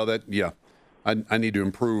 Well, I need to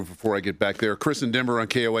improve before I get back there. Chris in Denver on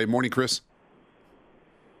KOA. Morning, Chris.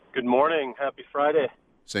 Good morning. Happy Friday.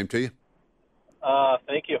 Same to you.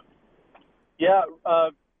 Thank you. Yeah,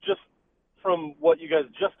 just from what you guys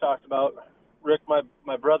just talked about, Rick,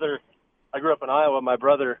 my brother, I grew up in Iowa. My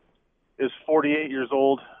brother is 48 years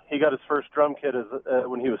old. He got his first drum kit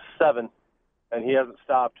when he was 7, and he hasn't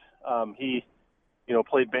stopped. He,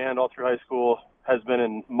 played band all through high school, has been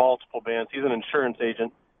in multiple bands. He's an insurance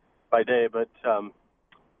agent by day, but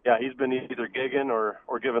he's been either gigging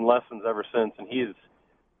or giving lessons ever since, and he's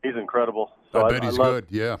incredible. So I bet he's good.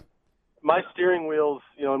 Yeah. My steering wheels,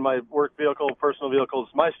 in my work vehicle, personal vehicles,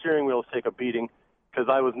 my steering wheels take a beating because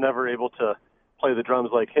I was never able to play the drums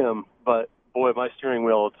like him. But boy, my steering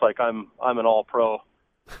wheel, it's like I'm an all-pro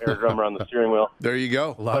air drummer on the steering wheel. There you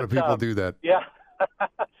go. A lot of people do that. Yeah.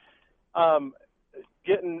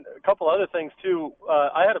 Getting a couple other things too.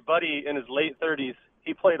 I had a buddy in his late 30s.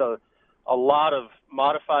 He played a lot of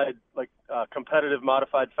modified, competitive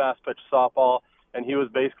modified fast pitch softball, and he was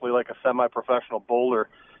basically like a semi-professional bowler.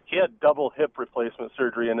 He had double hip replacement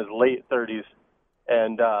surgery in his late 30s,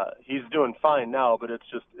 and he's doing fine now. But it's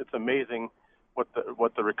amazing what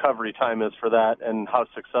the recovery time is for that and how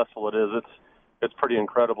successful it is. It's pretty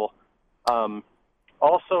incredible.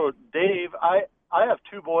 Also, Dave, I have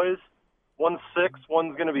 2 boys. One's 6.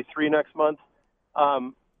 One's going to be 3 next month.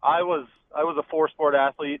 I was a 4-sport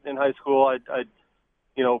athlete in high school. I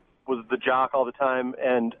was the jock all the time,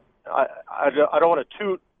 and I don't want to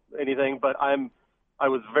toot anything, but I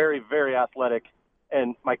was very, very athletic,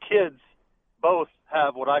 and my kids both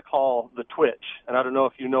have what I call the twitch, and I don't know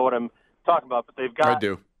if you know what I'm talking about, but they've got. I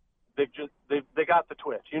do. They got the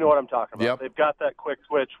twitch. You know what I'm talking about. Yep. They've got that quick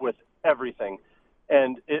twitch with everything,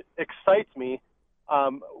 and it excites me.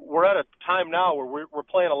 We're at a time now where we're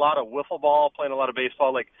playing a lot of wiffle ball, playing a lot of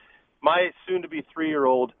baseball. Like my soon-to-be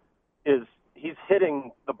 3-year-old he's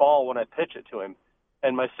hitting the ball when I pitch it to him,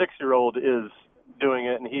 and my 6-year-old is doing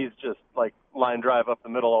it, and he's just like line drive up the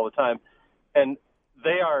middle all the time. And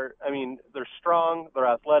they're strong, they're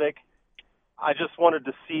athletic. I just wanted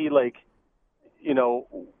to see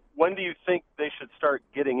when do you think they should start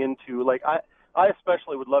getting into, like, I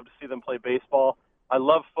especially would love to see them play baseball. I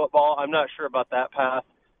love football. I'm not sure about that path.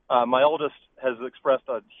 My oldest has expressed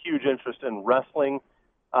a huge interest in wrestling,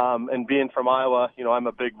 and being from Iowa, I'm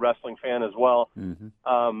a big wrestling fan as well.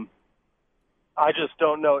 Mm-hmm. I just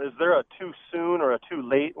don't know. Is there a too soon or a too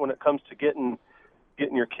late when it comes to getting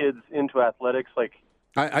your kids into athletics? Like,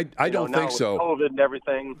 I don't think so. COVID and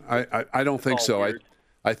everything. I don't think so.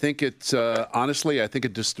 I think it's honestly, I think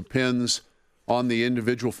it just depends on the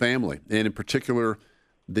individual family, and in particular,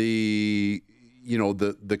 the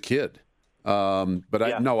kid. But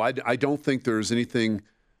I don't think there's anything.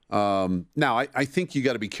 Now, I think you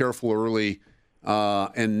got to be careful early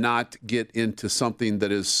and not get into something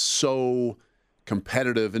that is so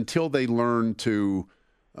competitive until they learn to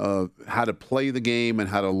how to play the game and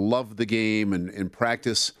how to love the game and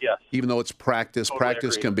practice. Yes. Even though it's practice,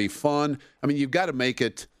 practice can be fun. I mean, you've got to make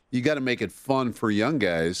it fun for young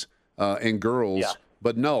guys and girls. Yeah.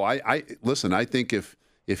 But no, I listen. I think if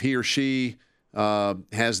he or she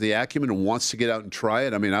has the acumen and wants to get out and try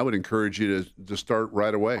it, I mean, I would encourage you to start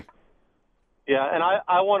right away. Yeah, and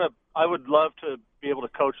I would love to be able to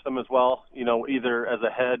coach them as well, either as a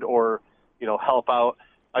head or, help out.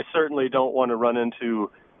 I certainly don't want to run into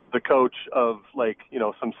the coach of, like,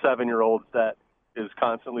 some 7-year-olds that is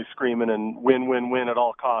constantly screaming and win, win, win at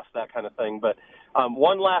all costs, that kind of thing. But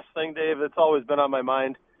one last thing, Dave, that's always been on my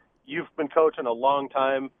mind. You've been coaching a long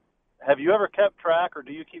time. Have you ever kept track, or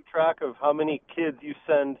do you keep track of how many kids you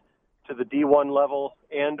send to the D1 level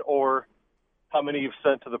and or how many you've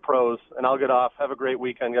sent to the pros? And I'll get off. Have a great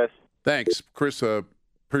weekend, guys. Thanks, Chris.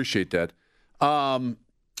 Appreciate that.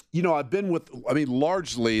 I've been with,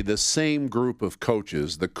 largely the same group of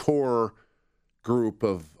coaches. The core group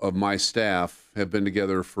of my staff have been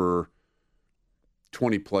together for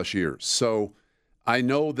 20-plus years. So I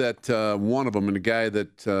know that one of them, and a guy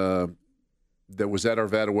that was at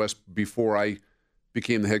Arvada West before I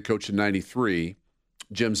became the head coach in '93,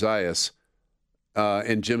 Jim Zayas,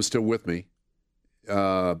 and Jim's still with me.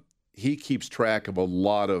 He keeps track of a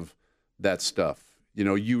lot of that stuff.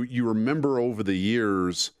 You remember over the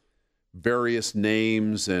years various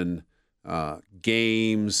names and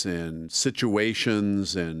games and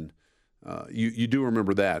situations, and you do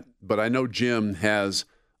remember that. But I know Jim has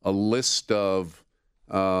a list of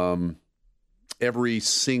every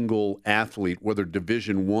single athlete, whether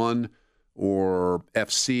Division I or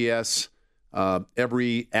FCS,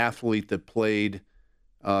 every athlete that played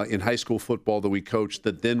in high school football that we coached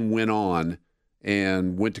that then went on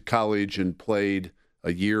and went to college and played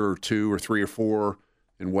a year or two or three or four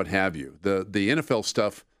and what have you. The NFL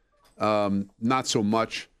stuff, not so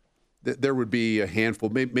much. There would be a handful,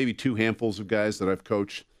 maybe two handfuls of guys that I've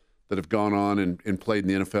coached that have gone on and played in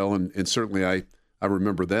the NFL, and certainly I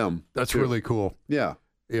remember them. That's too. really cool. Yeah.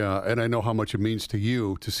 Yeah, and I know how much it means to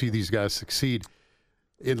you to see these guys succeed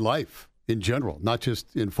in life in general, not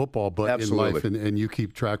just in football, but Absolutely. in life, and you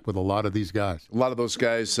keep track with a lot of these guys. A lot of those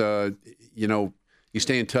guys, you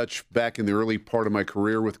stay in touch back in the early part of my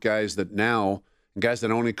career with guys that I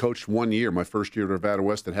only coached 1 year, my first year at Arvada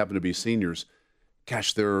West, that happened to be seniors.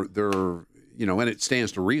 Gosh, they're and it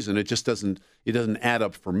stands to reason. It just doesn't add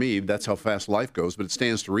up for me. That's how fast life goes, but it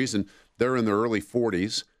stands to reason. They're in their early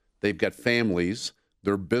 40s. They've got families.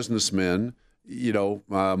 They're businessmen.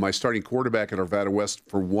 My starting quarterback at Arvada West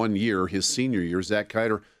for 1 year, his senior year, Zach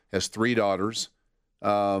Kiter, has 3 daughters.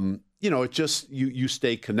 It just you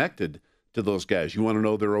stay connected to those guys. You want to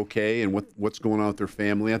know they're okay and what's going on with their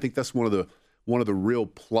family. I think that's one of the real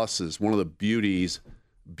pluses, one of the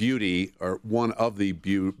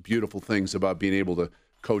beautiful things about being able to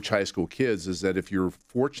coach high school kids is that if you're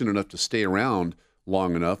fortunate enough to stay around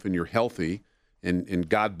long enough and you're healthy and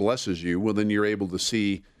God blesses you, well, then you're able to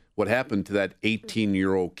see what happened to that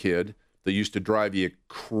 18-year-old kid that used to drive you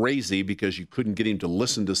crazy because you couldn't get him to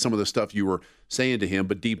listen to some of the stuff you were saying to him,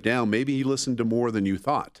 but deep down, maybe he listened to more than you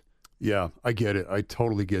thought. Yeah, I get it. I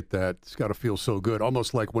totally get that. It's got to feel so good,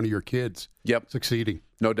 almost like one of your kids succeeding.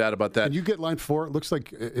 No doubt about that. Can you get line 4? It looks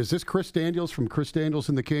like, is this Chris Daniels from Chris Daniels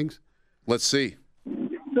and the Kings? Let's see.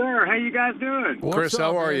 Sir, how you guys doing? Chris,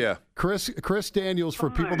 how are you? Chris Daniels, for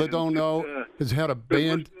people that don't know, has had a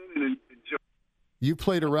band. You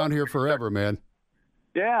played around here forever, man.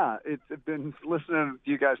 Yeah, it's been listening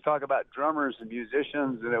to you guys talk about drummers and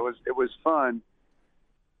musicians, and it was fun.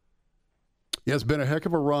 Yeah, it's been a heck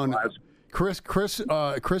of a run.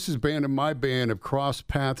 Chris's band and my band have crossed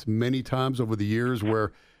paths many times over the years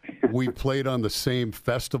where we played on the same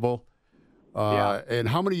festival. And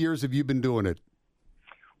how many years have you been doing it?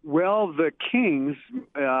 Well, the Kings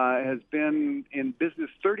has been in business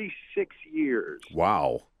 36 years.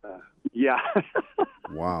 Wow. Yeah.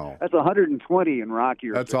 Wow. That's 120 in Rocky.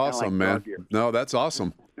 That's awesome, man. No, that's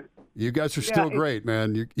awesome. You guys are still great,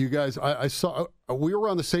 man. You guys, I saw, we were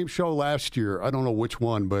on the same show last year. I don't know which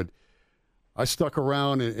one, but I stuck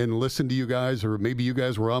around and listened to you guys, or maybe you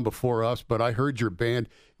guys were on before us, but I heard your band.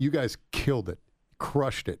 You guys killed it,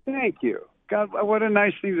 crushed it. Thank you. God, what a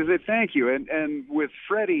nice thing to say. Thank you. And with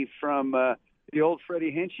Freddie from the old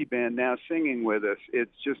Freddie Hinchy band now singing with us,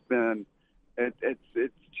 it's just been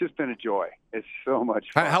a joy. It's so much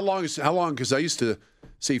fun. How long? Because I used to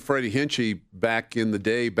see Freddie Hinchy back in the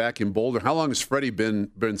day, back in Boulder. How long has Freddie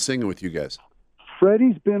been singing with you guys?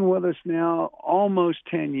 Freddie's been with us now almost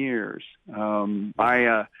 10 years.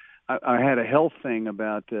 I had a health thing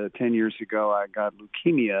about 10 years ago. I got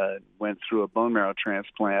leukemia, went through a bone marrow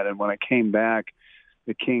transplant, and when I came back,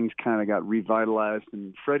 the Kings kind of got revitalized,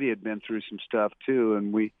 and Freddie had been through some stuff too,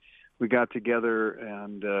 and we got together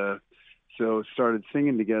and so started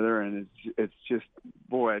singing together, and it's just,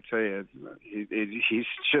 boy, I tell you, he's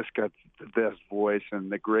just got the best voice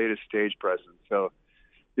and the greatest stage presence. So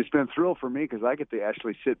it's been a thrill for me because I get to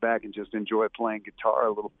actually sit back and just enjoy playing guitar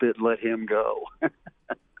a little bit, let him go.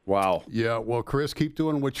 Wow. Yeah, well, Chris, keep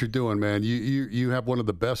doing what you're doing, man. You have one of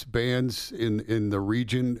the best bands in the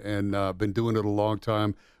region and been doing it a long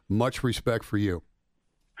time. Much respect for you.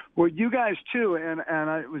 Well, you guys too, and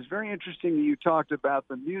it was very interesting that you talked about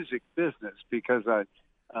the music business because I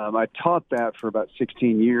taught that for about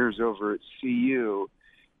 16 years over at CU,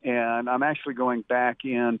 and I'm actually going back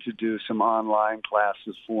in to do some online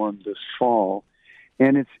classes for them this fall,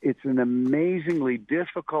 and it's an amazingly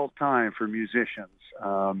difficult time for musicians.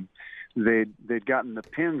 They'd gotten the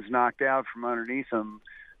pins knocked out from underneath them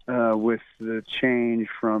with the change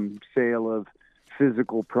from sale of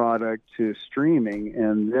physical product to streaming,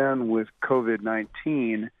 and then with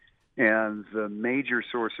COVID-19 and the major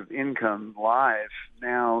source of income live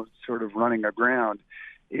now sort of running aground,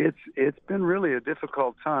 it's been really a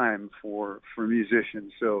difficult time for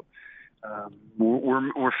musicians. So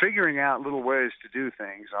we're figuring out little ways to do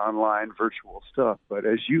things, online, virtual stuff. But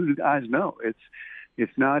as you guys know,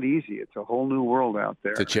 it's not easy. It's a whole new world out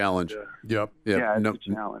there. It's a challenge. Yep. Yeah, it's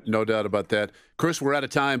a challenge. No doubt about that. Chris, we're out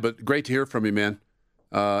of time, but great to hear from you, man.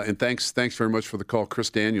 And thanks very much for the call, Chris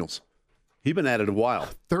Daniels. He's been at it a while.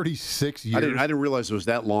 36 years. I didn't realize it was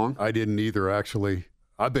that long. I didn't either, actually.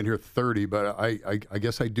 I've been here 30, but I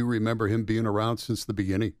guess I do remember him being around since the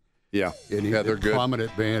beginning. Yeah. And they're good.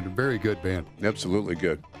 Prominent band, very good band. Absolutely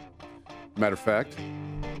good. Matter of fact,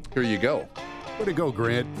 here you go. Way to go,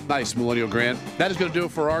 Grant. Nice, Millennial Grant. That is going to do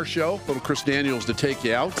it for our show. Little Chris Daniels to take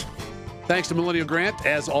you out. Thanks to Millennial Grant,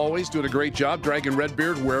 as always, doing a great job. Dragon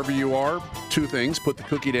Redbeard, wherever you are, two things. Put the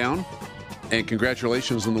cookie down, and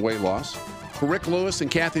congratulations on the weight loss. For Rick Lewis and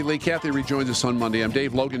Kathy Lee, Kathy rejoins us on Monday. I'm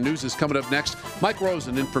Dave Logan. News is coming up next. Mike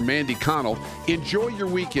Rosen in for Mandy Connell. Enjoy your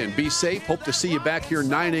weekend. Be safe. Hope to see you back here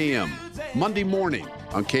 9 a.m. Monday morning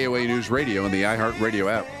on KOA News Radio and the iHeartRadio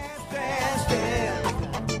app.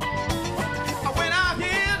 When I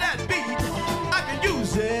hear that beat, I can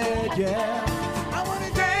use it, yeah.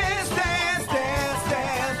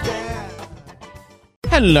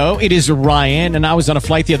 Hello, it is Ryan, and I was on a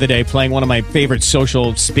flight the other day playing one of my favorite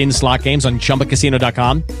social spin slot games on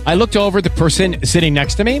ChumbaCasino.com. I looked over at the person sitting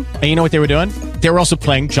next to me, and you know what they were doing? They were also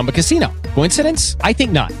playing Chumba Casino. Coincidence? I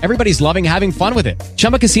think not. Everybody's loving having fun with it.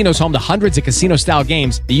 Chumba Casino is home to hundreds of casino-style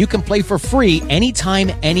games that you can play for free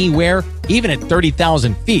anytime, anywhere, even at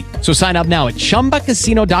 30,000 feet. So sign up now at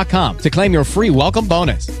ChumbaCasino.com to claim your free welcome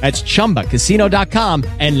bonus. That's ChumbaCasino.com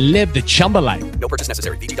and live the Chumba life. No purchase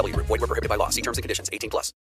necessary. VGW. Void where prohibited by law. See terms and conditions. 18+.